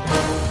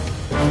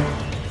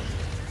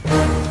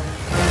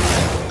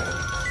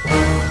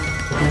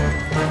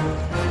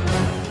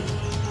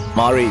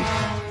 Mari,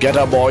 Get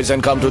up, boys,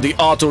 and come to the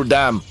Arthur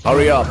Dam.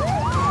 Hurry up.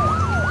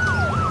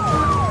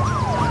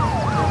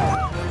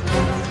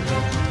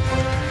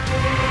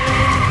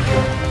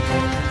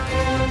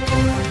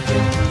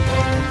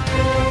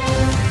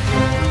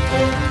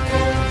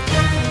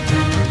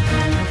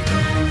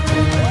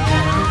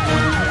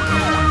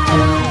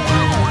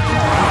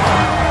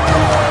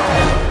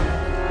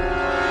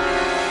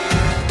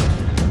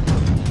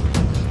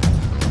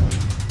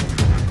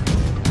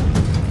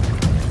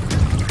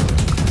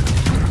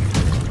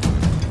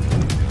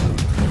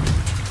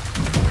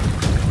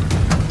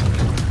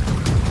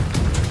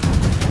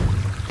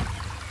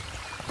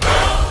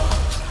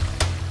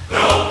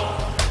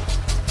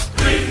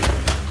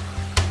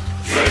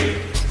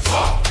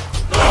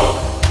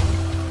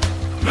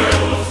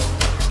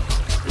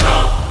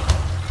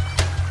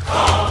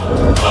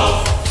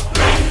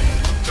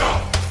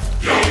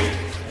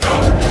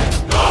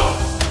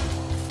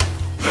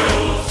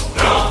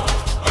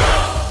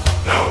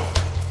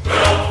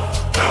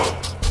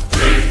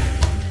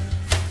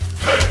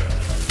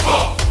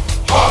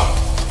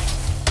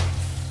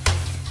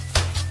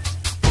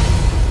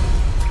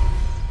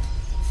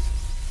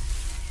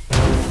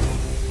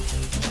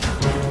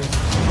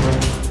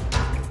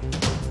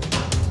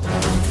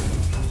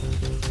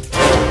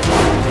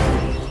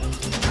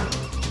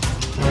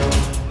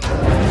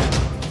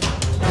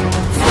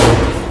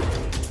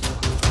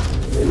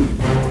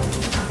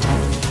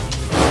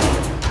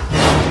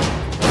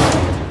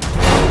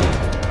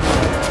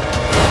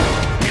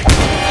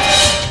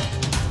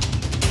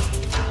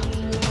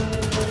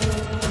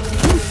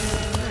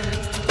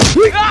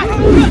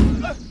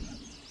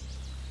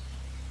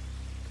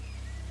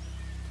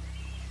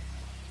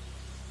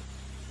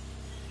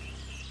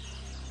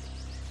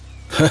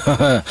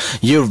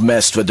 You've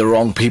messed with the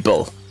wrong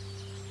people.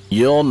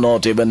 You're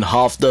not even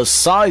half the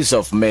size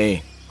of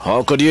me.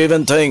 How could you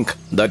even think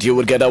that you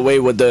would get away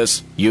with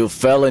this? You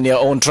fell in your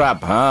own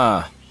trap,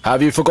 huh?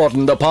 Have you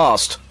forgotten the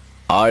past?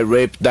 I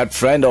raped that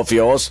friend of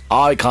yours.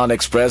 I can't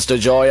express the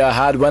joy I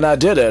had when I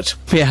did it.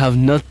 We have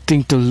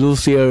nothing to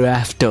lose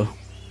hereafter.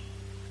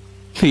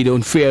 We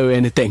don't fear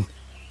anything.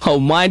 Our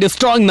mind is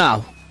strong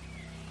now.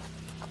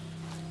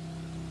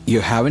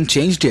 You haven't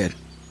changed yet.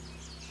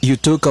 You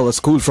took our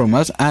school from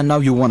us and now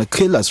you want to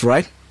kill us,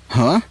 right?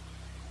 Huh?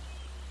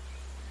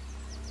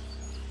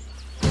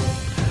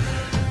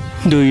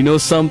 Do you know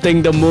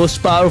something? The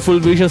most powerful,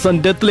 vicious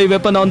and deadly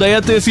weapon on the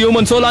earth is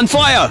human soul on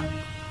fire.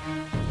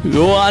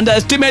 You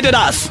underestimated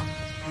us.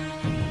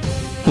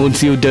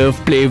 Once you dare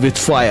play with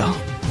fire,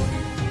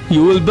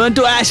 you will burn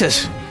to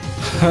ashes.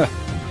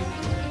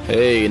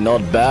 Hey,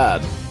 not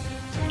bad.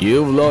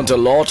 You've learned a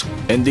lot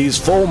in these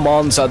 4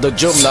 months at the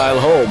juvenile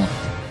home.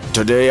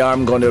 Today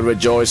I'm going to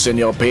rejoice in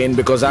your pain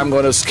because I'm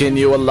going to skin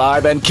you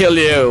alive and kill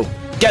you.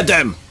 Get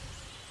them!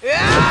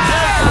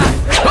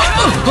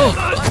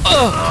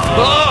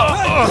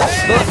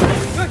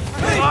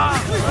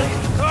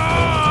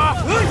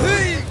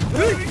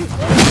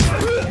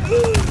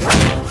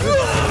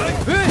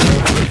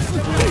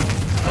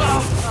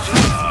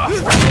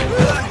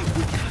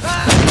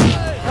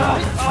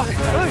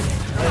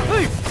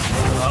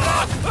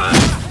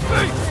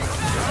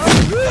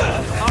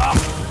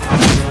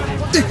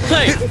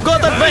 Hey, go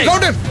that way!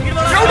 Got him!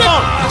 Come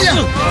on!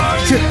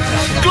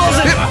 Close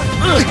it!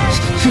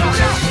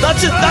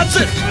 That's it, that's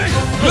it!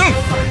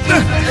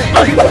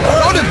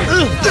 Got him!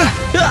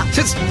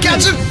 Just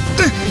catch him!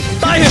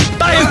 Tie him,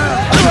 tie him!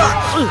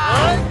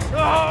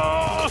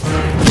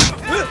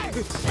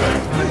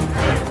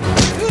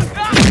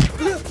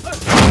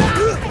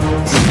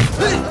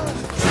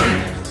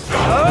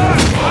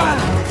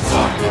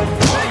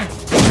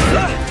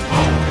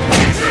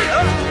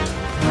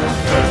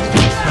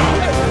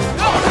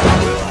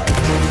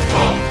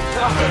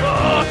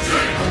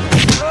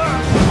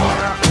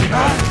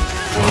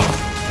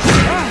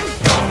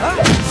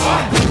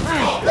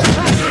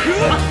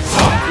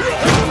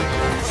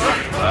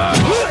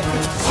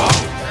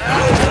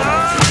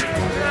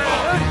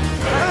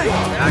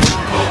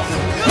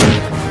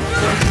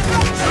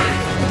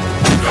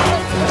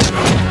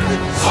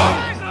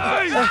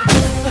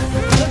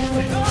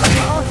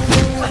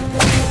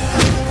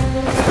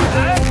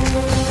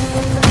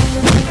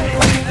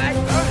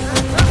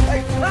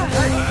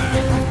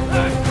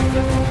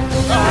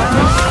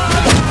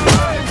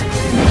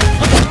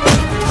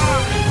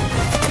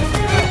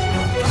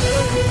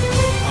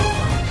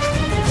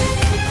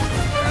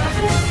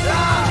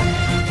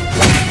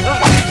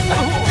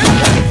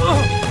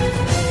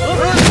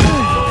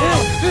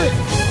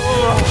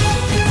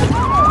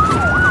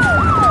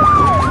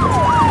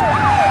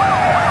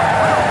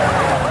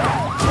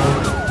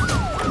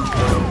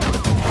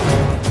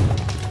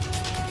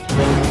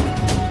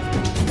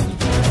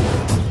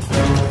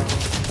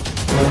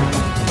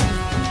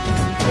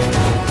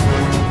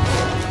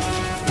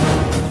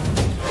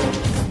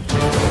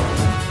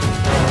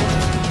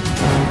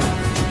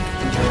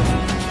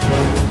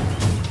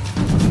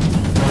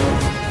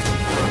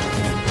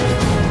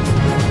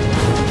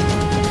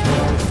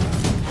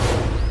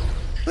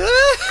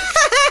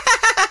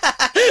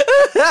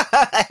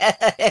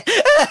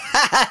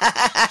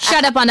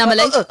 Shut up,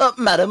 Annamalai.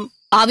 Madam.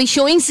 Are we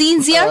showing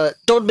scenes here?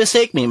 Don't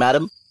mistake me,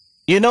 madam.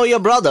 You know your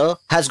brother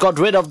has got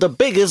rid of the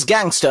biggest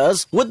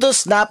gangsters with the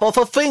snap of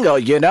a finger,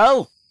 you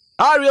know?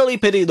 I really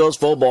pity those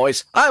 4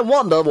 boys. I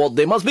wonder what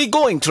they must be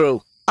going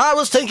through. I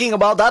was thinking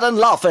about that and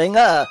laughing.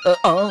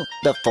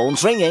 The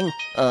phone's ringing.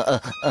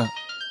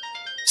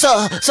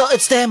 Sir,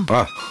 it's them.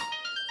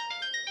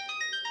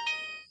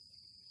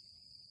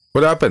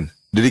 What happened?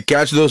 Did he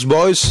catch those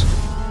boys?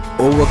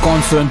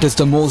 Overconfident is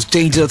the most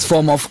dangerous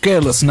form of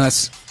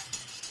carelessness.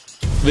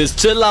 We're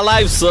still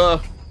alive, sir.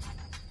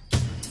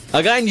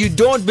 Again, you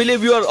don't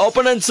believe your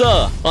opponent,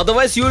 sir.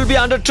 Otherwise, you will be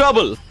under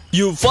trouble.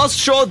 You first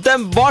showed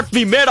them what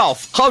we made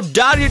of. How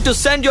dare you to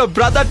send your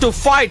brother to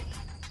fight?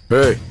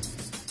 Hey,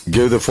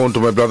 give the phone to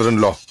my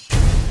brother-in-law.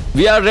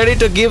 We are ready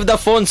to give the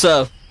phone,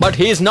 sir. But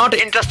he is not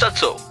interested,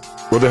 so.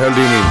 What the hell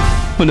do you mean?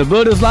 When a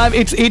bird is live,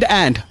 it's eat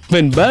ant.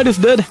 When bird is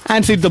dead,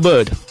 ants eat the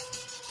bird.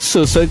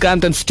 So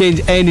circumstances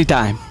change any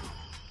time.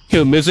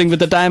 You're missing with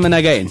the time and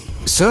again.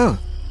 Sir,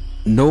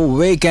 no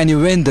way can you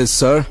win this,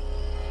 sir.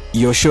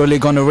 You're surely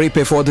gonna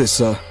repay for this,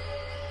 sir.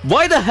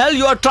 Why the hell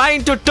you are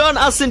trying to turn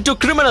us into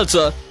criminals,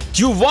 sir?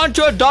 You want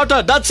your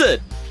daughter, that's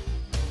it.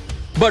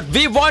 But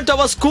we want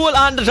our school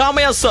and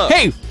Ramaya, sir.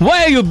 Hey,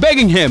 why are you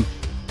begging him?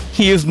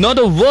 He is not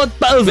a worth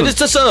person.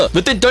 Minister, sir,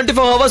 within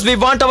 24 hours we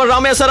want our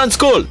Ramaya sir and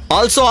school.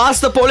 Also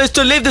ask the police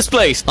to leave this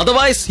place.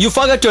 Otherwise, you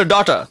forget your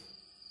daughter.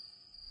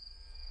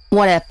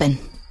 What happened?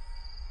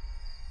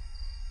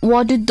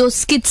 What did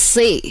those kids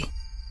say?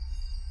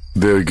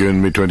 They're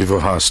giving me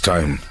 24 hours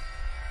time.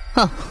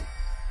 Huh.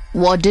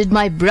 What did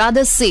my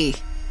brother say?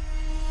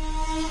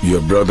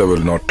 Your brother will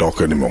not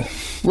talk anymore.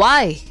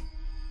 Why?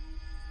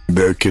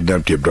 They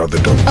kidnapped your brother,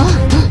 Tommy.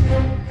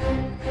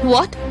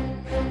 What?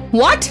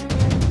 What?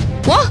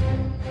 What?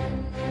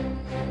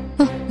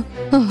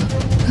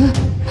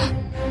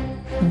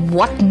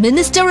 What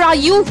minister are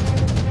you?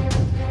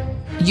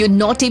 You're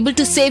not able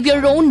to save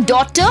your own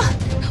daughter?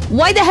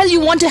 Why the hell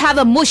you want to have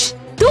a mush?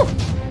 Too?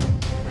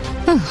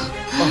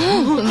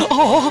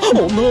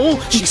 Oh no,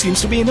 she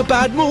seems to be in a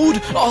bad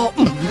mood.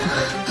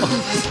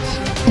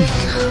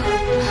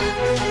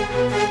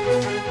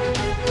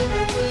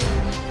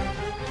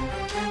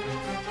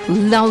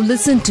 Now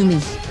listen to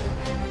me.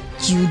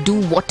 You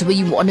do whatever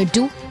you want to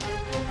do.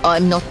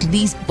 I'm not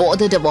least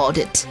bothered about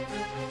it.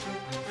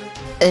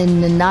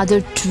 In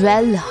another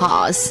 12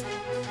 hours,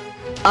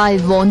 I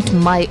want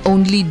my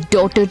only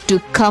daughter to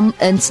come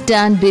and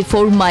stand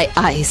before my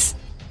eyes.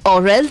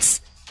 Or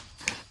else,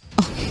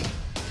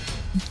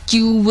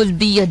 you will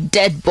be a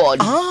dead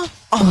body.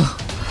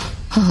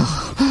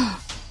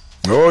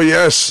 Oh,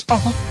 yes.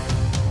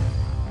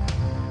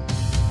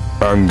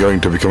 I'm going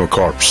to become a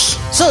corpse.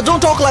 Sir,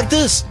 don't talk like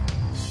this.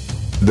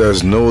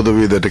 There's no other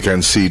way that I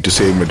can see to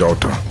save my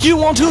daughter. You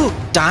want to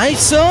die,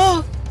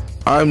 sir?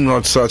 I'm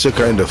not such a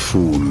kind of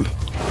fool.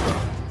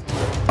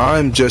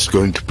 I'm just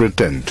going to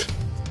pretend.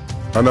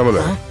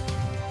 Annamalai,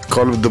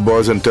 call up the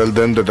boys and tell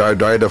them that I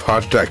died of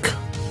heart attack.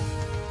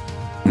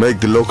 Make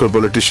the local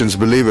politicians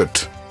believe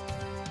it.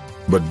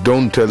 But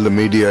don't tell the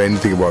media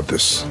anything about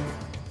this.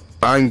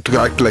 I'm to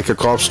act like a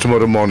corpse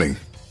tomorrow morning.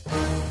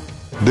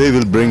 They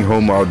will bring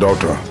home our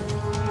daughter.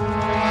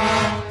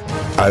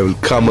 I will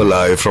come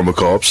alive from a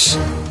corpse.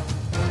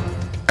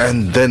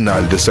 And then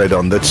I'll decide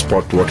on that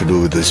spot what to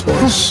do with these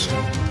boys.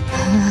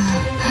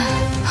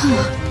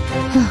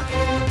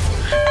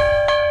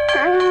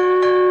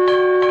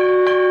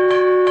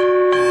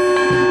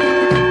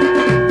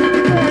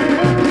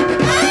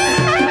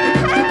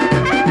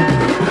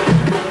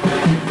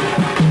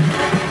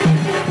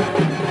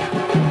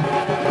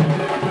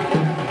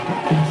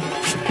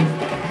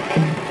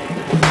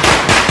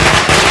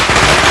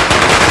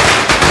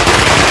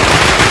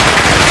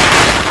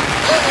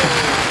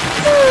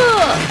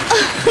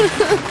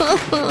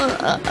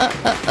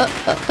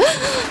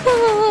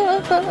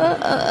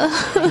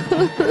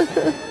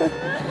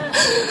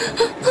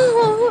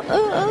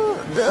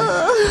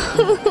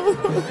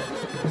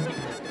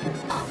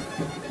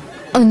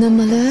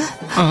 Annamalai,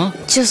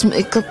 just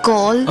make a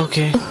call.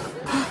 Okay.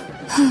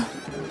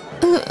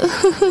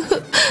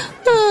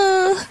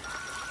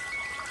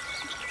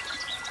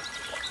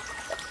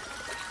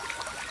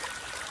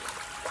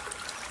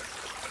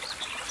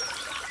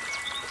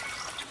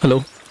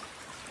 Hello?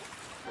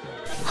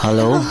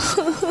 Hello?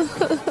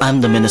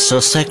 I'm the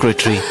minister's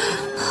secretary.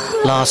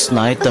 Last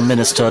night, the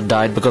minister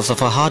died because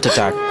of a heart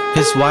attack.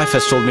 His wife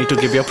has told me to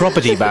give your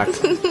property back.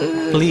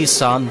 Please,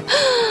 son,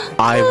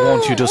 I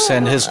want you to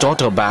send his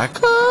daughter back.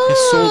 His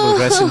soul will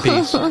rest in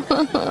peace.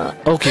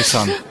 Okay,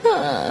 son.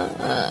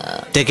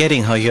 They're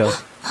getting her here.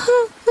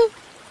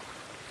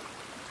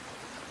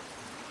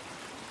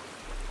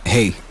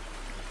 Hey,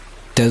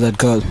 tell that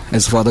girl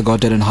his father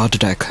got dead in a heart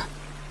attack.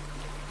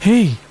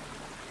 Hey,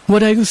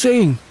 what are you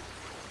saying?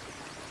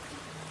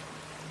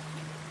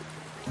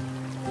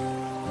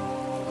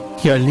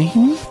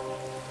 Yarni?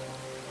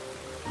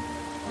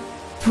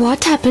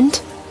 What happened?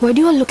 Why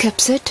do you all look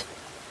upset?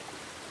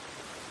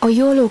 Are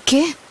you all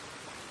okay?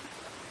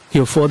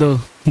 Your father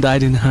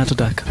died in a heart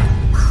attack.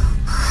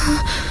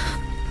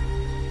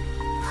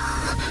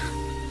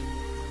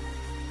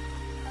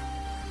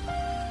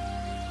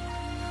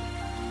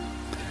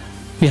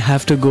 We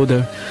have to go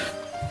there.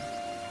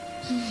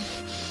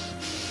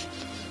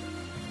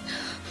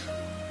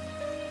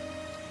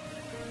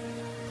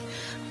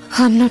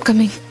 I'm not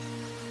coming.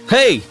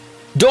 Hey,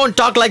 don't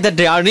talk like that,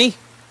 Yarni.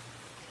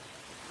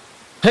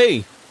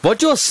 Hey,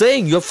 what you are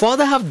saying? Your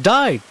father have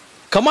died.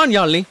 Come on,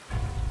 Yarni.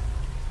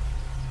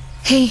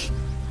 Hey,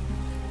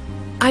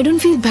 I don't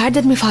feel bad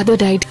that my father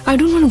died. I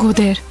don't want to go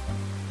there.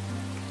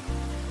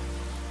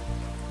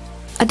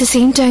 At the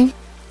same time,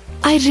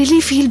 I really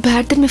feel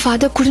bad that my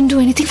father couldn't do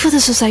anything for the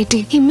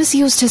society. He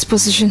misused his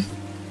position.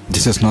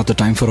 This is not the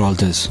time for all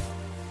this.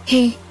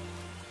 Hey,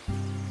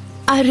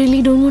 I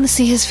really don't want to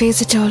see his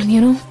face at all,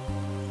 you know?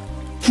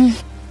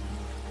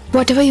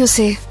 Whatever you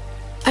say,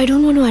 I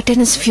don't want to attend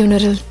his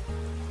funeral.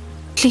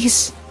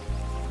 Please,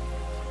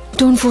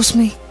 don't force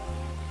me.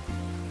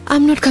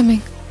 I'm not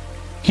coming.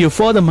 Your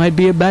father might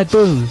be a bad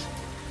person,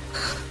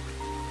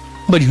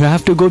 but you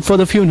have to go for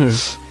the funeral.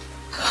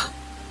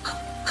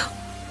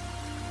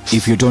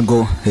 If you don't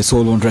go, his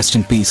soul won't rest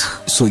in peace.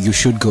 So you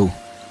should go.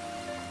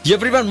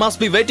 Everyone must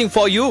be waiting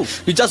for you.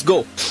 You just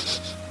go.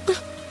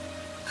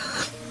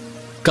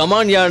 Come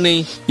on,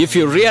 Yarni. If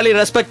you really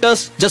respect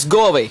us, just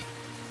go away.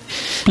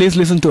 Please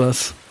listen to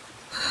us.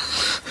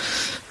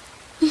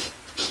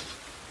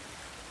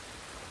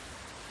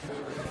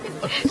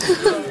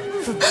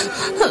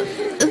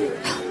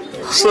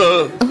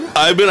 Sir,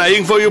 I've been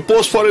eyeing for your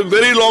post for a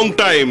very long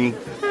time.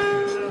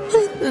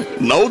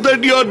 Now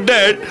that you're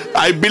dead,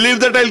 I believe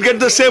that I'll get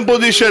the same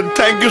position.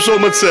 Thank you so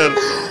much, sir.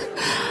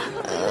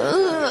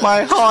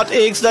 My heart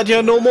aches that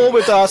you're no more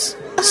with us.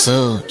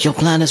 Sir, your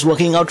plan is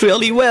working out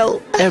really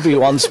well.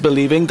 Everyone's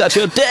believing that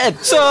you're dead.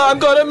 Sir, I'm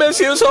gonna miss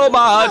you so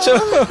much.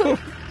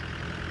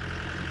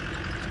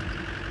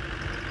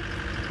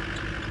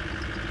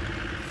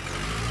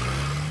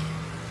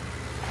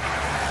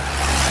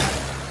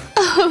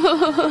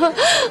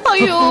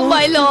 Oh,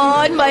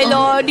 my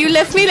lord, you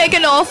left me like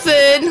an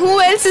orphan. Who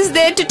else is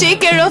there to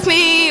take care of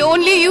me?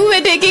 Only you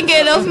were taking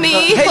care of me.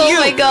 Hey, oh you.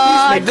 my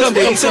god. Come,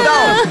 sit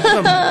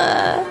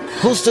down.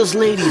 Who's this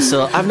lady,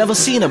 sir? I've never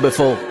seen her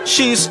before.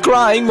 She's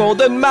crying more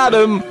than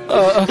madam.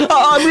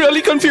 I'm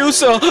really confused,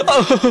 sir.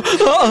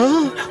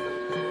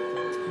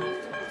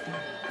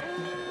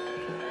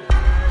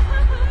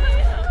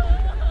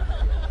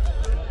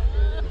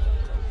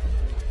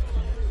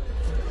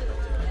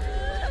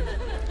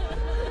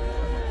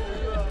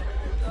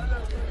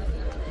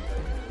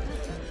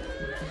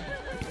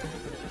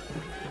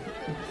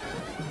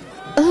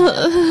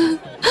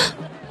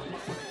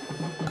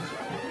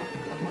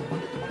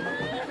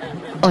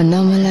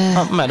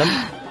 Annamalai. Madam.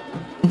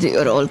 They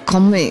are all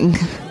coming.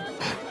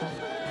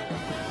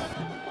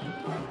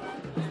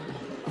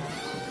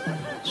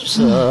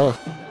 Sir,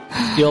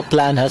 your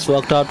plan has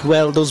worked out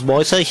well. Those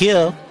boys are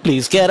here.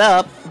 Please get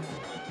up.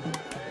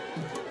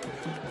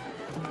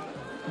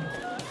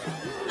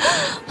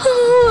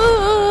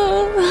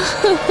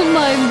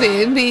 My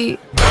baby.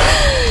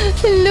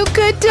 Look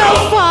at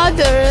our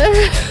father.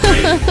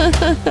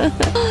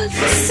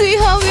 See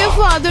how your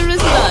father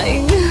is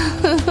lying.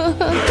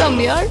 Come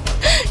here.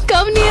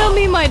 Come near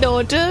me, my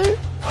daughter.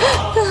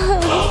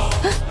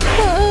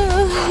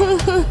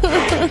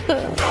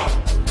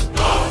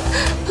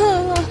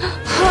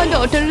 Our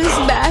daughter is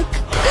back.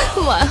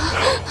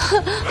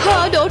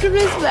 Our daughter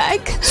is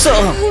back.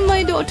 Sir,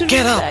 my daughter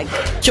get is up.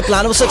 back. Your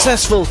plan was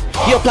successful.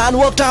 Your plan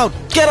worked out.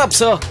 Get up,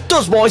 sir.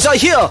 Those boys are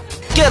here.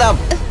 Get up.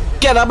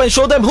 Get up and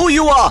show them who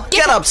you are.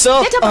 Get up,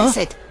 sir. Get up, I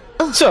said.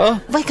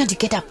 Sir. Why can't you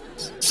get up?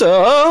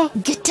 Sir.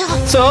 Get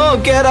up.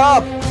 Sir, get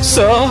up.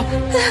 Sir.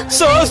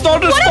 Sir, it's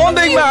not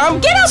responding, ma'am.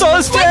 Get up. Sir,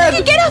 it's Why dead. can't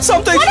you get up?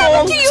 Something's What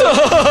wrong. happened to you?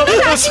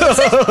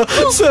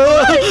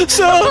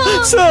 Sir.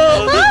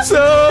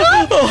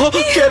 Oh,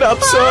 get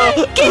up,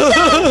 sir. Get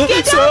up.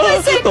 Get sir. up,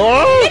 I said.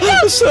 Oh, Get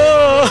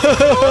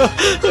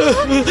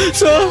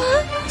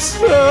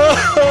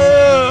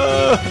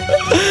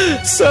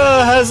up.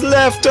 Sir has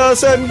left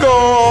us and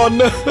gone.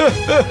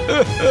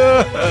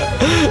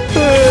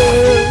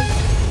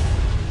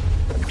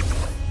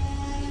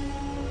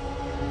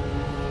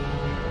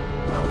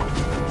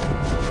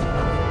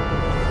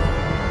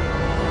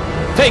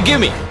 Hey,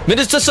 give me.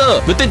 Minister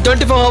sir, within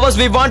 24 hours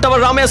we want our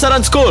Ramaya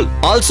Saran school.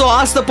 Also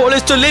ask the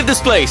police to leave this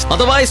place.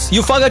 Otherwise,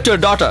 you forget your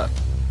daughter.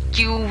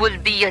 You will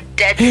be a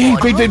dead Hey,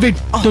 body. wait.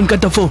 Don't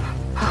cut the phone.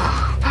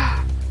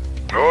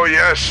 Oh,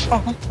 yes.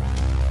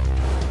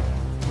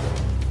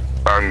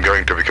 I'm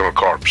going to become a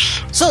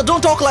corpse. Sir,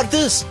 don't talk like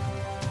this.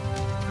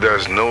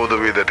 There's no other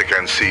way that I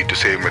can see to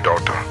save my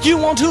daughter. You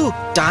want to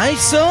die,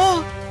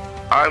 sir?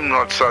 I'm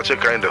not such a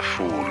kind of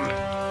fool.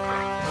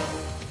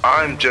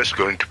 I'm just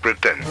going to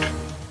pretend.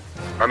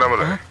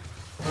 Annamalai,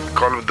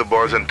 call with the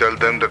boys and tell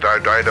them that I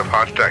died of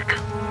heart attack.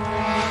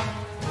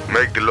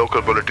 Make the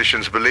local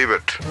politicians believe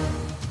it.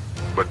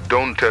 But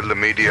don't tell the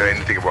media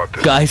anything about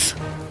this. Guys,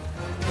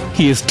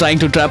 he is trying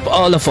to trap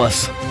all of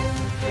us.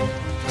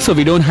 So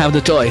we don't have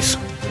the choice.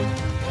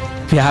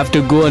 We have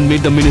to go and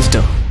meet the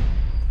minister.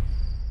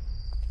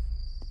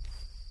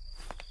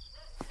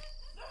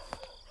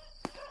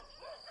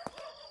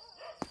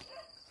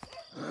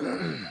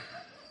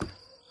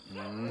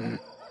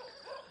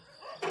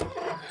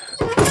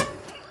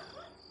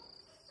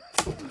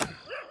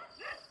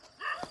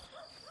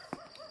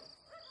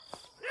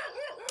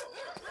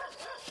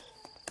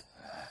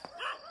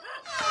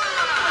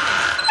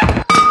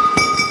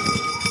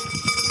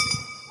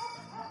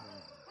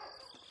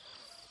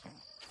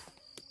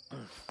 Hey!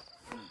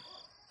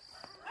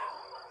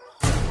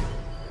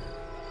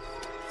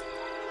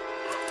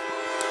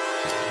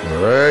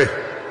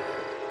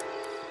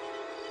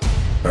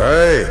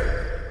 Hey!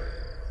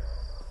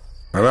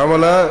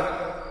 Ramana!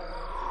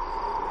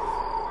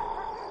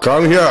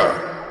 Come here!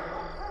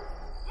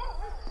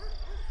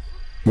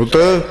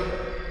 Mutta,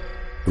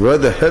 where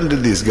the hell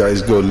did these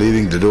guys go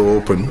leaving the door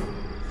open?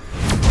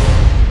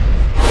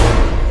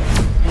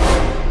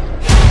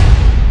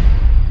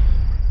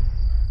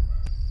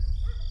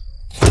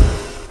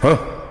 Huh?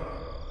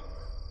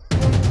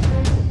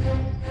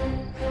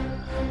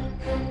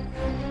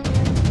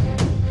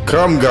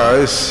 Come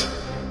guys.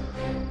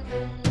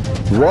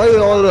 Why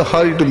all the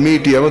hurry to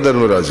meet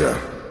Yamadharmaraja?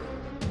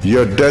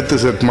 Your death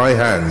is at my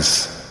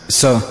hands.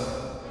 Sir,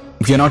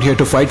 we are not here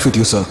to fight with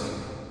you, sir.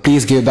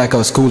 Please give back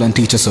our school and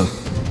teacher, sir.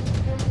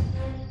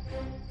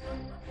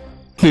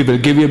 We will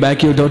give you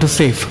back your daughter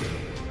safe.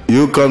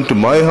 You come to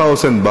my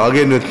house and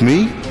bargain with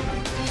me?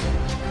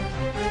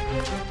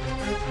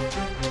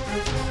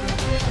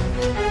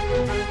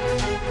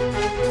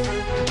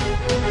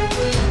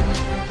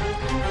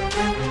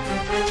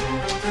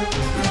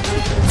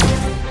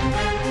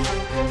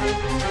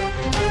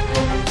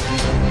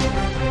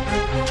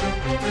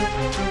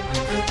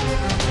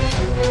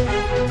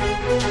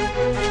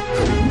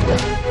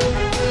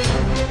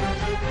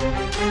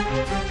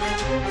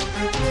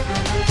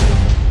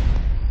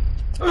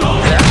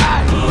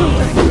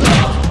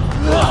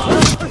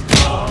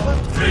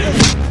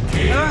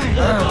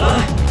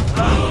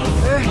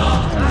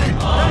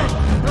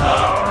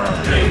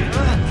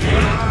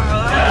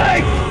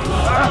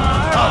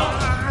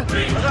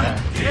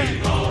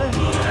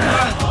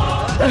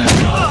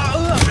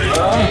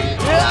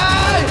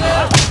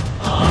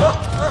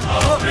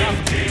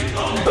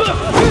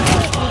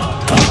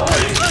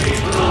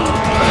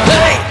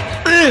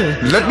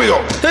 Let me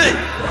go!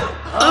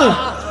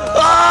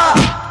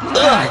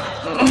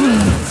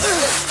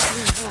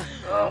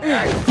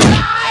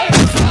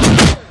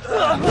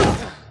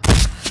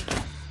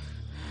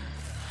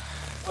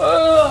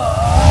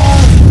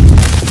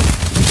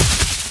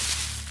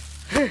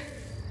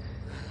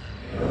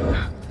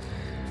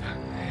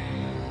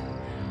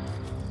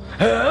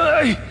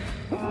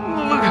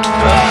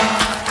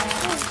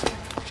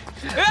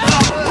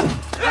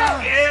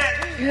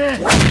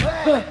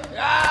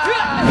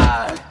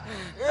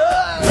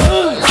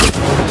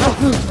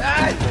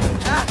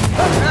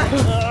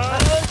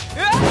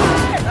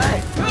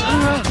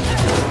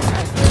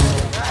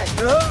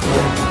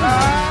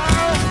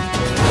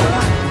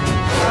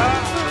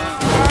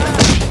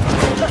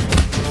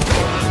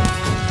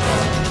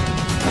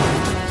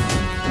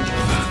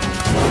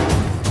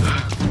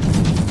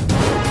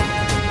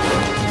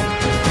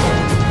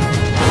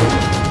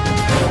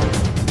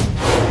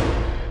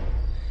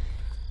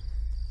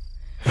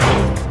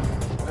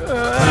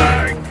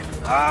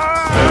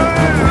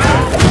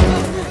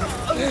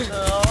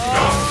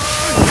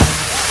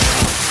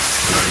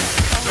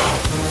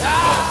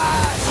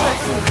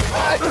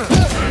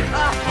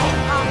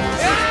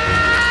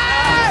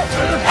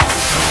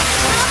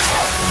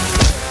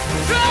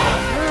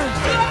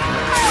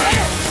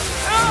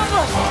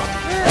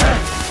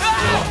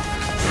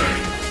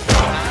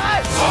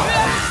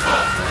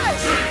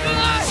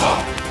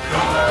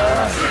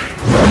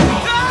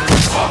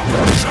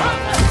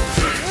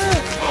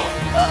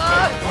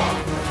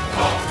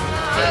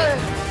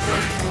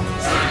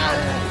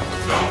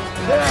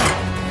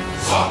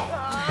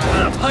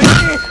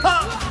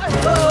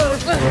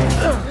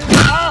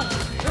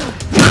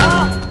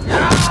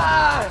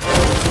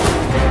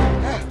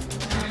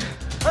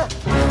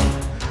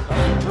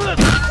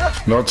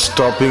 Not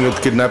stopping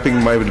with kidnapping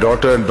my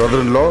daughter and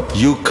daughter-in-law,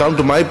 you come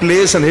to my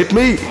place and hit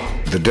me?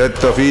 The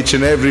death of each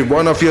and every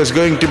one of you is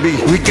going to be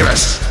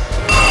rigorous.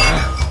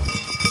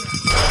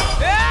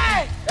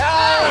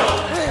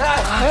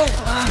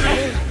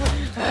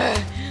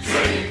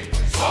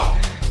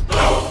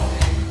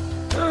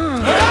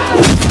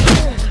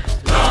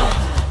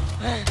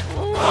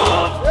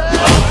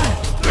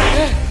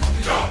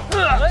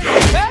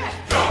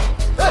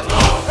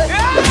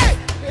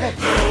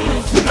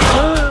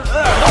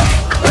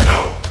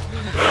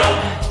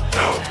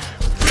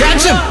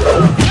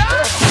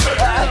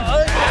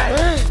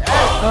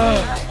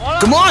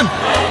 Come on!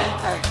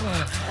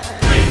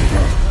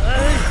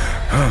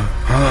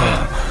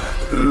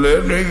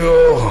 Let me go.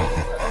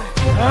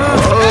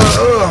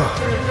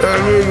 Let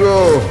me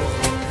go.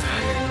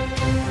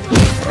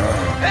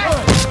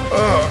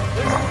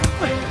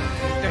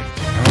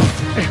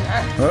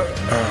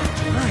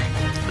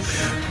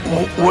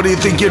 What do you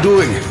think you're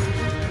doing?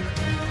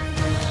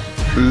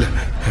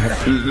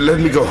 Let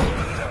me go.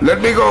 Let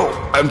me go.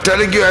 I'm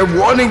telling you, I'm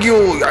warning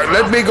you.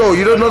 Let me go.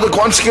 You don't know the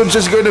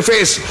consequences you're going to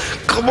face.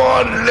 Come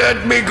on,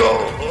 let me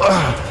go.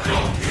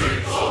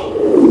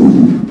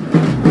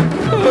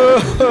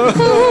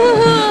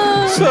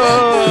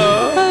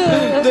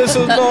 Sir, this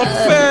is not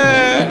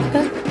fair.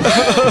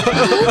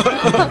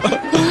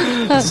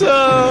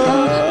 Sir.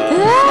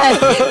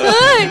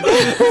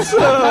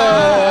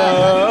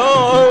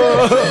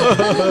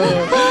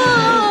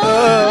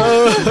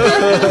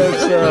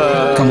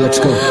 Come, let's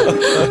go.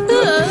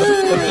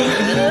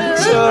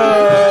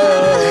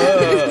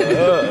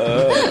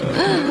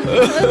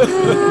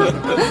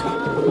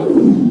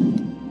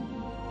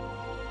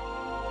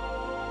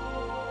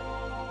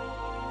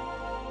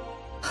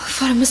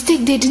 For a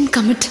mistake they didn't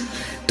commit,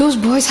 those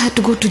boys had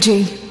to go to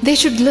jail. They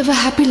should live a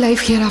happy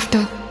life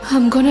hereafter.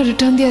 I'm gonna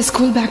return their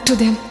school back to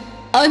them.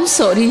 I'm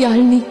sorry,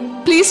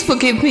 Yalini. Please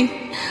forgive me.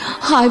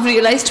 I've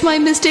realized my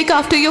mistake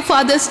after your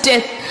father's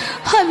death.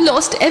 I've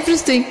lost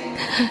everything.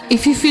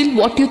 If you feel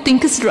what you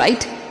think is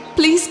right,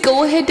 please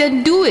go ahead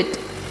and do it.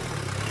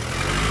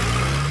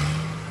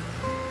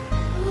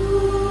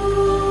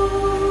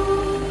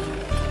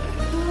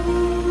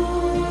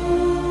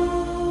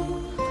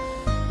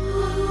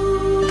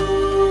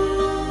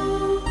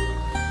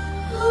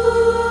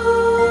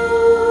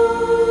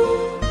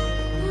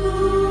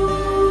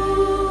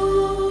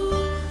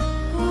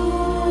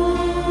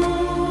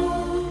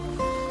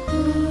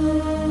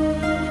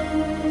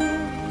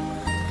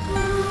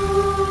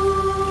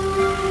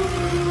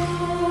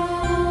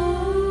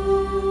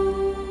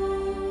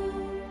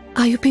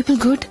 Are you people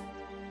good?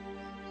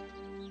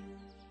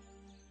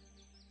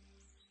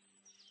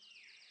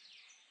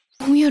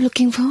 Who you're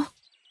looking for?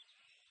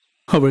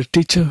 Our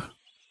teacher.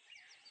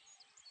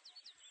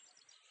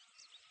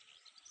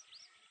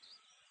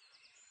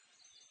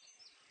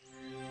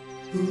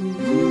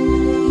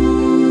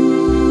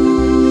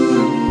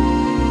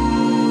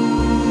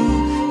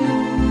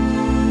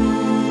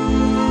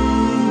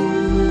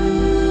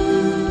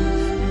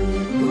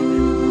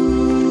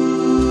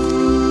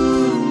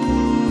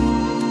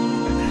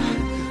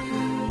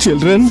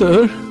 Children,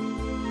 Sir,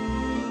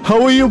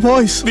 how are you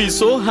boys? We're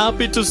so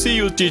happy to see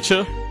you,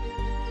 teacher.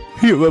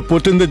 You were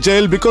put in the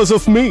jail because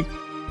of me.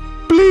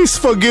 Please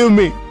forgive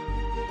me.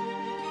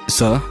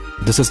 Sir,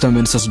 this is the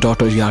minister's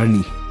daughter,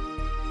 Yarni.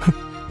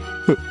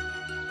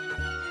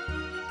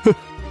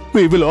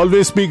 We will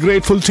always be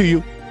grateful to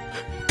you.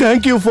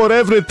 Thank you for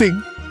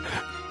everything.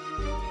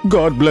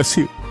 God bless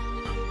you.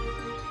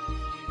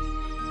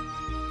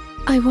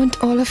 I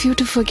want all of you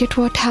to forget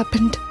what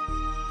happened.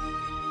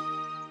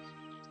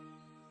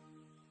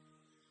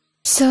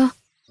 Sir,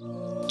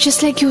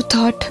 just like you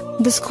thought,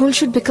 the school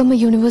should become a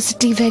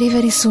university very,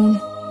 very soon.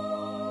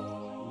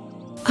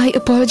 I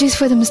apologize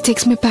for the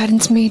mistakes my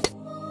parents made.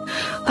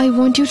 I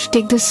want you to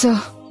take this,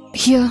 sir.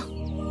 Here.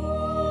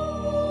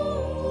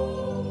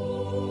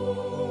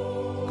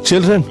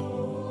 Children,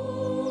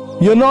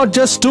 you're not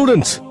just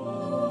students.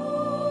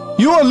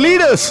 You are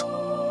leaders.